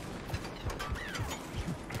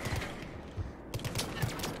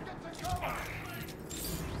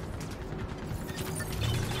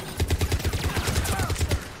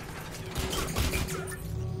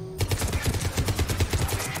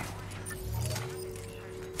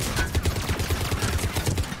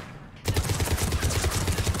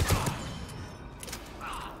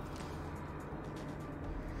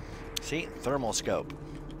 See? Thermal scope.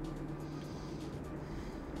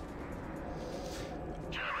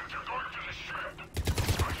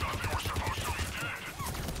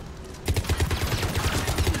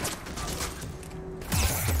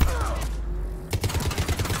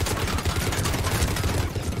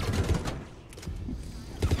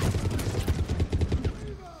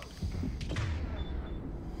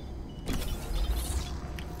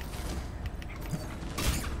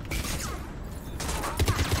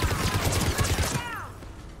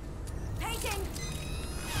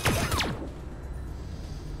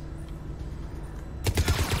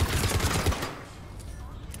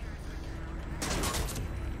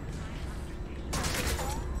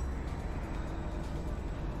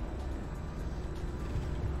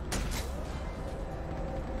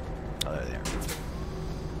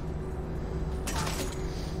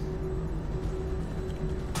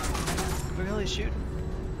 Shooting.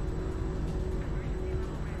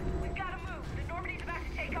 We've got to move. The Normandy's about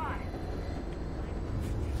to take on.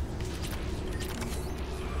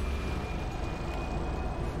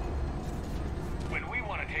 When we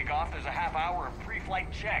want to take off, there's a half hour of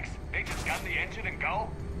pre-flight checks. They just gun the engine and go?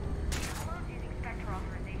 Monn using Spectre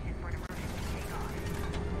authorization for an emergency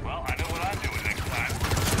takeoff. Well, I know what I'm doing next time.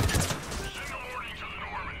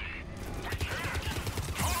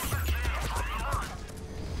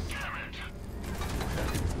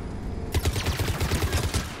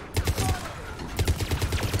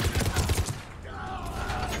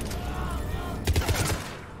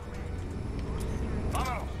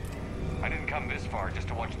 Just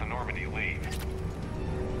to watch the Normandy leave.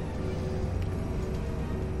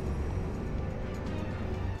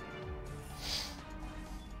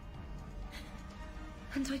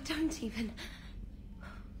 And I don't even...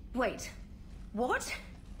 Wait. What?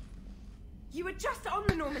 You were just on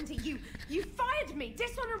the Normandy. You fired me.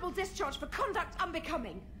 Dishonorable discharge for conduct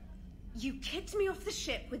unbecoming. You kicked me off the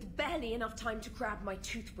ship with barely enough time to grab my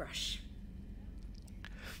toothbrush.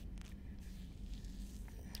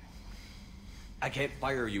 I can't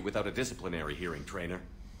fire you without a disciplinary hearing, trainer.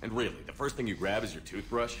 And really, the first thing you grab is your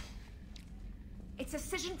toothbrush? It's a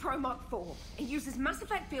Cision Pro Mark IV. It uses Mass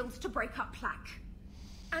Effect fields to break up plaque.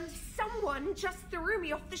 And someone just threw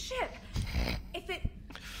me off the ship. If it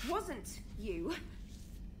wasn't you...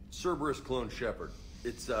 Cerberus clone Shepard.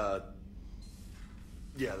 It's, yeah,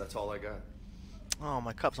 that's all I got. Oh,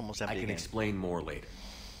 my cup's almost empty I can again. explain more later.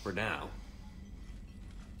 For now...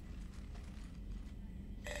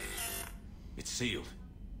 It's sealed.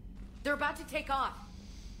 They're about to take off.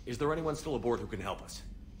 Is there anyone still aboard who can help us?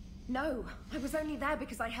 No, I was only there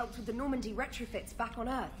because I helped with the Normandy retrofits back on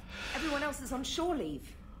Earth. Everyone else is on shore leave.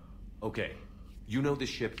 Okay. You know this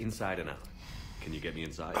ship inside and out. Can you get me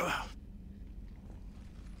inside?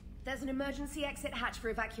 There's an emergency exit hatch for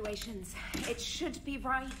evacuations. It should be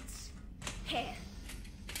right here.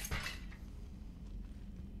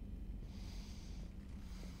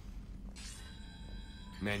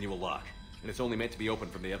 Manual lock. And it's only meant to be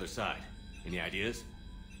opened from the other side. Any ideas?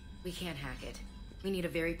 We can't hack it. We need a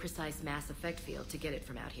very precise Mass Effect field to get it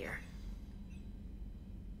from out here.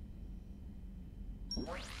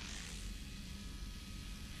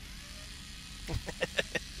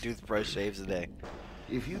 Toothbrush saves the day.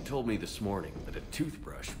 If you told me this morning that a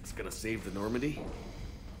toothbrush was gonna save the Normandy,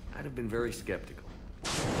 I'd have been very skeptical.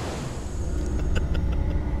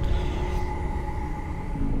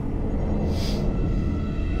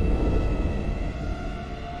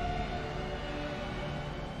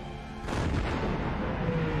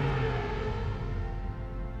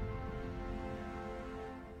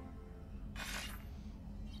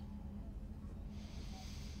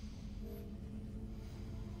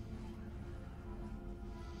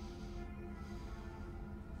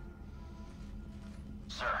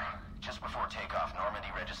 Sir, just before takeoff, Normandy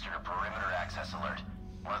registered a perimeter access alert.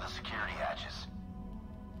 One of the security hatches.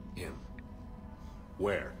 Him?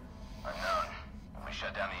 Where? Unknown. When we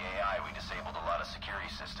shut down the AI, we disabled a lot of security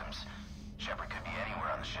systems. Shepard could be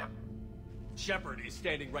anywhere on the ship. Shepard is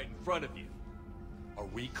standing right in front of you. Are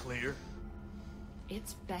we clear?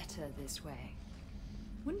 It's better this way.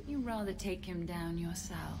 Wouldn't you rather take him down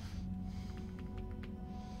yourself?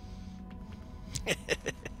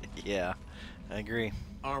 Yeah, I agree.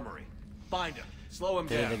 Armory. Find him. Slow him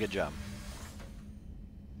They down. did a good job.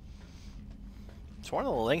 It's one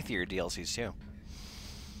of the lengthier DLCs, too.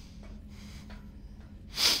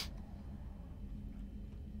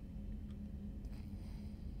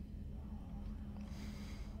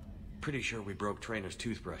 Pretty sure we broke Trainer's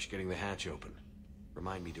toothbrush getting the hatch open.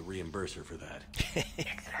 Remind me to reimburse her for that. It's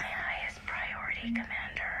my highest priority,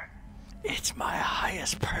 Commander. It's my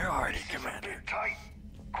highest priority, Commander. Tight.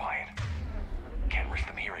 Quiet. Can't risk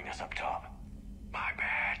them hearing us up top. My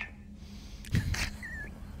bad.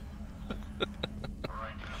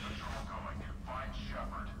 Alright, get the patrol going. Find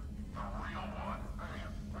Shepard. The real one. Hey,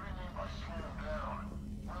 what do you mean by slow him down?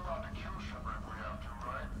 We're allowed to kill Shepard if we have to,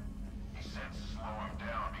 right? He said slow him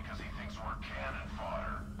down because he thinks we're cannon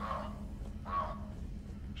fodder. Oh, well,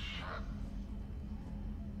 shit.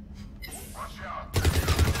 Watch out.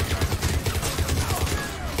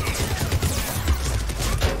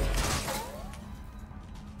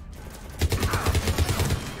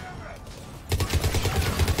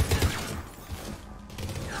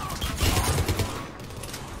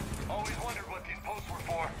 Always wondered what these posts were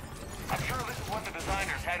for. I'm sure this is what the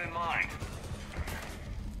designers had in mind.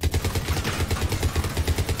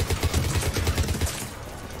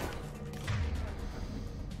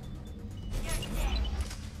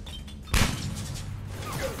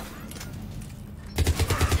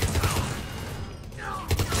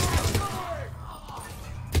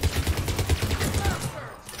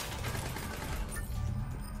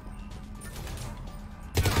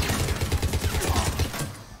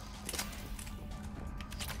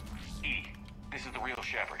 E, this is the real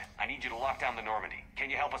Shepard. I need you to lock down the Normandy. Can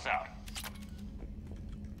you help us out?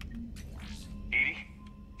 Edie,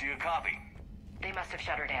 do you copy? They must have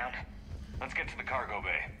shut her down. Let's get to the cargo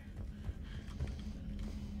bay.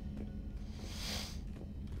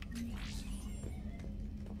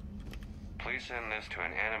 Please send this to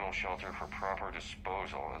an animal shelter for proper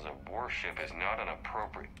disposal, as a warship is not an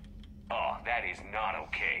appropriate... Oh, that is not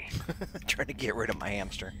okay. Trying to get rid of my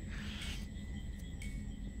hamster.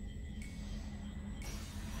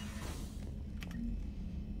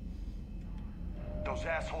 Those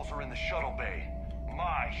assholes are in the shuttle bay.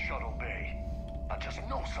 My shuttle bay. I just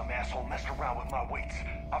know some asshole messed around with my weights.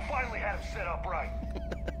 I finally had him set up right.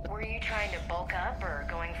 Were you trying to bulk up or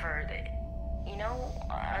going for the... You know,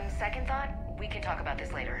 on second thought, we can talk about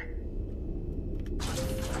this later.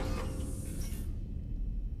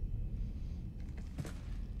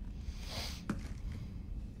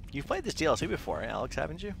 You've played this DLC before, Alex,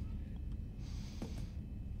 haven't you?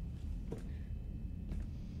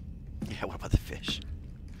 Yeah, what about the fish?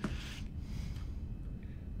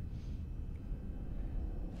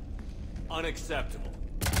 Unacceptable.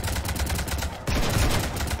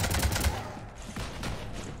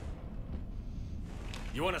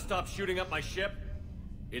 You want to stop shooting up my ship?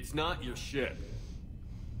 It's not your ship.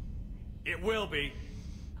 It will be.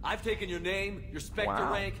 I've taken your name, your Spectre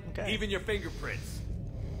rank, even your fingerprints.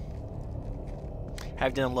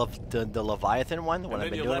 Have done the Leviathan one, the one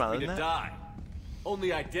I've been doing. And then you left me to die.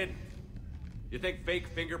 Only I didn't. You think fake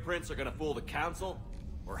fingerprints are gonna fool the Council?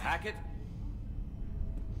 Or hack it?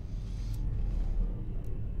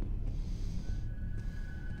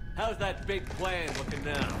 How's that big plan looking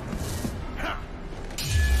now?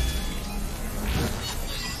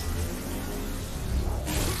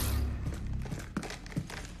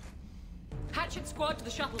 Hatchet squad to the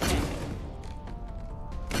shuttle deck.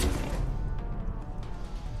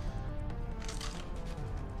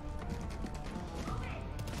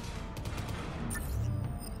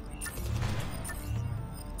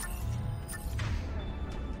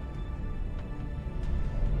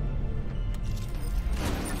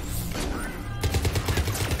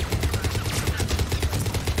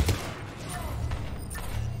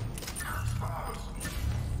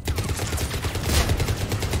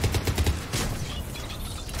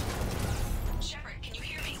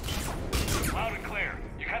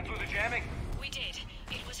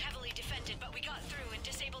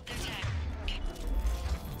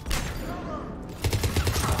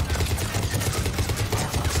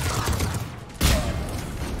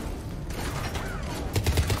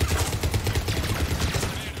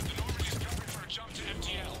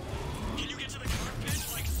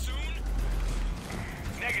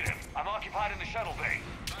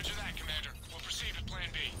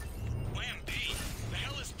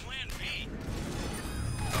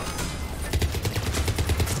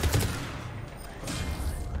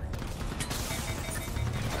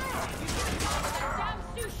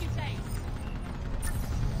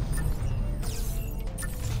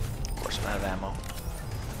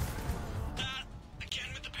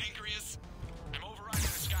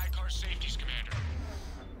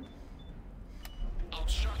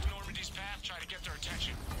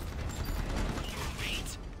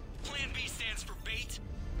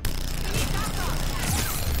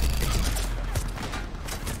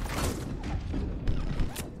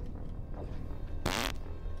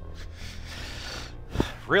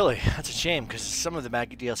 Really? That's a shame, because some of the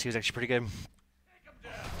Maggie DLC was actually pretty good.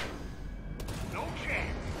 No chance.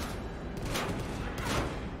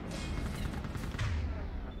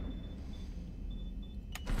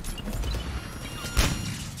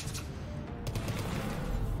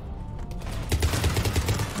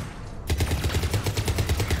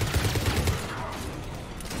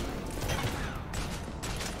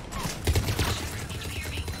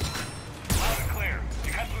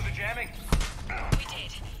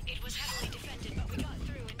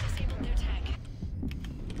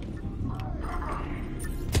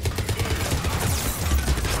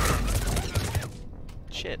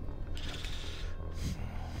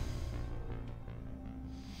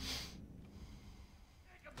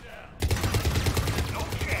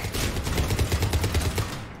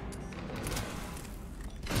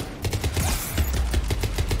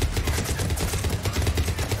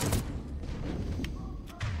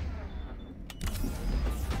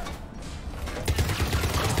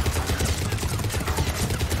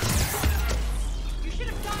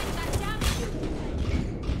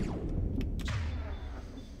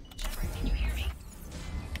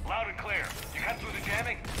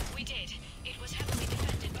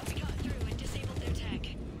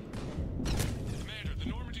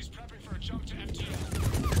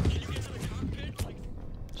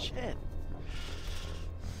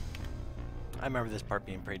 I remember this part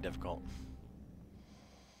being pretty difficult.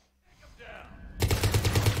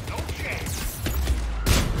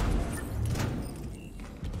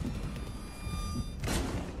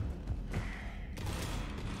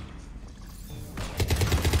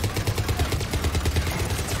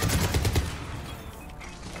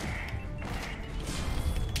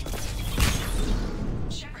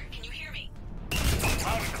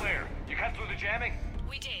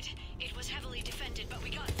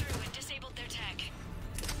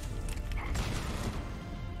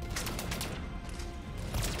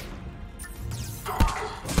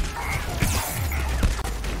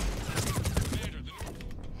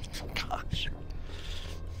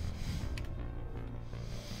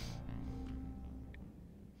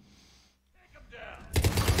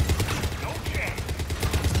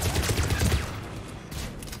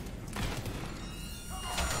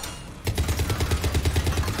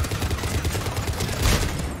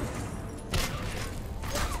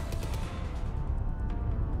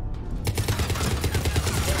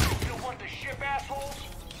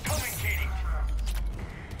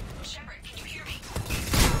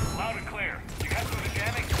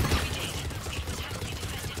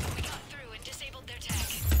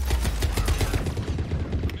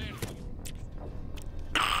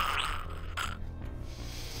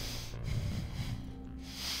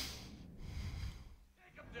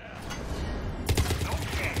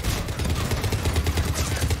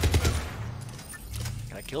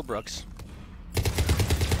 Kill Brooks.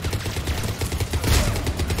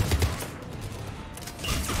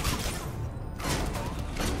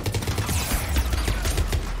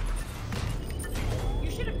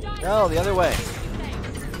 No, the other way.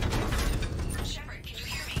 Shepard, can you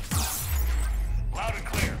hear me? Loud and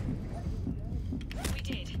clear. We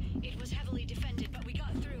did. It was heavily defended, but we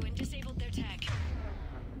got through and disabled their tech.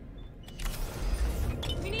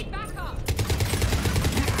 We need backup.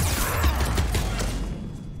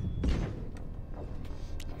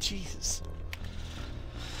 Jesus.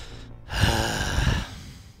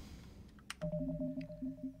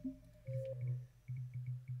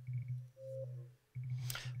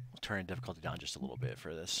 Turn difficulty down just a little bit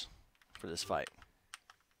for this fight.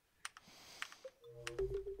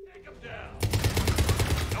 Take him down.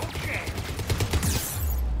 No chance.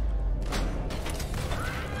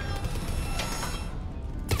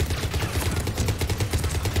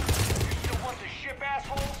 You still want the ship,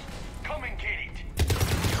 assholes? Come and get it.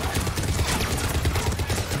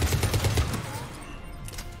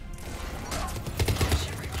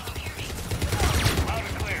 Shepard, can you hear me? Loud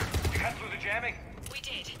and clear. You got through the jamming? We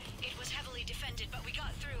did. It was heavily defended, but we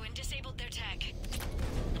got through and disabled their tech.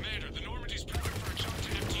 Commander, the Normandy's perfect for a jump to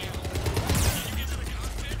MTL. Can you get to the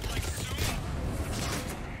cockpit, like,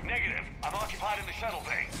 soon? Negative. I'm occupied in the shuttle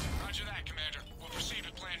bay. Roger that, Commander. We'll proceed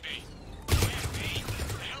with Plan B. Plan B? What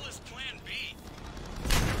the hell is Plan B?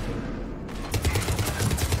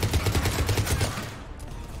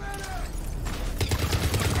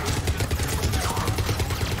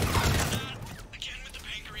 Again with the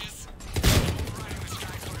pancreas. Overriding the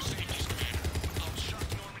sky for safeties, Commander. I'll obstruct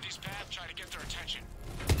Normandy's path, try to get their attention.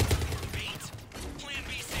 Bait? Plan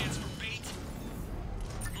B stands for bait.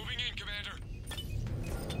 Moving in, Commander.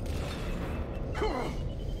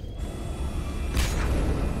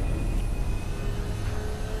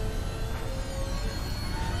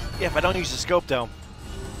 Yeah, if I don't use the scope though,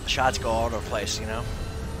 shots go all over the place, you know?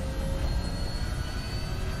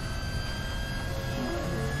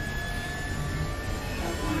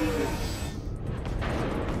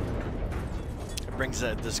 It brings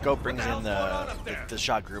the scope brings in the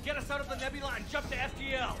shot group. Get us out of the nebula and jump to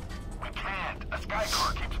FTL. We can't. A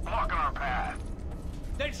Skycar keeps blocking our path.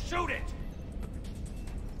 Then shoot it.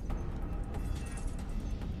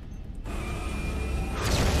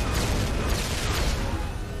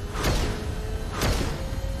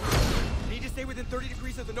 Need to stay within 30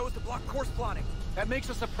 degrees of the nose to block course plotting. That makes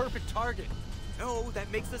us a perfect target. No,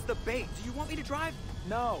 that makes us the bait. Do you want me to drive?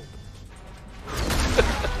 No.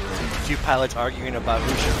 Two pilots arguing about who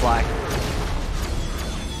should fly.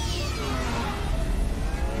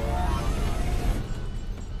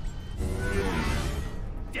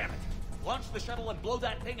 Damn it! Launch the shuttle and blow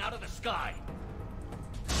that thing out of the sky.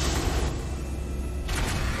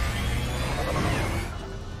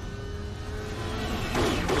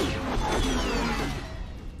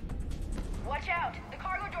 Watch out! The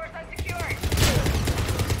cargo door's unsecured!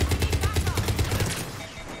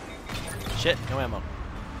 Shit, no ammo.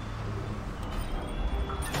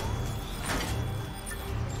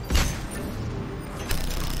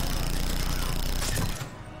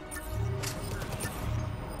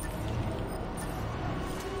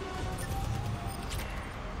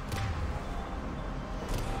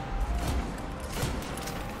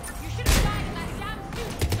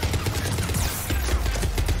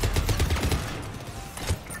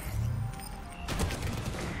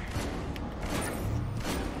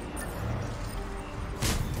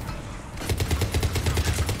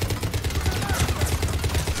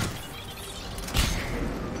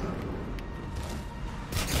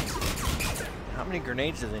 How many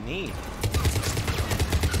grenades do they need?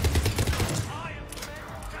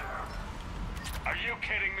 Are you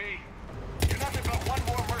kidding me? You're nothing but one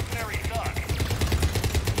more mercenary thug.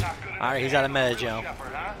 Not good enough. Alright, he's out of meta, Joe.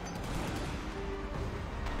 Shepard, huh?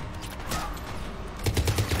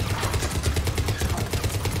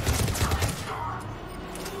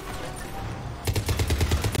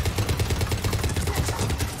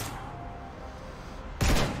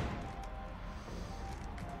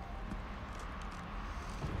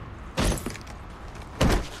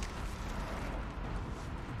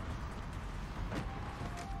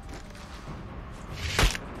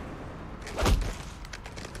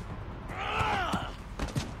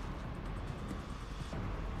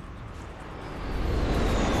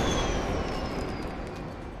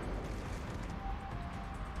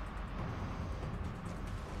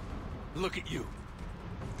 Look at you.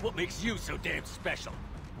 What makes you so damn special?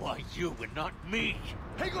 Why you and not me?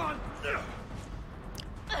 Hang on!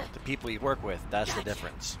 The people you work with, that's the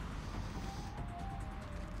difference.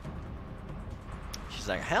 She's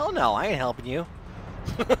like, hell no, I ain't helping you.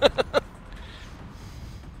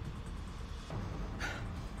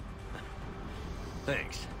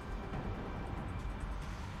 Thanks.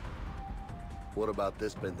 What about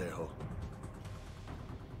this pendejo?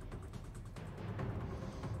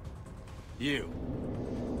 You.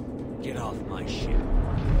 Get off my ship.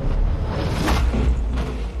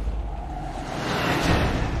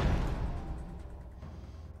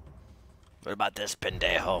 What about this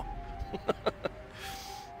pendejo?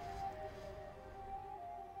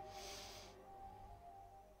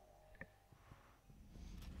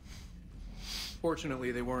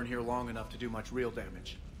 Fortunately, they weren't here long enough to do much real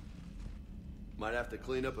damage. Might have to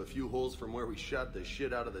clean up a few holes from where we shot the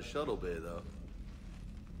shit out of the shuttle bay, though.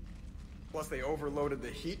 Plus, they overloaded the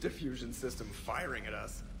heat diffusion system firing at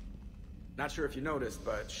us. Not sure if you noticed,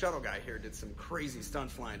 but Shuttle Guy here did some crazy stunt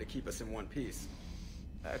flying to keep us in one piece.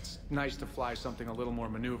 It's nice to fly something a little more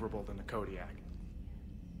maneuverable than the Kodiak.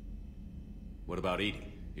 What about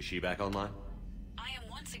Edie? Is she back online? I am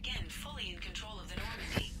once again fully in control of the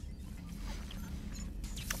Normandy.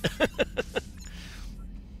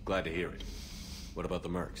 Glad to hear it. What about the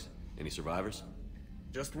Mercs? Any survivors?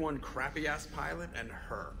 Just one crappy-ass pilot and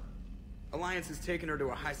her. Alliance has taken her to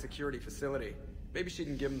a high-security facility. Maybe she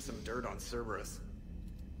can give them some dirt on Cerberus.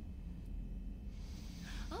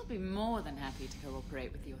 I'll be more than happy to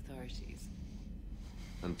cooperate with the authorities.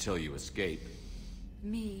 Until you escape.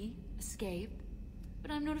 Me? Escape?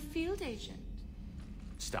 But I'm not a field agent.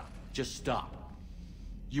 Stop. Just stop.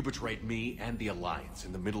 You betrayed me and the Alliance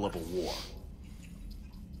in the middle of a war.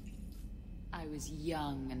 I was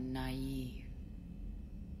young and naive.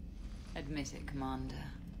 Admit it, Commander.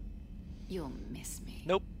 You'll miss me.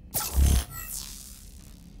 Nope.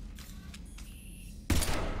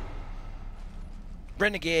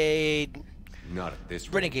 Renegade. Not at this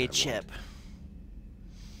Renegade ship.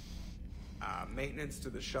 Maintenance to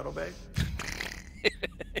the shuttle bay?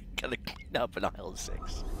 Gotta clean up an aisle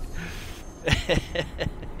 6.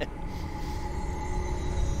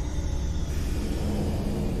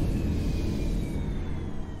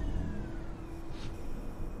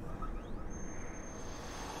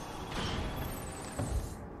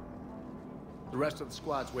 The rest of the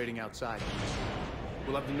squad's waiting outside.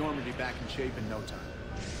 We'll have the Normandy back in shape in no time.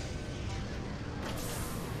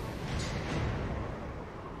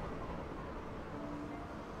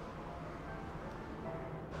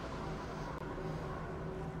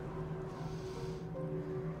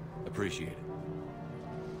 Appreciate it.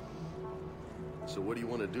 So what do you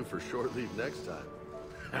want to do for short leave next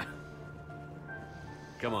time?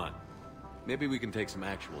 Come on. Maybe we can take some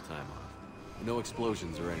actual time off. No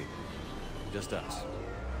explosions or anything. Just us.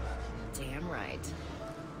 Damn right.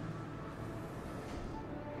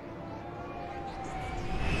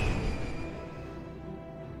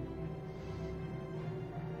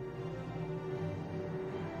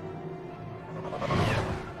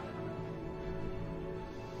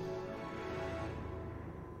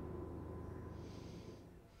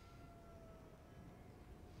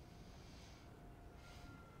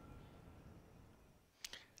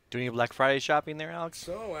 Doing your Black Friday shopping there, Alex?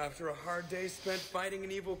 So, after a hard day spent fighting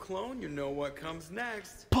an evil clone, you know what comes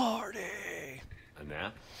next. Party! A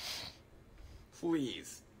nap?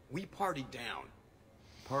 Please. We party down.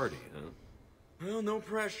 Party, huh? Well, no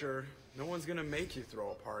pressure. No one's gonna make you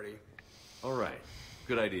throw a party. All right.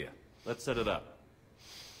 Good idea. Let's set it up.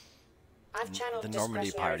 I've channeled The Normandy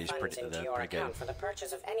discretionary party's funds pretty, into your pretty account good. for the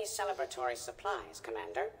purchase of any celebratory supplies,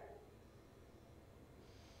 Commander.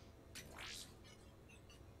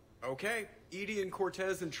 Okay, Edie and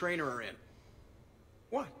Cortez and Trainer are in.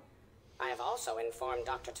 What? I have also informed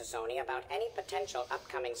Dr. Tassoni about any potential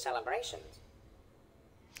upcoming celebrations.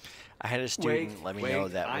 I had a student let me know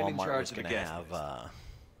that I'm in Walmart charge was of the going to guest have...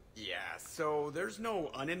 Yeah, so there's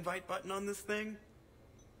no uninvite button on this thing?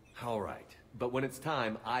 All right. But when it's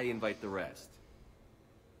time, I invite the rest.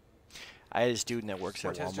 I had a student that works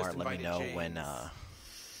at Cortez just Walmart let me invited know James. when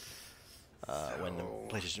the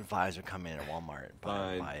PlayStation 5s would come in at Walmart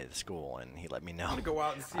by the school, and he let me know. I'm gonna go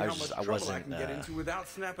out and see I how was much just- I trouble I wasn't, can get into without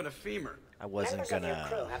snapping a femur. I wasn't Members of your gonna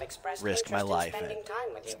crew have expressed risk my interest in life spending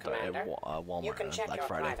time with you, Commander. Walmart You can on check Black your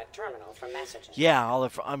Friday. private terminal for messages. Yeah, I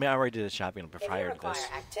already did the shopping If you prior to require this.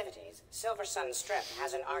 activities, Silver Sun Strip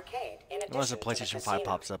has an arcade in addition Unless a to the PlayStation 5 casino.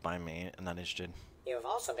 pops up, I'm not interested. You have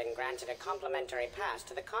also been granted a complimentary pass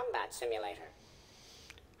to the combat simulator.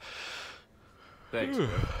 Thanks, man.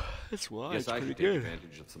 That's why. Guess I should take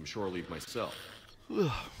advantage of some shore leave myself.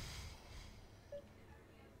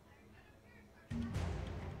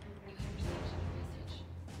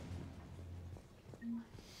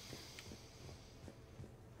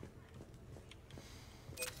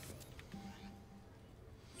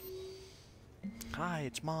 Hi.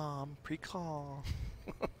 It's Mom. Pre-call.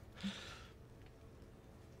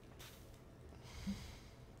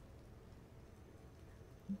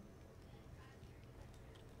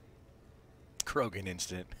 Krogan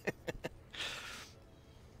incident.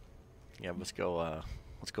 Yeah, let's go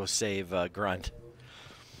save Grunt.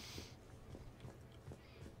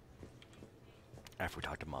 After we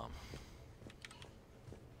talk to Mom.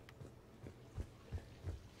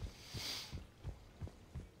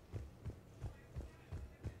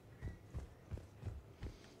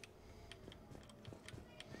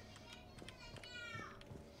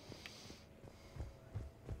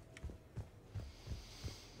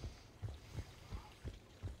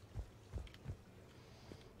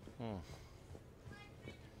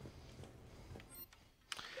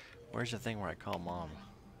 Where's the thing where I call Mom?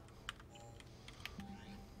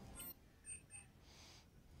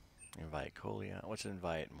 Invite Colia. What's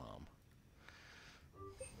invite Mom?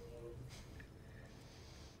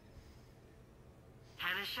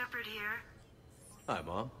 Hannah Shepard here. Hi,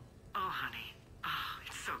 Mom. Oh, honey. Oh,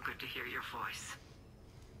 it's so good to hear your voice.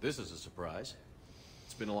 This is a surprise.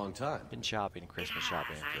 It's been a long time. Been shopping, Christmas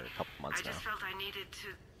shopping for a couple months now. I just felt I needed to...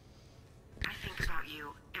 I think about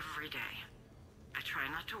you every day. I try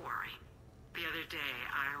not to worry. The other day,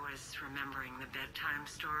 I was remembering the bedtime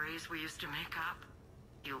stories we used to make up.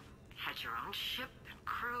 You had your own ship and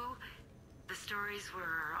crew. The stories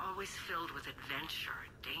were always filled with adventure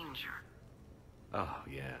and danger. Oh,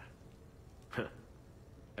 yeah.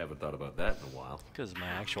 Haven't thought about that in a while. Because of my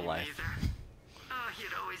actual life. Oh,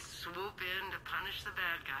 you'd always swoop in to punish the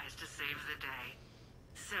bad guys to save the day.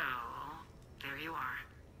 So, there you are.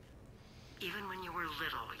 Even when you were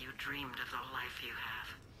little, you dreamed of the life you have.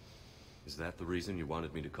 Is that the reason you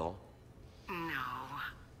wanted me to call? No.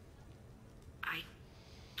 I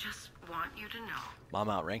just want you to know. Mom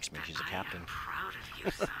outranks me. She's a captain. I am proud of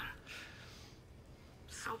you, son.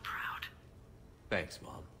 So proud. Thanks,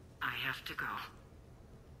 Mom. I have to go.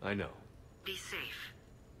 I know. Be safe.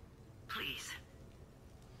 Please.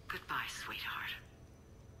 Goodbye, sweetheart.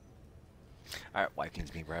 Alright, wife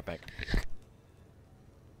needs me. Right back.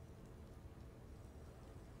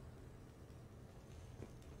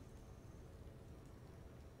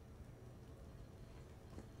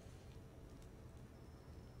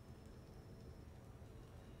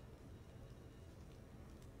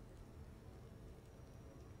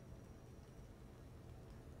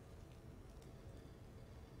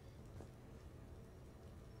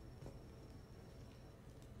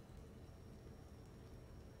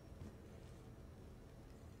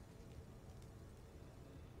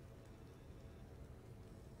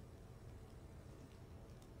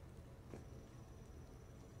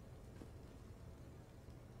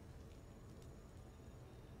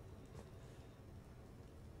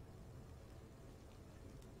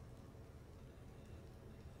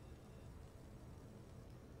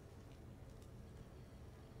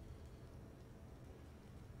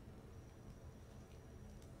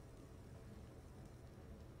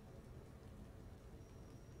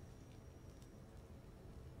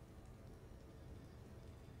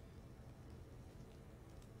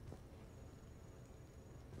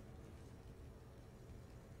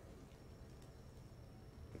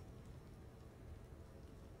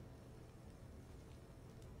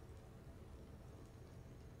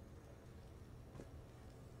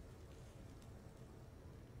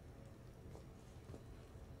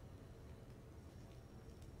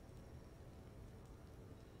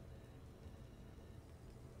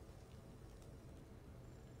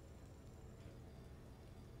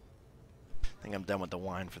 I think I'm done with the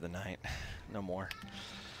wine for the night. No more.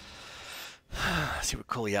 See what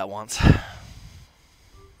Cooliat wants.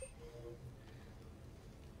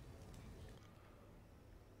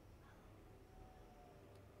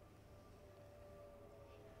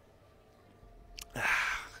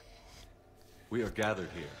 We are gathered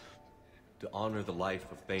here to honor the life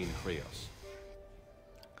of Thane Krios.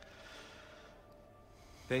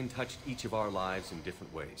 Thane touched each of our lives in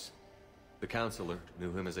different ways. The Counselor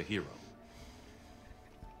knew him as a hero.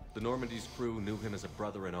 The Normandy's crew knew him as a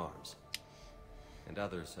brother in arms, and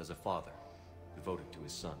others as a father, devoted to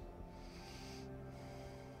his son.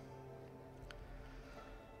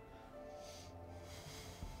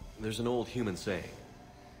 There's an old human saying,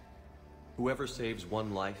 whoever saves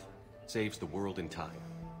one life, saves the world entire.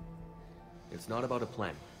 It's not about a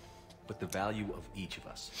planet, but the value of each of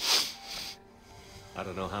us. I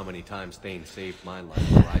don't know how many times Thane saved my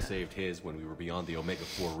life, or I saved his when we were beyond the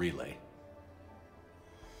Omega-4 relay.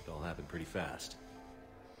 It all happened pretty fast.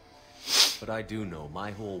 But I do know my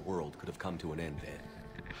whole world could have come to an end then.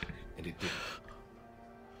 And it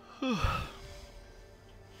didn't.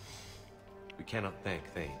 We cannot thank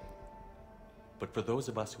Thane. But for those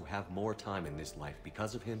of us who have more time in this life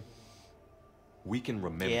because of him, we can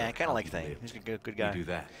remember. Yeah, I kind of like Thane. He's a good guy. We do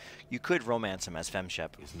that. You could romance him as FemShep.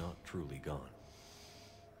 He's not truly gone.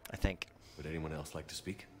 I think. Would anyone else like to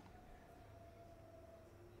speak?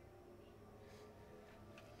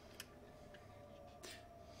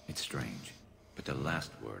 It's strange, but the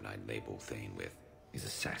last word I'd label Thane with is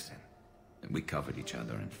assassin. And we covered each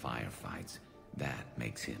other in firefights. That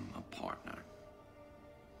makes him a partner.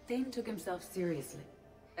 Thane took himself seriously,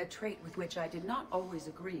 a trait with which I did not always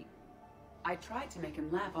agree. I tried to make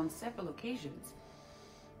him laugh on several occasions.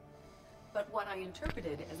 But what I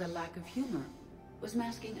interpreted as a lack of humor was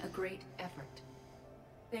masking a great effort.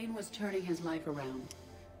 Thane was turning his life around,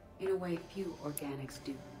 in a way few organics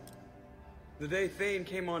do. The day Thane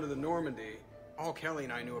came onto the Normandy, all Kelly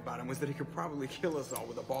and I knew about him was that he could probably kill us all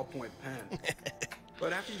with a ballpoint pen.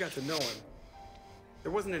 But after you got to know him,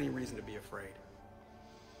 there wasn't any reason to be afraid.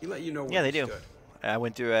 He let you know where they do. stood. I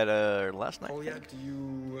went through it last night. Oh yeah, do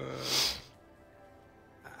you,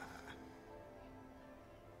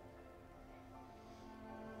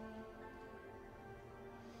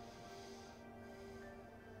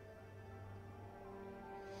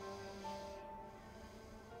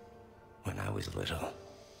 When I was little,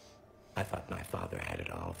 I thought my father had it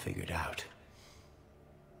all figured out.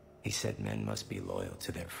 He said men must be loyal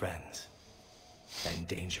to their friends and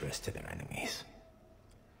dangerous to their enemies.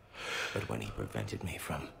 But when he prevented me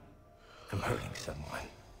from hurting someone,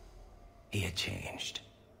 he had changed.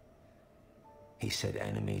 He said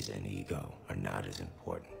enemies and ego are not as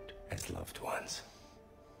important as loved ones.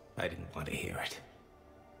 I didn't want to hear it.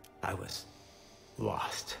 I was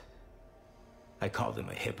lost. I called him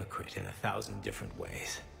a hypocrite in 1,000 different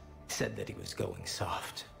ways. Said that he was going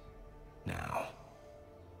soft. Now,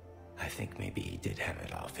 I think maybe he did have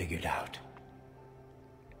it all figured out.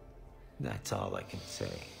 That's all I can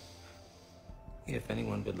say. If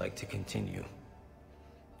anyone would like to continue,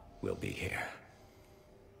 we'll be here.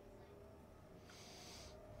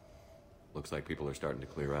 Looks like people are starting to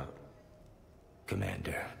clear out.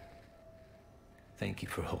 Commander, thank you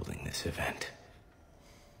for holding this event.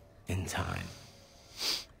 In time,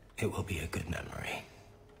 it will be a good memory.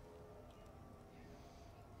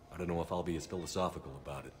 I don't know if I'll be as philosophical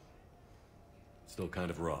about it. Still kind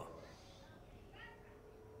of raw.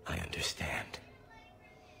 I understand.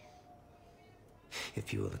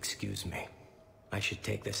 If you will excuse me, I should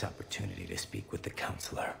take this opportunity to speak with the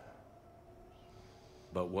counselor.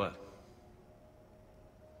 About what?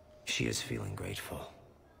 She is feeling grateful,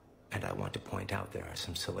 and I want to point out there are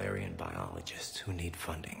some Solarian biologists who need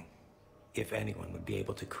funding. If anyone would be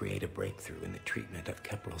able to create a breakthrough in the treatment of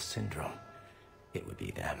Kepral syndrome, it would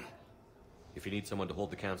be them. If you need someone to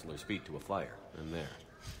hold the counselor's feet to a fire, I'm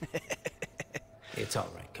there. It's all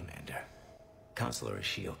right, Commander. Counselor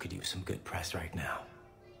Ashiel could use some good press right now.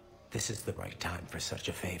 This is the right time for such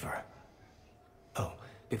a favor. Oh,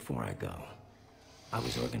 before I go, I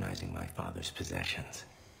was organizing my father's possessions,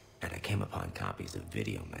 and I came upon copies of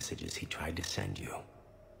video messages he tried to send you.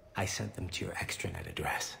 I sent them to your extranet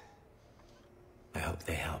address. I hope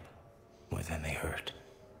they help, more than they hurt.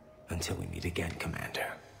 Until we meet again, Commander.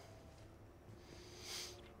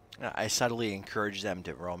 I subtly encourage them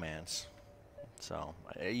to romance. So,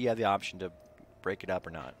 you have the option to break it up or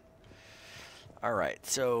not. Alright,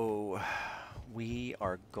 so we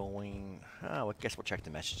are going... I guess we'll check the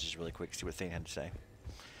messages really quick, see what Thane had to say.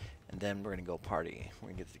 And then we're going to go party.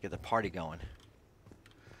 We're going to get the party going.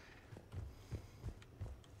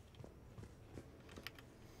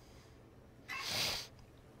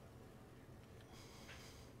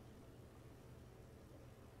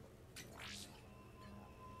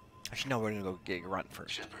 Actually, no, we're going to go get Grunt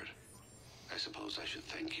first. Shepard, I suppose I should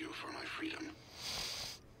thank you for my freedom.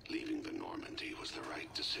 Leaving the Normandy was the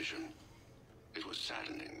right decision. It was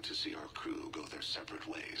saddening to see our crew go their separate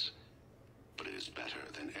ways. But it is better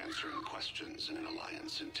than answering questions in an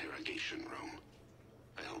Alliance interrogation room.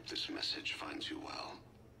 I hope this message finds you well.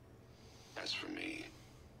 As for me,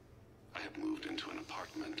 I have moved into an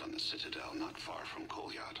apartment on the Citadel not far from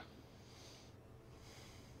Kolyat.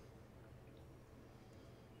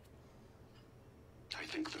 I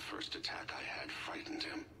think the first attack I had frightened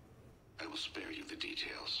him. I will spare you the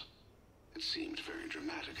details. It seemed very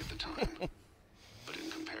dramatic at the time. But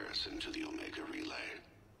in comparison to the Omega Relay,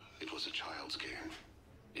 it was a child's game.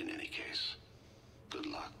 In any case, good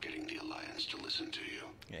luck getting the Alliance to listen to you.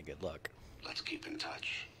 Yeah, good luck. Let's keep in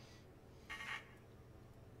touch.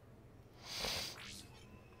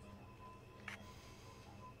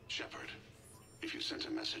 Shepard, if you sent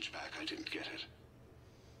a message back, I didn't get it.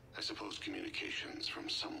 I suppose communications from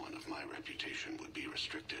someone of my reputation would be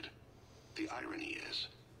restricted. The irony is,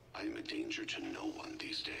 I am a danger to no one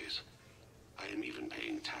these days. I am even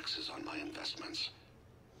paying taxes on my investments.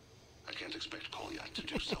 I can't expect Kolyat to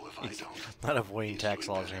do so if I don't. Not avoiding tax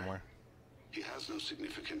laws anymore. He has no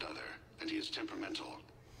significant other, and he is temperamental.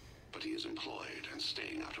 But he is employed and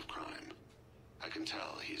staying out of crime. I can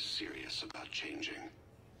tell he is serious about changing.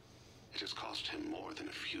 It has cost him more than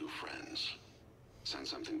a few friends. Send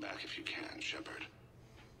something back if you can, Shepard.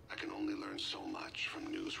 I can only learn so much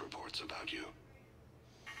from news reports about you.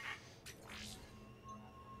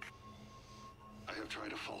 I have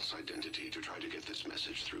tried a false identity to try to get this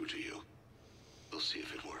message through to you. We'll see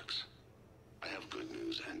if it works. I have good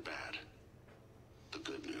news and bad. The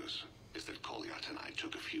good news is that Kolyat and I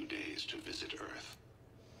took a few days to visit Earth.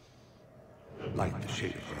 Light the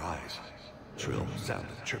shade of her eyes. Shrill sound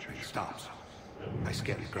of chirping stops. I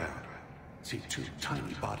scan the ground. See two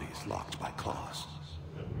tiny bodies locked by claws.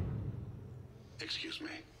 Excuse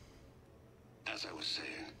me. As I was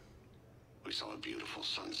saying, we saw a beautiful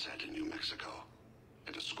sunset in New Mexico,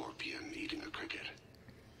 and a scorpion eating a cricket.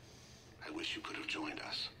 I wish you could have joined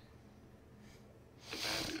us. The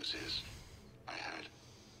bad news is, I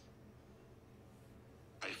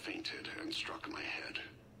fainted and struck my head.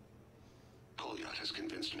 Kolyat has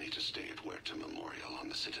convinced me to stay at Huerta Memorial on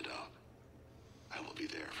the Citadel. I will be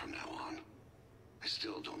there from now on. I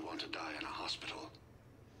still don't want to die in a hospital,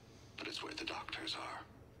 but it's where the doctors are.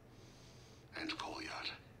 And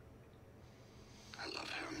Kolyat. I love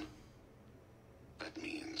him. That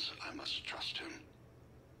means I must trust him.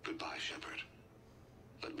 Goodbye, Shepard.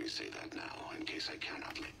 Let me say that now, in case I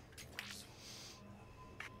cannot leave.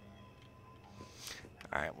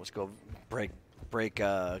 All right, let's go break Grunt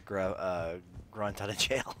out of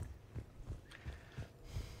jail.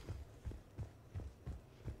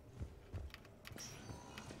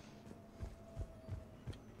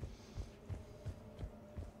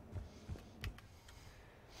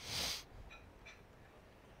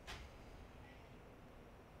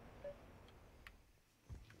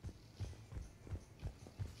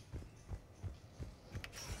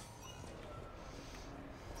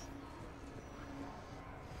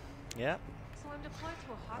 Yeah. So I'm deployed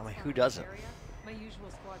to a hotspot who doesn't? area. My usual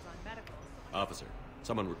squad's on medical. Officer,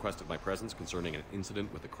 someone requested my presence concerning an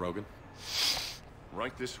incident with the Krogan.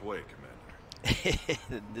 Right this way,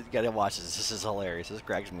 Commander. You gotta watch this. This is hilarious. This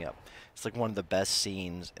cracks me up. It's like one of the best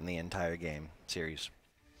scenes in the entire game series.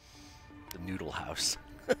 The Noodle House.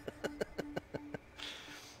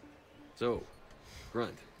 So,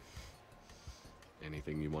 Grunt,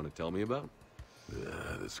 anything you want to tell me about?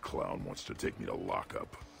 This clown wants to take me to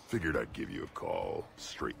lockup. Figured I'd give you a call,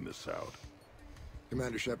 straighten this out.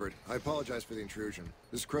 Commander Shepard, I apologize for the intrusion.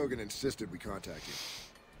 This Krogan insisted we contact you.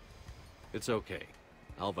 It's okay.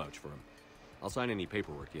 I'll vouch for him. I'll sign any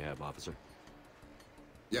paperwork you have, officer.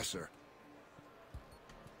 Yes, sir.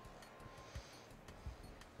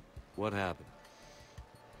 What happened?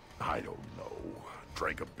 I don't know.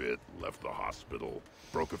 Drank a bit, left the hospital,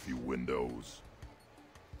 broke a few windows.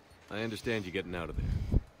 I understand you getting out of there.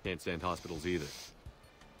 Can't stand hospitals either.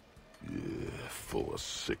 Yeah, full of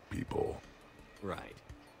sick people. Right.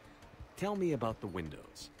 Tell me about the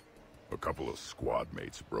windows. A couple of squad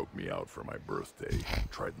mates broke me out for my birthday.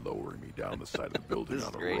 Tried lowering me down the side of the building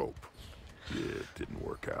on a rope. Yeah, it didn't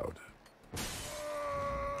work out.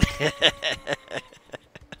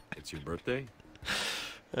 It's your birthday?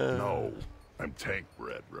 No, I'm tank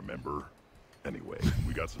bred, remember? Anyway,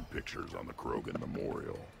 we got some pictures on the Krogan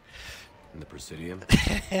Memorial. In the Presidium?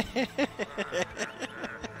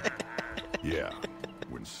 Yeah,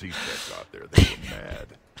 when CSEC got there, they were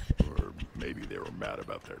mad. Or maybe they were mad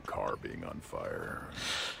about their car being on fire.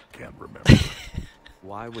 Can't remember.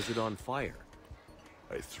 Why was it on fire?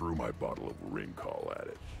 I threw my bottle of Ringcall at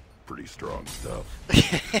it. Pretty strong stuff.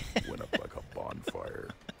 Went up like a bonfire.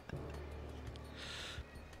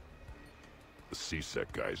 The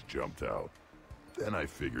CSEC guys jumped out. Then I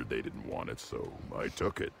figured they didn't want it, so I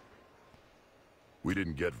took it. We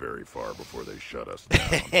didn't get very far before they shut us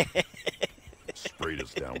down. Sprayed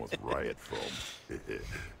us down with riot foam. It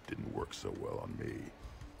didn't work so well on me.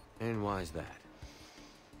 And why's that?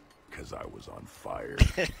 Because I was on fire.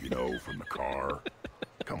 You know, from the car.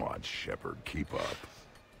 Come on, Shepard, keep up.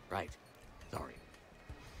 Right. Sorry.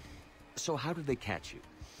 So how did they catch you?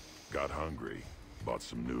 Got hungry. Bought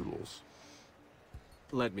some noodles.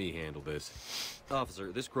 Let me handle this.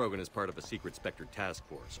 Officer, this Krogan is part of a secret Spectre task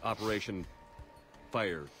force. Operation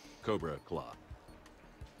Fire Cobra Claw.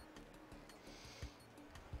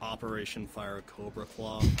 Operation Fire Cobra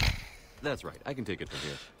Claw? That's right. I can take it from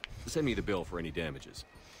here. Send me the bill for any damages.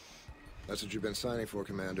 That's what you've been signing for,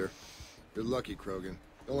 Commander. You're lucky, Krogan.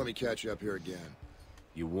 Don't let me catch you up here again.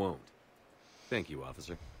 You won't. Thank you,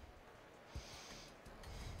 officer.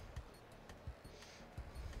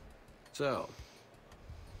 So,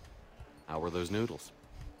 how were those noodles?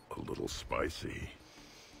 A little spicy.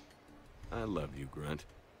 I love you, Grunt.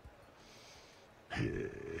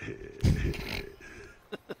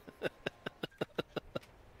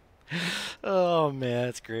 Oh man,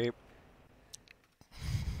 that's great.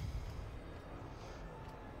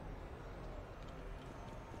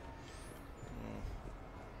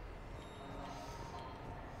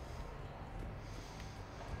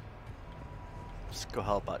 Let's go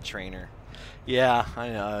help out Trainer. Yeah, I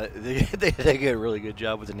know. They did a really good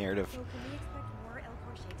job with the narrative. So can we expect more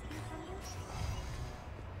Elcor Shakespeare crumbles?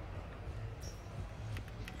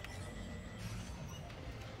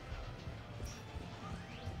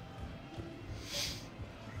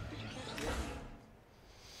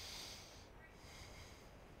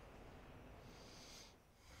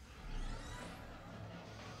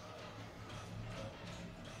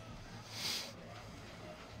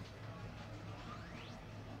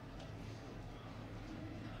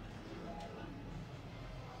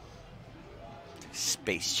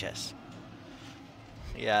 Space chess.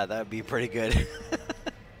 Yeah, that'd be pretty good.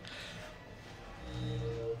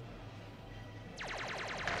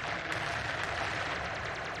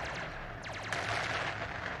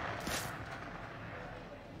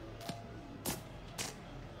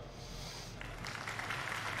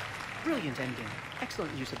 Brilliant endgame.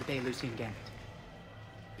 Excellent use of the Belarusian gambit.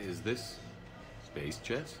 Is this space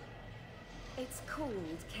chess? It's called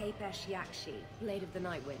Kapesh Yakshi, Blade of the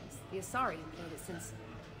Night Winds. The Asari have played it since...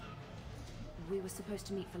 we were supposed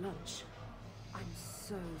to meet for lunch. I'm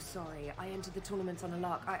so sorry. I entered the tournament on a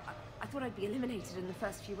lark. I thought I'd be eliminated in the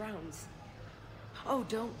first few rounds. Oh,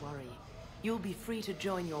 don't worry. You'll be free to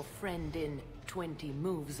join your friend in 20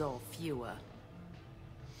 moves or fewer.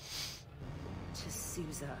 To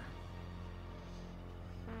Sousa.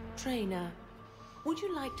 Trainer, would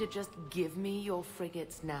you like to just give me your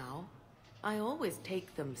frigates now? I always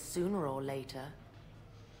take them sooner or later.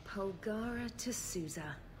 Polgara to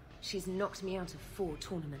Sousa. She's knocked me out of 4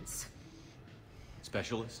 tournaments.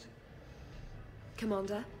 Specialist?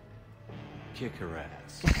 Commander? Kick her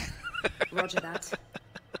ass. Roger that.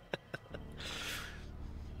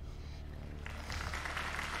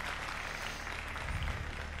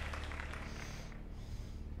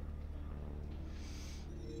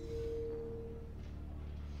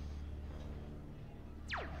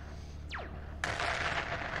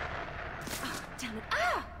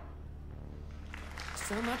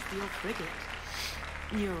 So much for your frigate.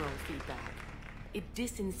 Neural feedback. It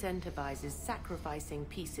disincentivizes sacrificing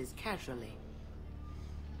pieces casually.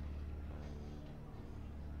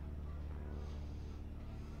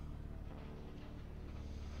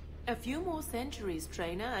 A few more centuries,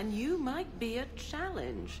 Trainer, and you might be a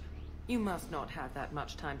challenge. You must not have that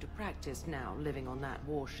much time to practice now, living on that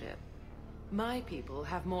warship. My people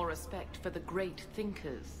have more respect for the great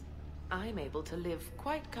thinkers. I'm able to live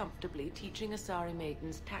quite comfortably teaching Asari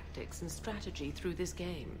maidens tactics and strategy through this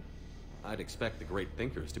game. I'd expect the great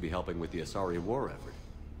thinkers to be helping with the Asari war effort.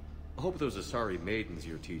 I hope those Asari maidens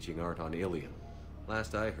you're teaching aren't on Ilium.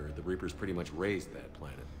 Last I heard, the Reapers pretty much raised that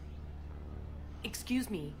planet. Excuse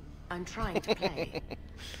me, I'm trying to play.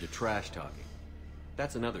 You're trash-talking.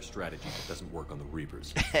 That's another strategy that doesn't work on the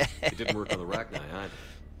Reapers. It didn't work on the Rachni either.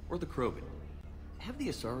 Or the Krogan. Have the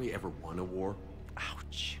Asari ever won a war?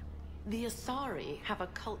 Ouch. The Asari have a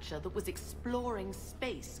culture that was exploring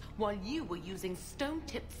space while you were using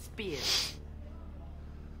stone-tipped spears.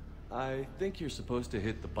 I think you're supposed to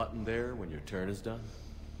hit the button there when your turn is done.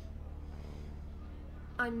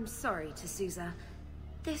 I'm sorry, to Sousa.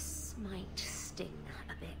 This might sting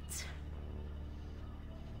a bit.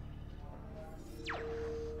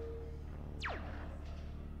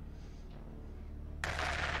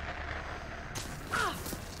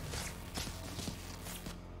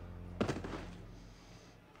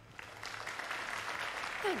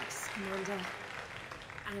 Thanks, Commander.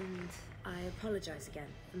 And I apologize again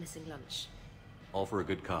for missing lunch. All for a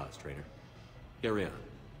good cause, Trainer. Carry on.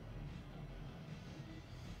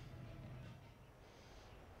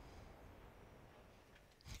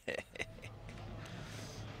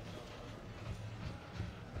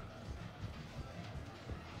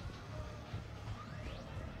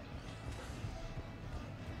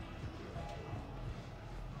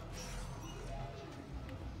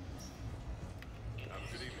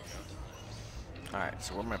 Alright,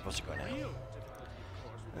 so where am I supposed to go now?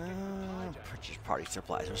 Purchase party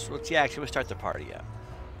supplies. Let's we'll start the party up.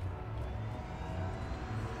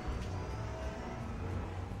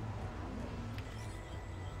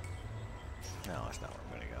 No, that's not where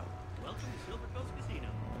I'm gonna go. Welcome to Silver Coast Casino.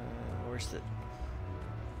 Where's the...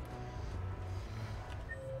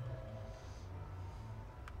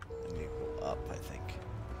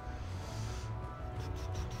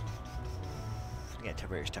 Yeah,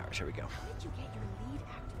 Tiberius Towers. Here we go. How did you get your lead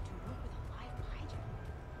actor to work with a live Kaiju?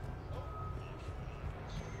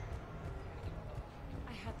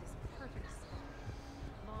 I had this perfect spot.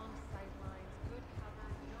 Long sightlines, good cover,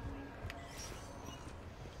 no way.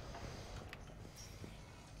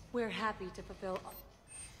 We're happy to fulfill all.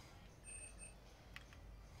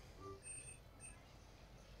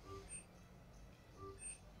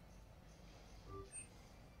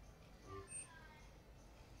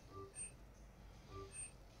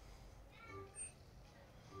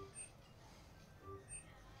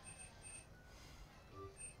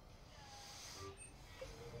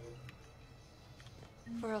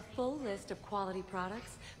 For a full list of quality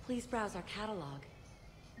products, please browse our catalog.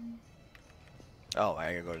 Oh,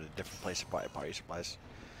 I gotta go to a different place to buy party supplies.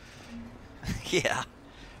 Yeah,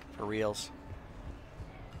 for reals.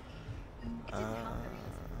 Brutal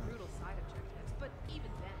side objectives, but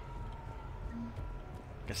even then.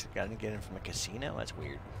 Guess I gotta get in from a casino? That's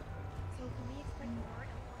weird. So can we expect more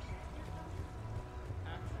Elcor Shakespeare films?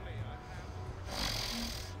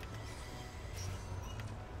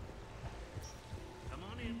 Come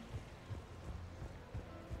on in.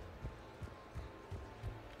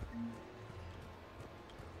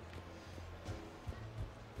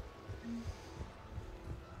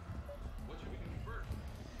 What should we do first?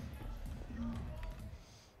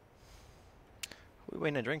 What are we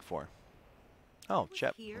waiting to drink for? Oh,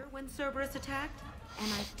 Chep. Here when Cerberus attacked,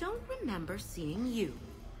 and I don't remember seeing you.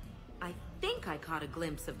 I think I caught a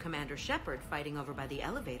glimpse of Commander Shepard fighting over by the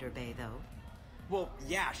elevator bay, though. Well,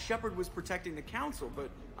 yeah, Shepard was protecting the council, but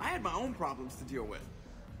I had my own problems to deal with.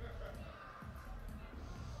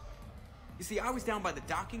 You see, I was down by the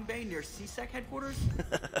docking bay near CSEC headquarters.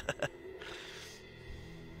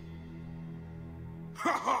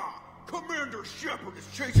 Ha! Commander Shepard is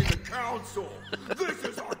chasing the council! This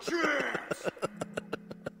is our chance!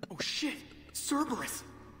 Oh shit! Cerberus!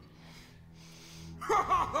 Ha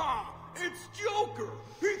ha ha! It's Joker!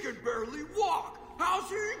 He can barely walk! How's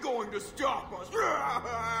he going to stop us?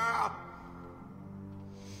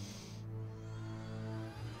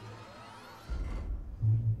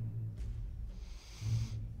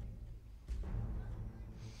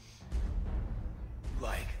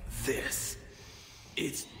 Like this.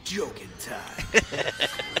 It's joking time.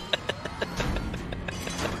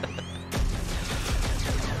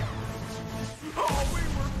 Oh, we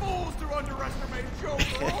were fools to underestimate Joker!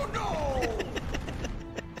 Oh no!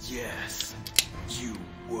 Yes, you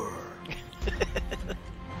were.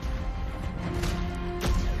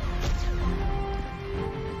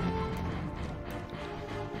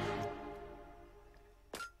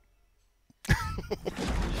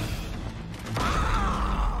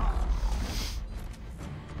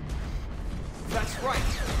 That's right.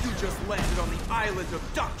 You just landed on the island of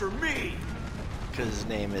Dr. Me. Because his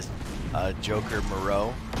name is Joker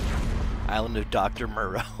Moreau. Island of Dr.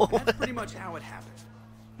 Moreau. That's pretty much how it happened.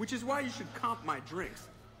 Which is why you should comp my drinks.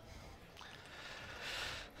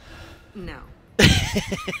 No.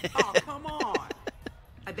 Oh, come on.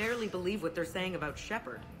 I barely believe what they're saying about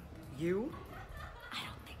Shepard. You? I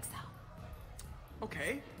don't think so.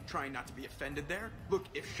 Okay, trying not to be offended there. Look,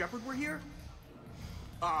 if Shepard were here...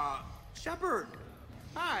 Shepard!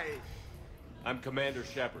 Hi! I'm Commander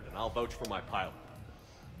Shepard, and I'll vouch for my pilot.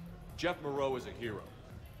 Jeff Moreau is a hero.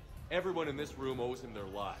 Everyone in this room owes him their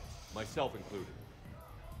lives, myself included.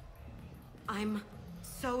 I'm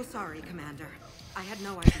so sorry, Commander. I had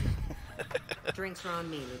no idea. Drinks are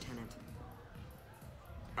on me, Lieutenant.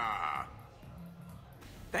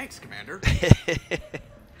 Thanks, Commander.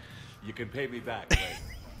 You can pay me back later.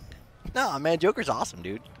 No, man, Joker's awesome,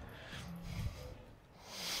 dude.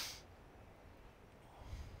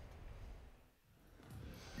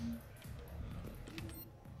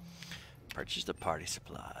 Purchase the party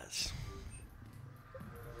supplies.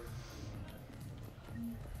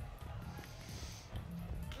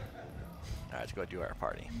 All right, let's go do our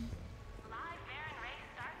party. Live Baron race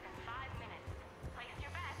starts in 5 minutes. Place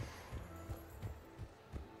your bets.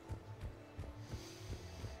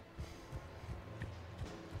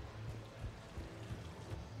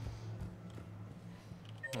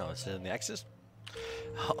 Oh, this is in the X's?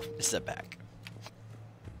 Oh, this is the back.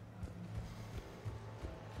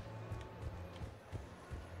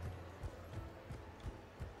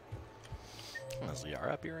 Is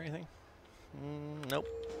Liara up here or anything? Nope.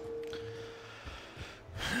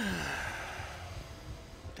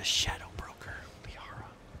 The Shadow Broker, Liara.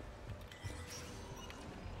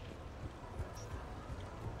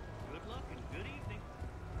 Good luck and good evening.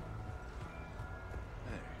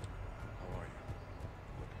 Hey, how are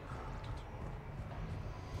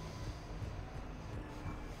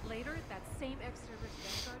you? Later, that same ex-server's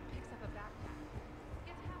Vanguard picks up a backpack.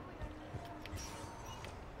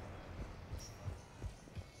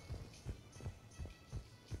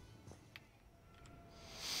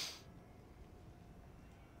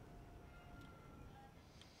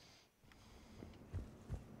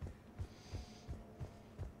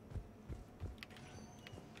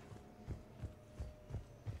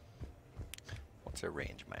 Let's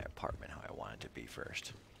arrange my apartment how I want it to be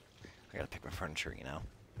first. I gotta pick my furniture, you know.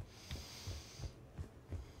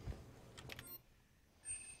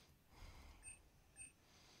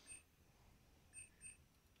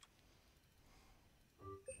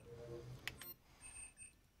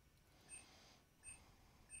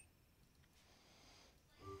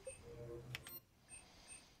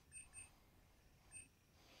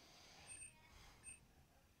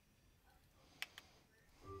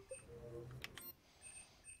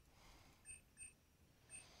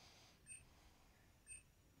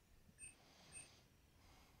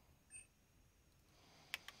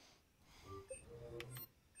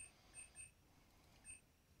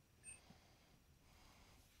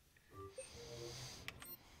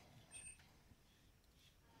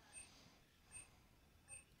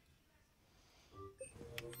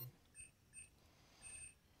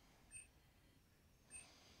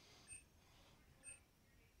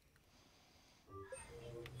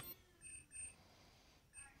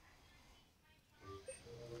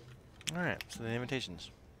 Alright, so the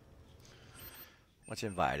invitations. Let's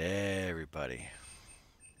invite everybody.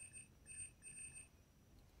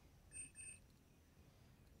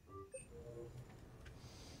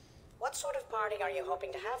 What sort of party are you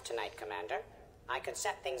hoping to have tonight, Commander? I could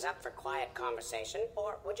set things up for quiet conversation,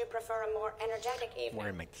 or would you prefer a more energetic evening? We're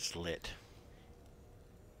gonna make this lit.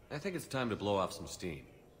 I think it's time to blow off some steam.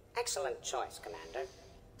 Excellent choice, Commander.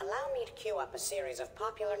 Allow me to queue up a series of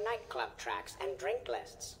popular nightclub tracks and drink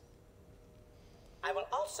lists. I will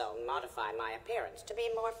also modify my appearance to be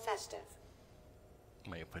more festive.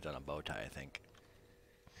 I'm gonna put on a bow tie, I think.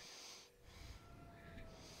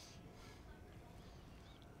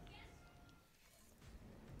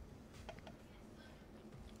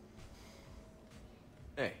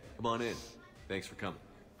 Hey, come on in. Thanks for coming.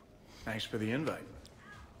 Thanks for the invite.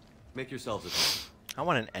 Make yourselves at home. I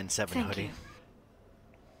want an N7 Thank hoodie. you.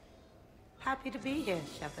 Happy to be here,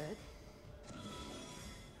 Shepard.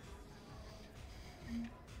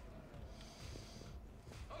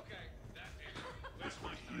 This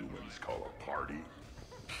what humans call a party?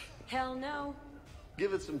 Hell no.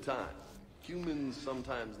 Give it some time. Humans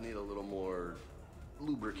sometimes need a little more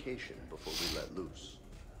lubrication before we let loose.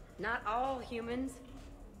 Not all humans.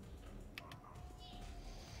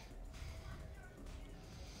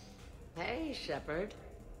 Hey, Shepard.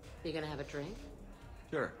 You gonna have a drink?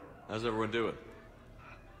 Sure. How's everyone doing?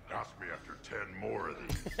 Ask me after 10 more of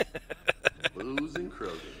these. Booze and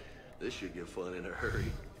Krogan. This should get fun in a hurry.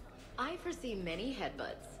 I foresee many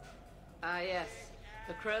headbutts. Ah, yes.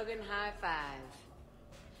 The Krogan high five.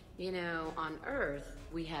 You know, on Earth,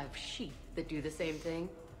 we have sheep that do the same thing.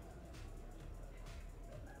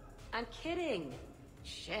 I'm kidding.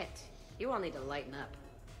 Shit. You all need to lighten up.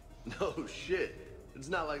 No shit. It's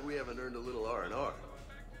not like we haven't earned a little R&R.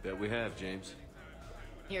 Bet we have, James.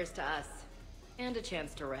 Here's to us. And a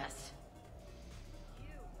chance to rest.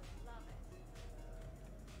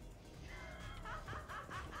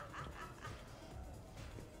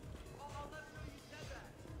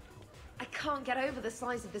 I can't get over the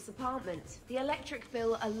size of this apartment. The electric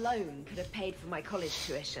bill alone could have paid for my college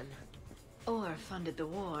tuition. Or funded the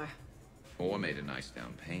war. Or made a nice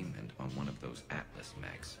down payment on one of those Atlas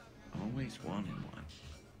mechs. Always wanted one.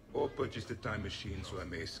 Or purchased a time machine so I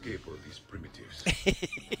may escape all these primitives.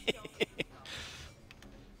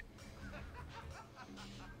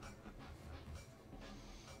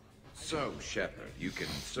 So, Shepard, you can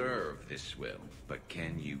serve this swill, but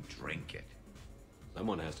can you drink it?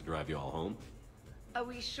 Someone has to drive you all home. Are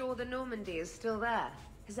we sure the Normandy is still there?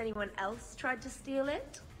 Has anyone else tried to steal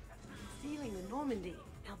it? Stealing the Normandy.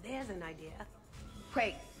 Now there's an idea.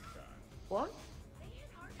 Wait. What?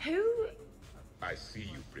 Who? I see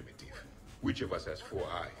you, primitive. Which of us has 4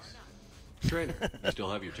 eyes? Trainer, you still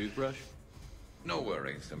have your toothbrush? No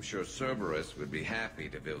worries. I'm sure Cerberus would be happy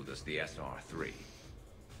to build us the SR3.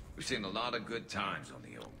 We've seen a lot of good times on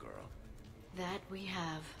the old girl. That we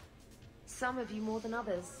have. Some of you more than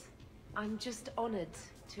others. I'm just honored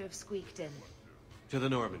to have squeaked in. To the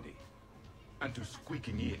Normandy. And to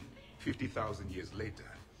squeaking in 50,000 years later.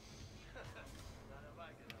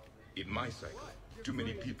 In my cycle, too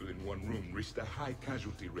many people in one room risked a high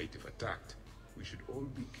casualty rate if attacked. We should all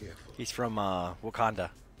be careful. He's from Wakanda.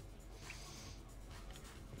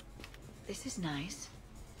 This is nice.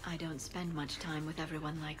 I don't spend much time with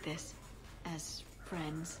everyone like this. As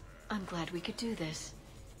friends, I'm glad we could do this.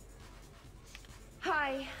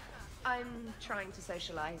 Hi. I'm trying to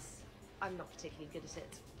socialize. I'm not particularly good at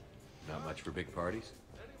it. Not much for big parties?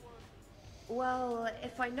 Well,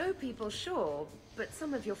 if I know people, sure, but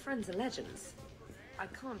some of your friends are legends. I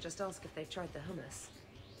can't just ask if they've tried the hummus.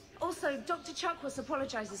 Also, Dr. Chuckwas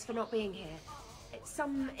apologizes for not being here.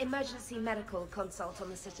 Some emergency medical consult on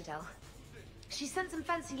the Citadel. She sent some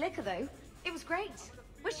fancy liquor, though. It was great.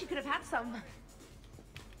 Wish you could have had some.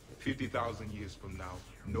 50,000 years from now,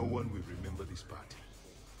 no one will remember this party.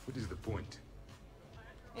 What is the point?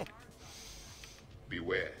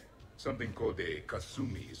 Beware. Something called a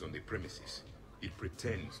Kasumi is on the premises. It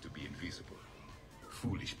pretends to be invisible.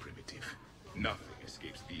 Foolish primitive. Nothing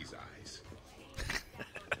escapes these eyes.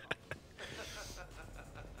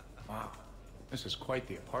 Wow. This is quite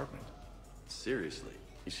the apartment. Seriously,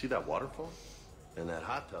 you see that waterfall? And that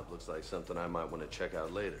hot tub looks like something I might want to check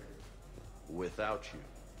out later. Without you.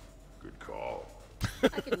 Good call. I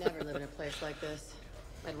could never live in a place like this.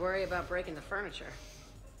 I'd worry about breaking the furniture.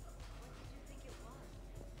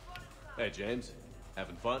 Hey, James.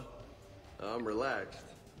 Having fun? I'm relaxed,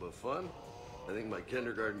 but fun? I think my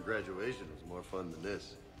kindergarten graduation was more fun than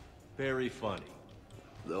this. Very funny.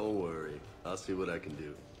 Don't worry. I'll see what I can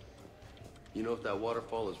do. You know if that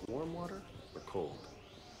waterfall is warm water or cold?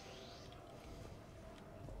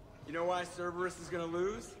 You know why Cerberus is gonna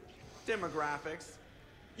lose? Demographics.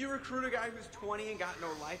 You recruit a guy who's 20 and got no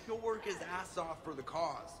life, he'll work his ass off for the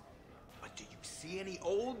cause. But do you see any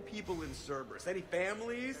old people in Cerberus? Any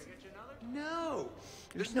families? No.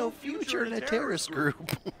 There's no future in a terrorist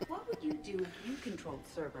group. What would you do if you controlled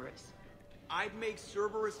Cerberus? I'd make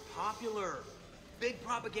Cerberus popular. Big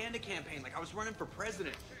propaganda campaign like I was running for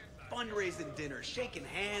president. Fundraising dinners, shaking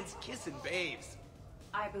hands, kissing babes.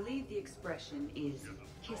 I believe the expression is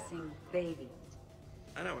kissing babies.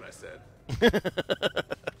 I know what I said.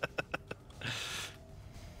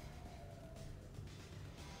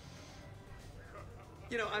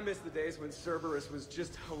 You know, I miss the days when Cerberus was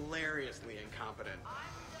just hilariously incompetent.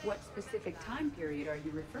 What specific time period are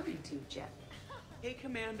you referring to, Jeff? Hey,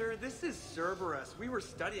 Commander, this is Cerberus. We were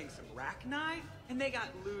studying some Rachni, and they got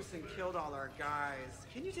loose and killed all our guys.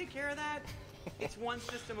 Can you take care of that? It's one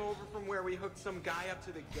system over from where we hooked some guy up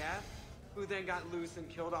to the Geth, who then got loose and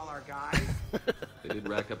killed all our guys. They did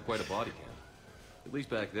rack up quite a body count. At least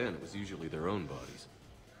back then, it was usually their own bodies.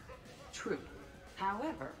 True.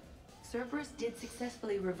 However, Cerberus did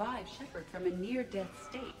successfully revive Shepard from a near-death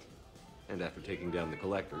state. And after taking down the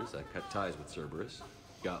Collectors, I cut ties with Cerberus,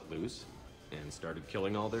 got loose, and started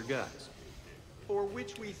killing all their guys. For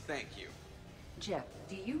which we thank you. Jeff,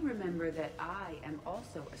 do you remember that I am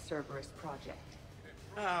also a Cerberus project?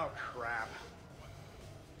 Oh, crap.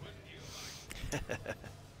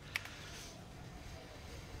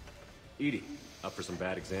 Edie, up for some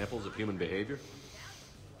bad examples of human behavior?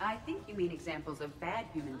 I think you mean examples of bad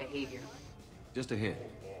human behavior. Just a hint.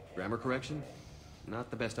 Grammar correction? Not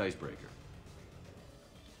the best icebreaker.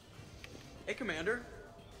 Hey, Commander.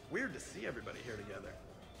 Weird to see everybody here together.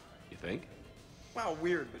 You think? Well,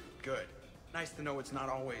 weird, but good. Nice to know it's not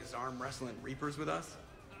always arm wrestling Reapers with us.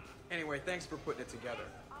 Anyway, thanks for putting it together.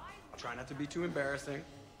 I'll try not to be too embarrassing.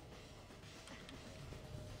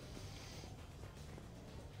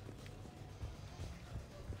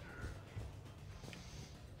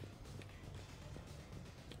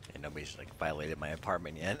 And nobody's like violated my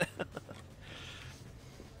apartment yet.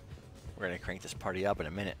 We're gonna crank this party up in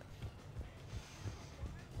a minute.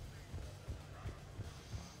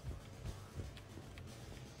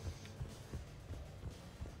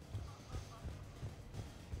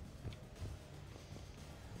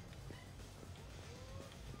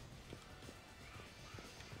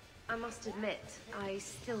 I must admit, I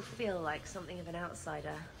still feel like something of an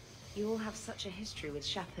outsider. You all have such a history with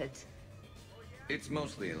Shepard. It's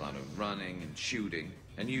mostly a lot of running and shooting,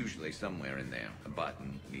 and usually somewhere in there, a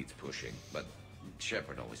button needs pushing, but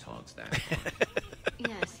Shepard always hogs that.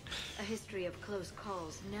 Yes, a history of close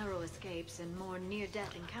calls, narrow escapes, and more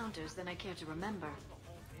near-death encounters than I care to remember.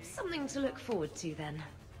 Something to look forward to, then.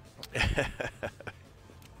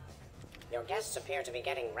 Your guests appear to be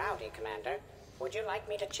getting rowdy, Commander. Would you like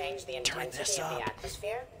me to change the intensity of the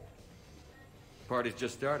atmosphere? Party's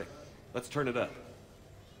just starting. Let's turn it up.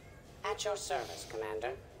 At your service,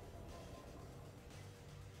 Commander.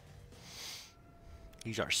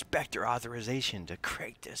 Use our Spectre authorization to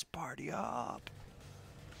crank this party up.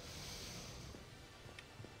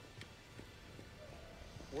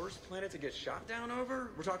 Worst planet to get shot down over?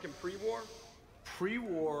 We're talking pre-war?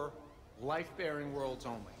 Pre-war, life-bearing worlds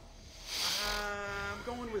only. I'm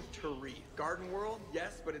going with Tarith. Garden World,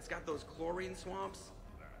 yes, but it's got those chlorine swamps.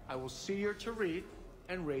 I will see your Tarith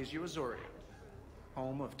and raise you Azoria,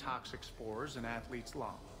 home of toxic spores and athlete's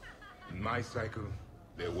lung. In my cycle,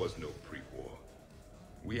 there was no pre-war.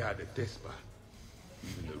 We had a Despa.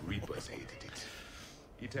 Even the Reapers hated it.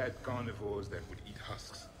 It had carnivores that would eat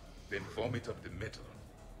husks, then vomit up the metal.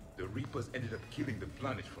 The Reapers ended up killing the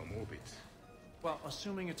planet from orbit. Well,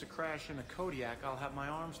 assuming it's a crash in a Kodiak, I'll have my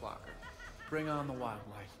arms locker. Bring on the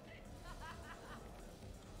wildlife.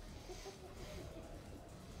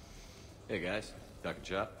 Hey guys, Doc and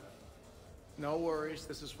Chop. No worries,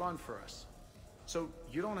 this is fun for us. So,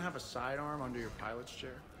 you don't have a sidearm under your pilot's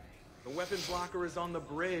chair? The weapons locker is on the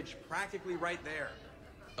bridge, practically right there.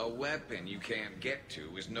 A weapon you can't get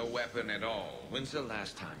to is no weapon at all. When's the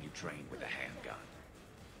last time you trained with a handgun?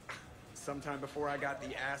 Sometime before I got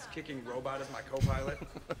the ass-kicking robot as my co-pilot.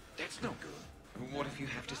 That's no good. What if you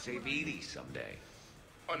have to save Edie someday?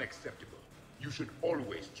 Unacceptable. You should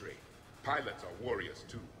always train. Pilots are warriors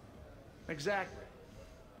too. Exactly.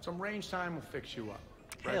 Some range time will fix you up.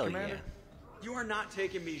 Right, Hell Commander? yeah. You are not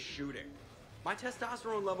taking me shooting. My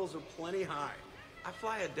testosterone levels are plenty high. I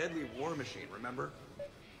fly a deadly war machine, remember?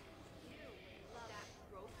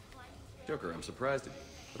 Joker, I'm surprised at you.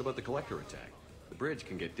 What about the collector attack? The bridge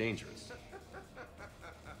can get dangerous.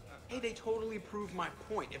 Hey, they totally proved my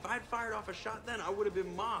point. If I'd fired off a shot then, I would have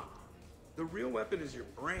been mobbed. The real weapon is your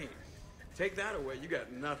brain. Take that away, you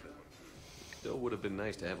got nothing. Still would have been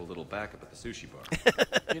nice to have a little backup at the sushi bar.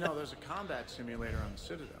 You know, there's a combat simulator on the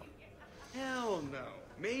Citadel. Hell no.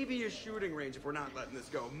 Maybe a shooting range if we're not letting this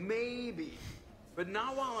go. Maybe. But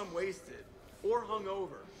not while I'm wasted. Or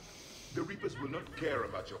hungover. The Reapers will not care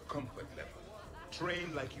about your comfort level.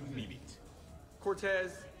 Train like you need it.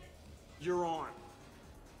 Cortez, you're on.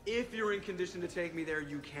 If you're in condition to take me there,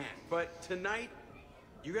 you can. But tonight,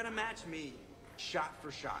 you gotta match me shot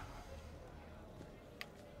for shot.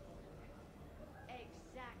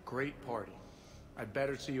 Great party. I'd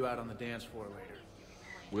better see you out on the dance floor later.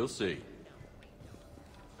 We'll see.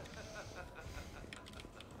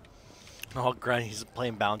 Oh, Grunt, he's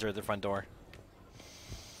playing bouncer at the front door.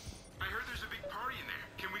 I heard there's a big party in there.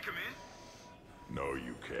 Can we come in? No,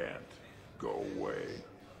 you can't. Go away.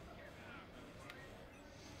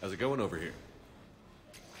 How's it going over here?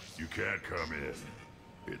 You can't come in.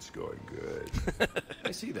 It's going good.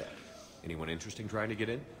 I see that. Anyone interesting trying to get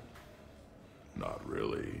in? Not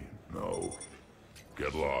really. No.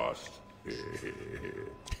 Get lost.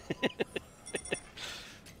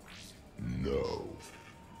 No.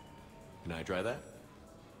 Can I try that?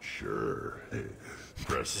 Sure.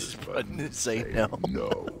 Press this button to say no.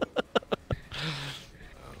 No.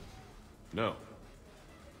 No.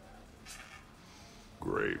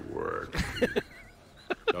 Great work.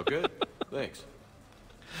 Oh, good. Thanks.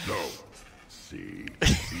 No. See.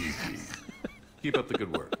 Easy. Keep up the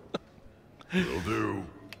good work. Will do.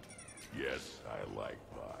 Yes, I like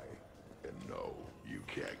pie. And no, you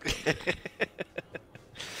can't come in.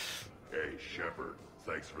 Hey, Shepard.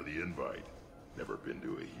 Thanks for the invite. Never been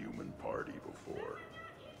to a human party before.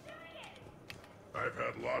 I've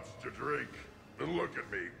had lots to drink. And look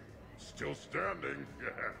at me. Still standing.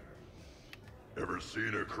 Ever seen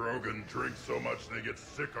a Krogan drink so much they get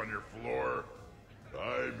sick on your floor?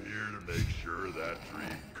 I'm here to make sure that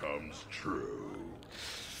dream comes true.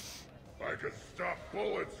 I can stop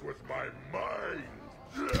bullets with my mind.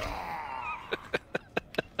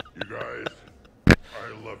 You guys,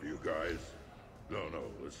 I love you guys. No,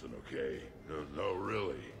 listen, okay? No,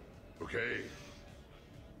 really. Okay?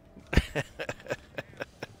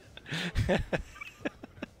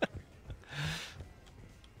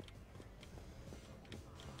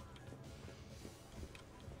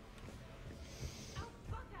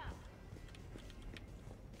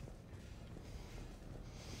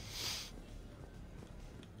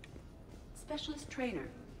 Specialist trainer,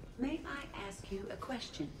 may I ask you a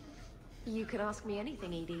question? You could ask me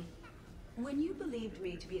anything, Edie. When you believed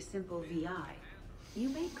me to be a simple VI, you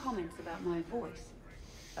made comments about my voice.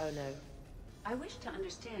 Oh no. I wish to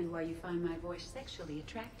understand why you find my voice sexually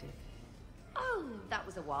attractive. Oh, that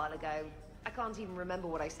was a while ago. I can't even remember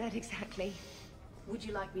what I said exactly. Would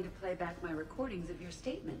you like me to play back my recordings of your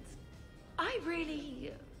statements? I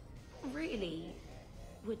really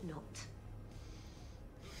would not.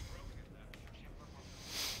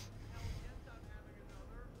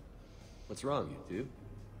 What's wrong, you two?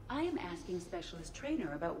 I am asking Specialist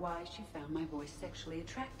Trainer about why she found my voice sexually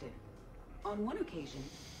attractive. On one occasion,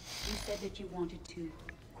 you said that you wanted to,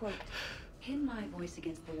 quote, pin my voice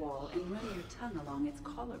against the wall and run your tongue along its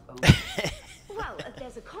collarbone. Well,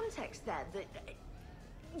 there's a context there that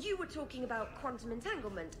you were talking about quantum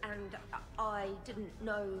entanglement, and I didn't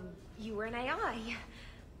know you were an AI.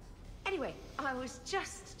 Anyway, I was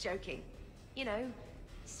just joking. You know,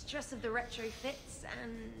 stress of the retrofits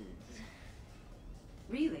and...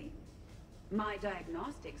 Really? My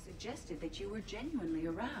diagnostics suggested that you were genuinely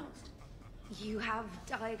aroused. You have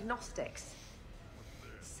diagnostics.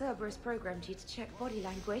 Cerberus programmed you to check body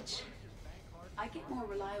language. I get more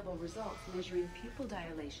reliable results measuring pupil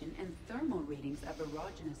dilation and thermal readings of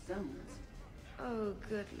erogenous zones. Oh,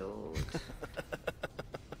 good lord.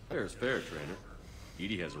 Fair's fair, trainer.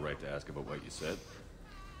 Edie has a right to ask about what you said.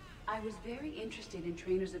 I was very interested in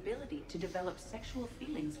Trainer's ability to develop sexual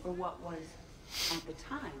feelings for what was, at the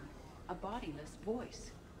time, a bodiless voice.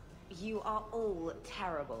 You are all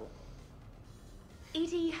terrible.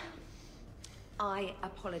 Edie, I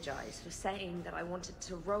apologize for saying that I wanted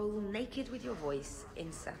to roll naked with your voice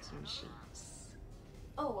in satin sheets.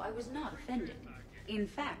 Oh, I was not offended. In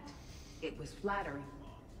fact, it was flattering.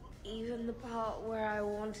 Even the part where I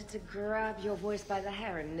wanted to grab your voice by the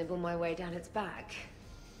hair and nibble my way down its back.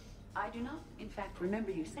 I do not, in fact,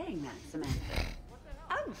 remember you saying that, Samantha.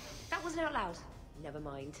 Oh, that wasn't out loud. Never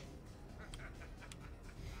mind.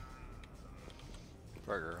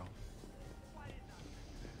 Poor girl.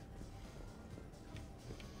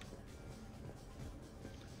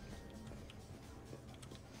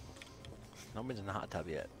 Nobody's in the hot tub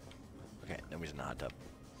yet. Okay, nobody's in the hot tub.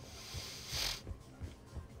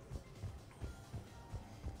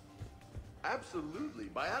 Absolutely.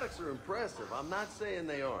 Biotics are impressive. I'm not saying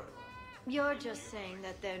they aren't. You're just saying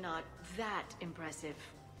that they're not that impressive.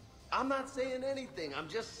 I'm not saying anything. I'm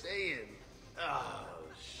just saying. Oh,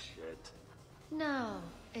 shit. No,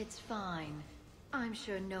 it's fine. I'm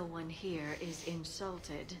sure no one here is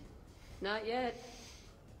insulted. Not yet.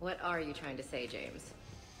 What are you trying to say, James?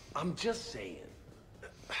 I'm just saying.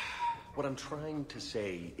 What I'm trying to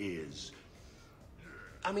say is...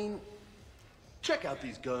 I mean, check out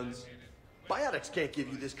these guns. Biotics can't give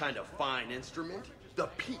you this kind of fine instrument. The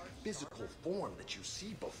peak physical form that you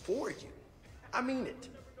see before you. I mean it.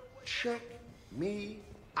 Check me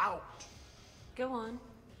out. Go on.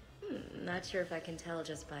 Not sure if I can tell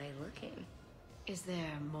just by looking. Is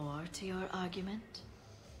there more to your argument?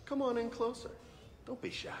 Come on in closer. Don't be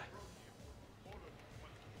shy.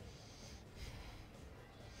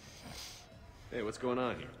 Hey, what's going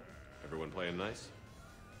on here? Everyone playing nice?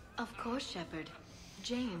 Of course, Shepard.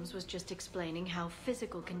 James was just explaining how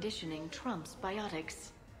physical conditioning trumps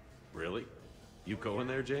biotics. Really? You going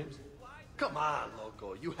there, James? Come on,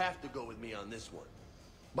 Loco. You have to go with me on this one.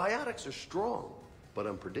 Biotics are strong, but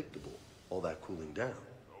unpredictable. All that cooling down.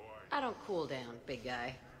 I don't cool down, big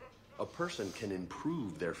guy. A person can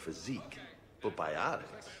improve their physique, but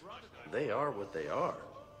biotics, they are what they are.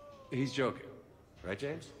 He's joking. Right,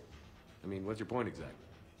 James? I mean, what's your point exactly?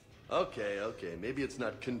 Okay. Maybe it's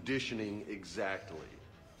not conditioning exactly.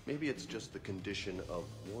 Maybe it's just the condition of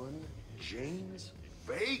one James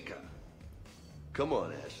Vega. Come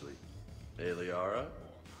on, Ashley. Hey, Liara.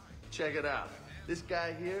 Check it out. This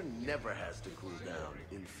guy here never has to cool down.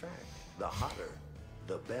 In fact, the hotter,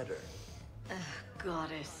 the better.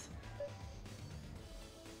 Goddess.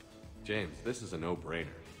 James, this is a no-brainer.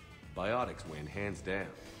 Biotics win, hands down.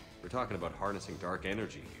 We're talking about harnessing dark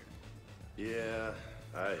energy here. Yeah,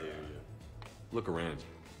 I hear you. Look around you.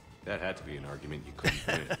 That had to be an argument you couldn't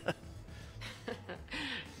win.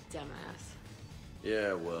 Dumbass.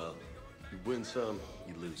 Yeah, well, you win some,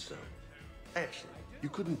 you lose some. Ashley, you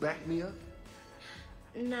couldn't back me up?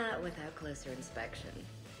 Not without closer inspection.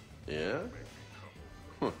 Yeah?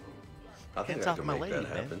 Huh. I think Hands I off can my make lady, that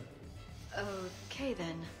man. happen. Okay,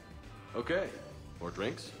 then. Okay. More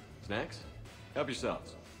drinks? Snacks? Help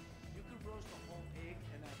yourselves.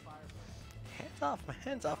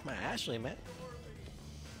 Hands off my Ashley, man.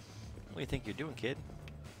 What do you think you're doing, kid?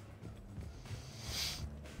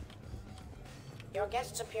 Your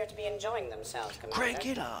guests appear to be enjoying themselves, Commander. Crank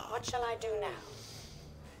it up. What shall I do now?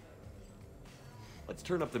 Let's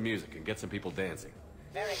turn up the music and get some people dancing.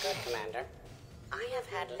 Very good, Commander. I have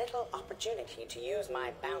had little opportunity to use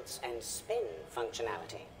my bounce and spin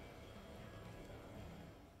functionality.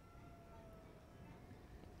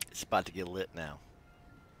 It's about to get lit now.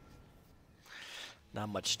 Not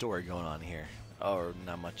much story going on here. Or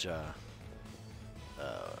not much, Jack,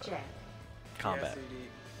 combat.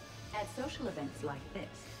 at social events like this,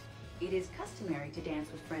 it is customary to dance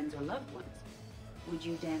with friends or loved ones. Would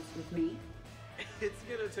you dance with me? It's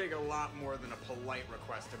gonna take a lot more than a polite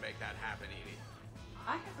request to make that happen, Edie.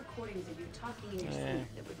 I have recordings of you talking in your sleep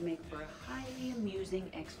that would make for a highly amusing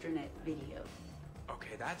extranet video.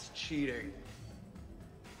 Okay, that's cheating.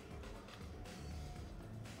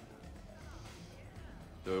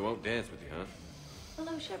 So he won't dance with you, huh?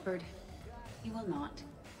 Hello, Shepard. You will not.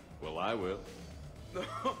 Well, I will.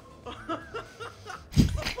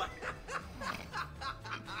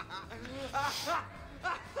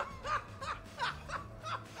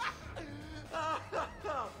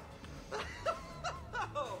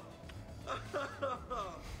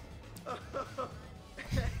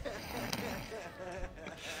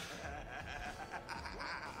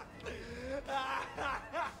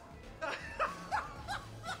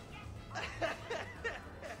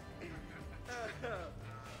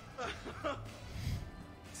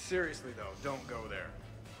 Seriously, though, don't go there.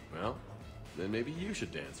 Well, then maybe you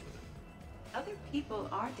should dance with him. Other people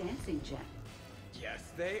are dancing, Jet.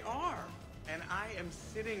 Yes, they are. And I am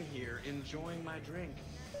sitting here enjoying my drink.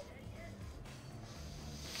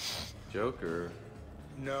 Joker.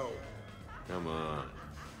 No. Come on.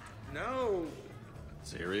 No.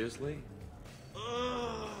 Seriously?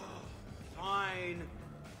 Ugh. Fine.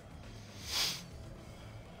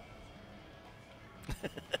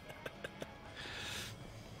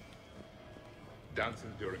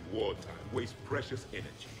 Dancing during wartime wastes precious energy.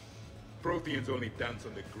 Protheans only dance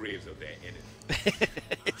on the graves of their enemies.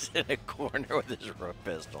 He's in a corner with his rope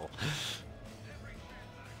pistol.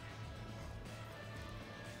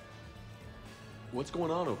 What's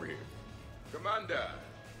going on over here? Commander,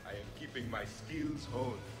 I am keeping my skills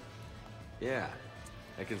honed. Yeah,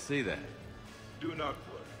 I can see that. Do not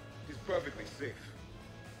worry. It is perfectly safe.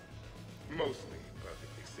 Mostly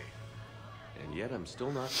perfectly safe. And yet I'm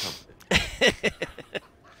still not confident.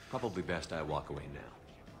 Probably best I walk away now.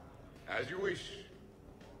 As you wish.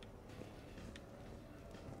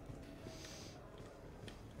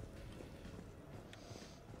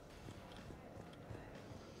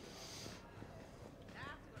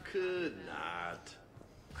 Could not.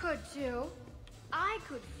 Could you? I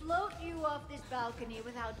could float you off this balcony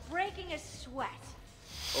without breaking a sweat.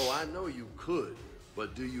 Oh, I know you could,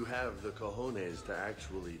 but do you have the cojones to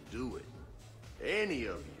actually do it? Any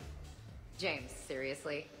of you? James,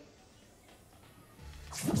 seriously?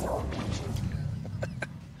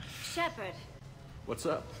 Shepard, What's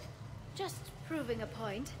up? just proving a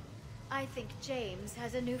point. I think James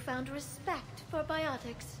has a newfound respect for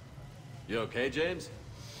biotics. You okay, James?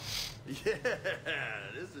 Yeah,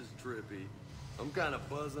 this is trippy. I'm kind of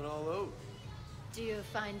buzzing all over. Do you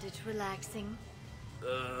find it relaxing?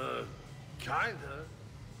 Kinda.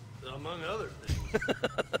 Among other things.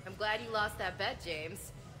 I'm glad you lost that bet,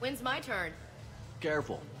 James. When's my turn?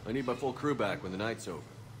 Careful. I need my full crew back when the night's over.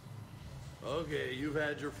 Okay, you've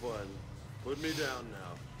had your fun. Put me down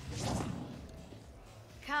now.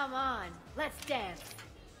 Come on, let's dance.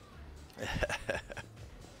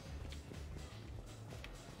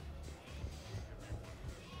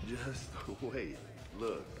 Just wait.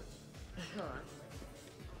 Look.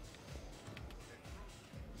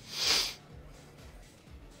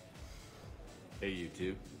 Hey, you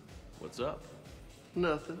two. What's up?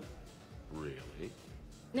 Nothing. Really?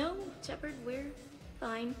 No, Shepard, we're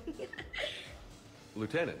fine.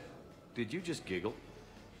 Lieutenant, did you just giggle?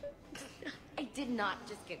 I did not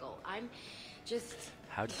just giggle. I'm just...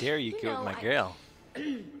 How dare you You go know, with my I- girl?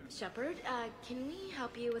 Shepard, can we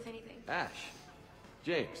help you with anything? Ash.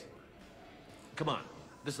 James. Come on.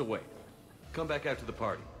 This will wait. Come back out to the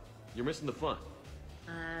party. You're missing the fun.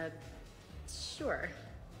 Sure.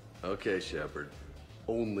 Okay, Shepard.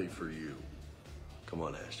 Only for you. Come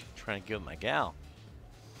on, Ash. Trying to get with my gal.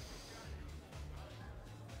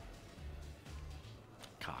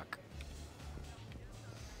 Cock.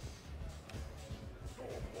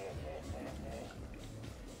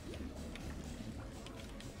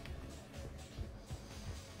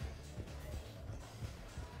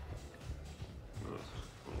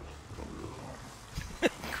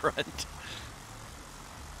 Grunt.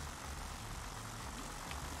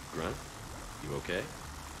 Grunt? You okay?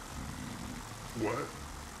 What?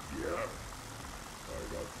 Yeah. I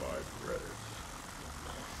got 5 credits.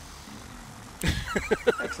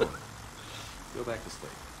 Excellent. Go back to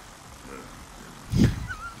sleep.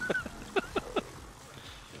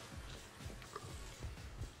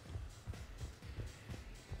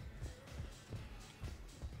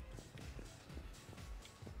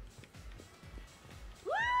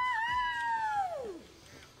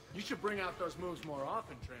 You should bring out those moves more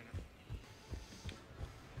often, trainer.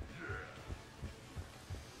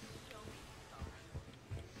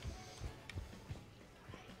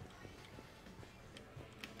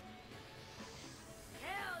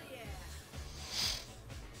 Hell yeah!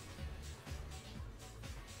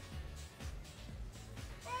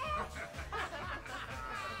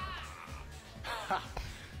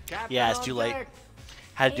 Yeah, it's too late.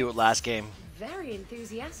 Had to do it last game. Very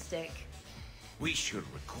enthusiastic. We should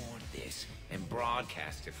record this and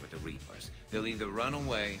broadcast it for the Reapers. They'll either run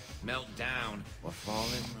away, melt down, or fall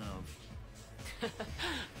in love.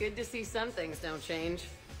 Good to see some things don't change.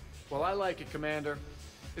 Well, I like it, Commander.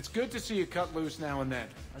 It's good to see you cut loose now and then.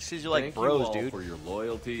 I see you like Thank bros, you all dude. for your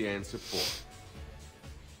loyalty and support.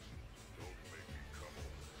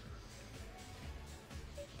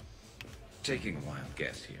 Taking a wild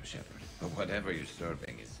guess here, Shepard, but whatever you're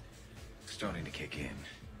serving is starting to kick in.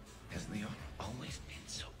 Has Leon always been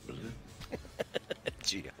so blue?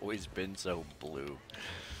 She always been so blue.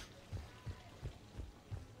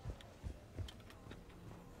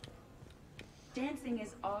 Dancing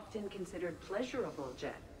is often considered pleasurable,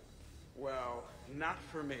 Jet. Well, not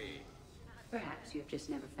for me. Perhaps you have just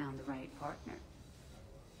never found the right partner.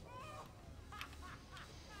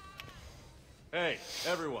 Hey,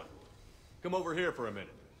 everyone. Come over here for a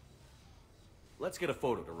minute. Let's get a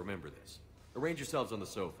photo to remember this. Arrange yourselves on the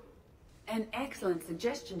sofa. An excellent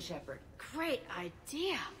suggestion, Shepard. Great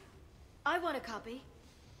idea. I want a copy.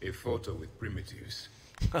 A photo with primitives.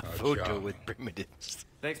 A photo with primitives.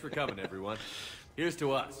 Thanks for coming, everyone. Here's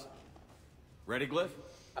to us. Ready, Glyph?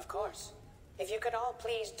 Of course. If you could all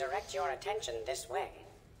please direct your attention this way.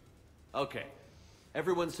 Okay.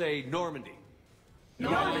 Everyone say Normandy.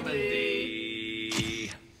 Normandy!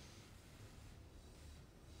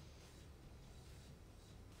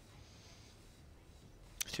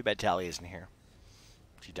 Too bad Tally isn't here.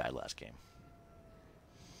 She died last game.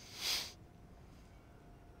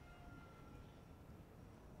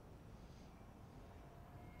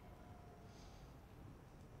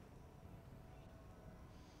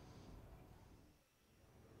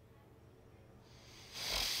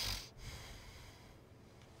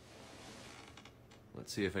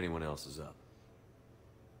 Let's see if anyone else is up.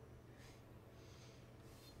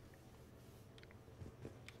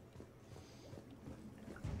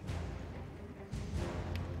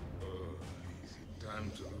 Is it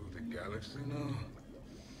time to rule the galaxy now?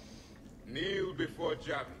 Kneel before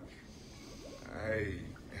Javik. I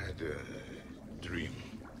had a dream.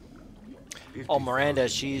 Oh, Miranda,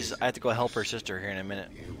 I have to go help her sister here in a minute.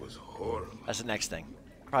 It was horrible. That's the next thing.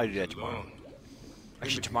 Probably do that tomorrow.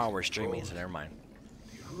 Actually, tomorrow we're streaming, so never mind.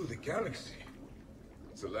 They rule the galaxy.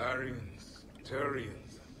 Solarians,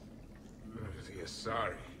 Turians, the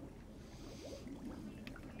Asari.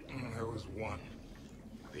 There was one.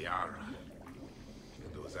 The aura.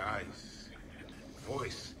 And those eyes. And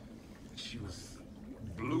voice. She was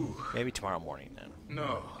blue. Maybe tomorrow morning then.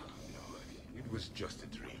 No. It was just a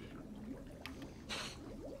dream.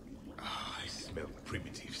 I smelled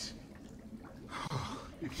primitives.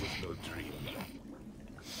 It was no dream.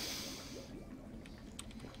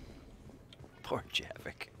 Poor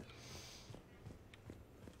Javik.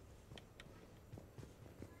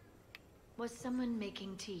 Was someone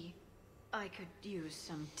making tea? I could use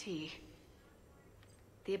some tea.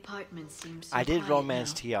 The apartment seems so I did quiet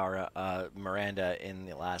romance now. Tiara, Miranda in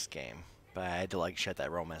the last game, but I had to like shut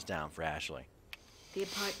that romance down for Ashley. The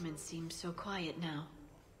apartment seems so quiet now.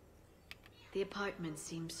 The apartment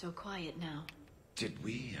seems so quiet now. Did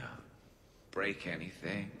we, break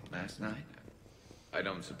anything last night? I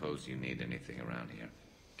don't suppose you need anything around here.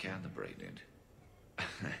 Calibrated.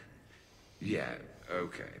 Yeah,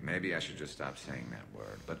 okay. Maybe I should just stop saying that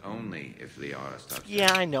word, but only if Liara stops.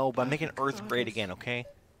 Yeah, I know, but I'm making Earth great again, okay?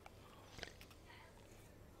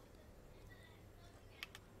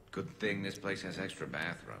 Good thing this place has extra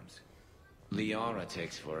bathrooms. Liara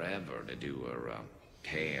takes forever to do her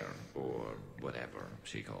hair or whatever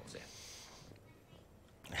she calls it.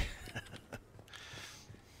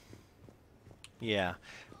 Yeah.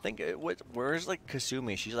 I think, where's like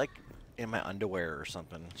Kasumi? She's like in my underwear or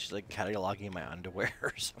something. She's like cataloging my underwear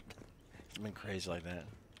or something. It's been crazy like that.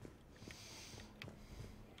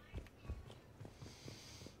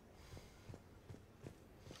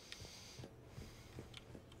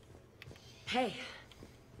 Hey,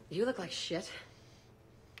 you look like shit.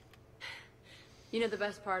 You know the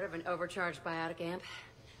best part of an overcharged biotic amp?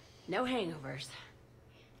 No hangovers.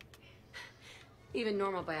 Even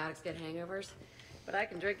normal biotics get hangovers, but I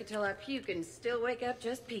can drink until I puke and still wake up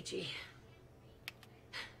just peachy.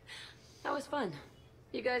 That was fun.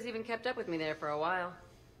 You guys even kept up with me there for a while.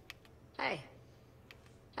 Hey.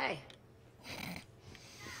 Hey.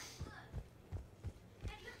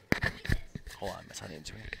 Hold on, Miss Honey's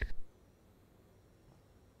here.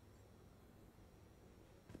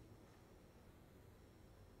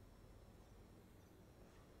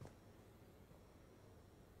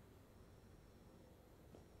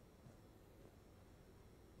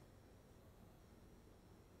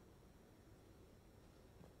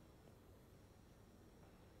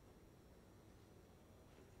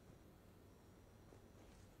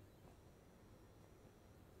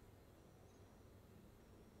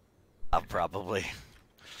 Probably.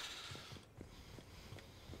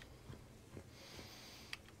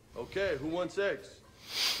 Okay, who wants eggs?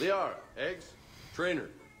 Liara, eggs? Trainer.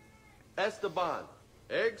 Esteban,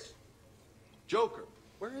 eggs? Joker,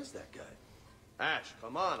 where is that guy? Ash,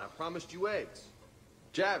 come on, I promised you eggs.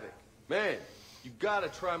 Javik, man, you gotta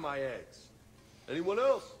try my eggs. Anyone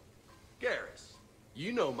else? Garrus,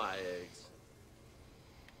 you know my eggs.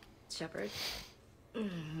 Shepard.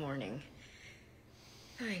 Morning.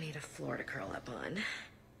 I need a floor to curl up on.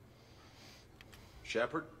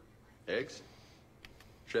 Shepard, eggs?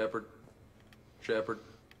 Shepard. Shepard.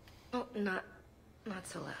 Oh, not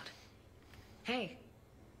so loud. Hey.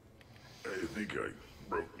 I think I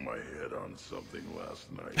broke my head on something last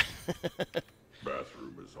night.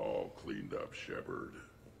 Bathroom is all cleaned up, Shepard.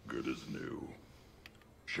 Good as new.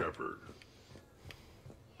 Shepard.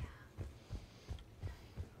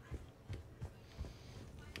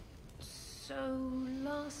 So,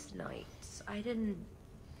 last night, I didn't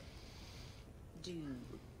do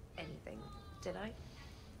anything, did I?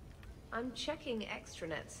 I'm checking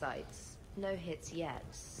extranet sites. No hits yet,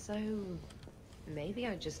 so maybe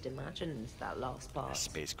I just imagined that last part.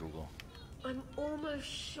 Space Google. I'm almost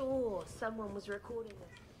sure someone was recording this.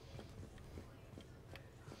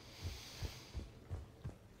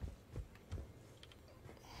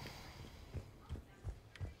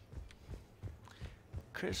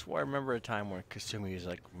 Chris, well, I remember a time where Kasumi was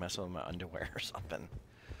like messing with my underwear or something.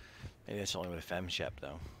 Maybe that's only with FemShep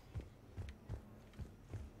though.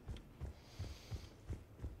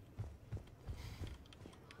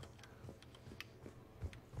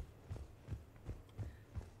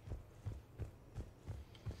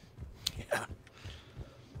 Yeah.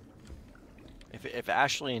 If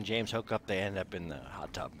Ashley and James hook up, they end up in the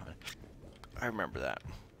hot tub. I remember that.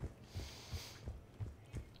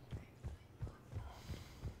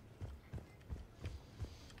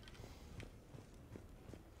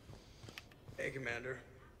 Hey, Commander.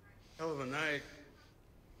 Hell of a night.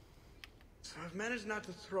 So I've managed not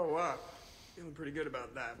to throw up. Feeling pretty good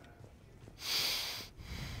about that.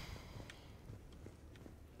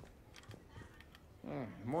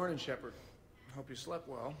 Morning, Shepard. Hope you slept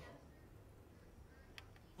well.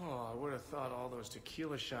 Oh, I would have thought all those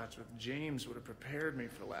tequila shots with James would have prepared me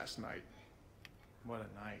for last night. What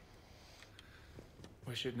a night.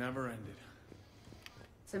 Wish it never ended.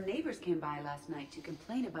 Some neighbors came by last night to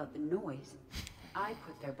complain about the noise. I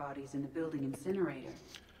put their bodies in the building incinerator.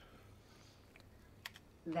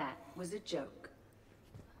 That was a joke.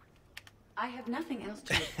 I have nothing else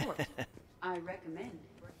to report. I recommend.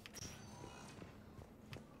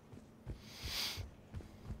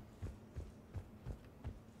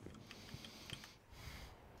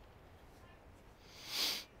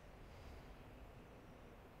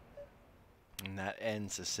 And that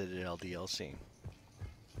ends the Citadel DLC.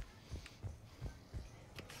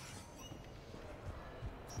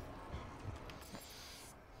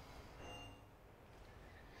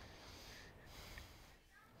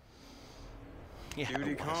 Yeah,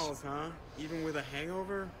 Duty calls, huh? Even with a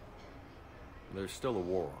hangover? There's still a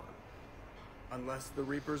war on. Unless the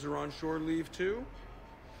Reapers are on shore leave too?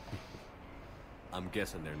 I'm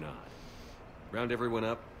guessing they're not. Round everyone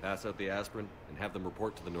up, pass out the aspirin, and have them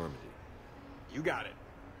report to the Normandy. You got it.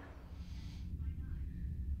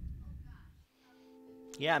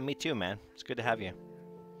 Yeah, me too, man. It's good to have you.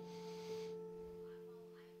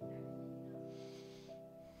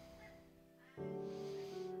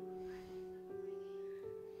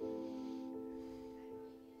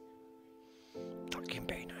 Talking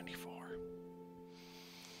Bay 94.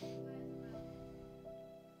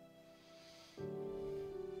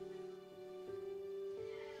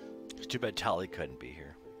 It's too bad Tali couldn't be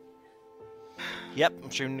here. Yep, I'm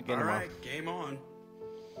shooting again tomorrow. Alright, game on.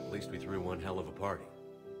 At least we threw one hell of a party.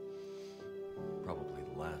 Probably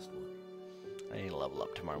the last one. I need to level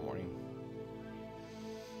up tomorrow morning.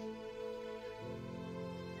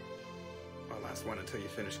 Well, last one until you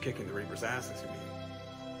finish kicking the Reaper's asses, you mean?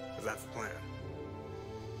 Because that's the plan.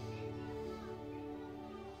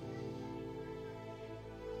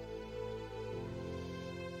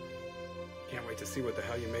 Can't wait to see what the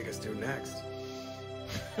hell you make us do next.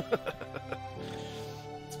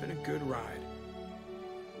 It's been a good ride.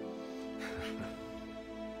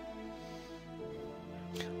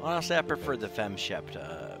 Honestly, I prefer the FemShep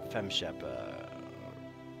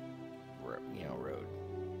road.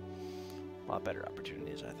 A lot better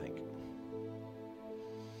opportunities, I think.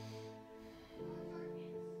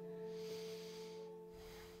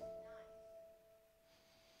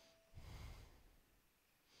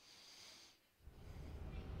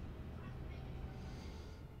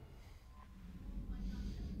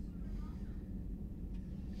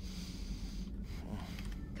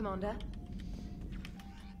 Commander?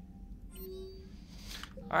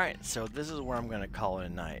 Alright, so this is where I'm going to call it a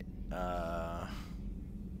night.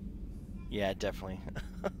 Yeah, definitely.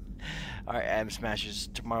 Alright, Adam Smashes.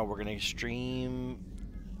 Tomorrow we're going to stream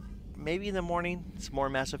maybe in the morning. It's more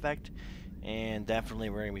Mass Effect. And definitely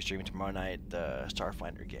we're going to be streaming tomorrow night the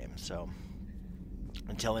Starfinder game. So,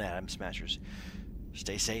 until then, Adam Smashers,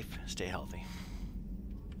 stay safe, stay healthy.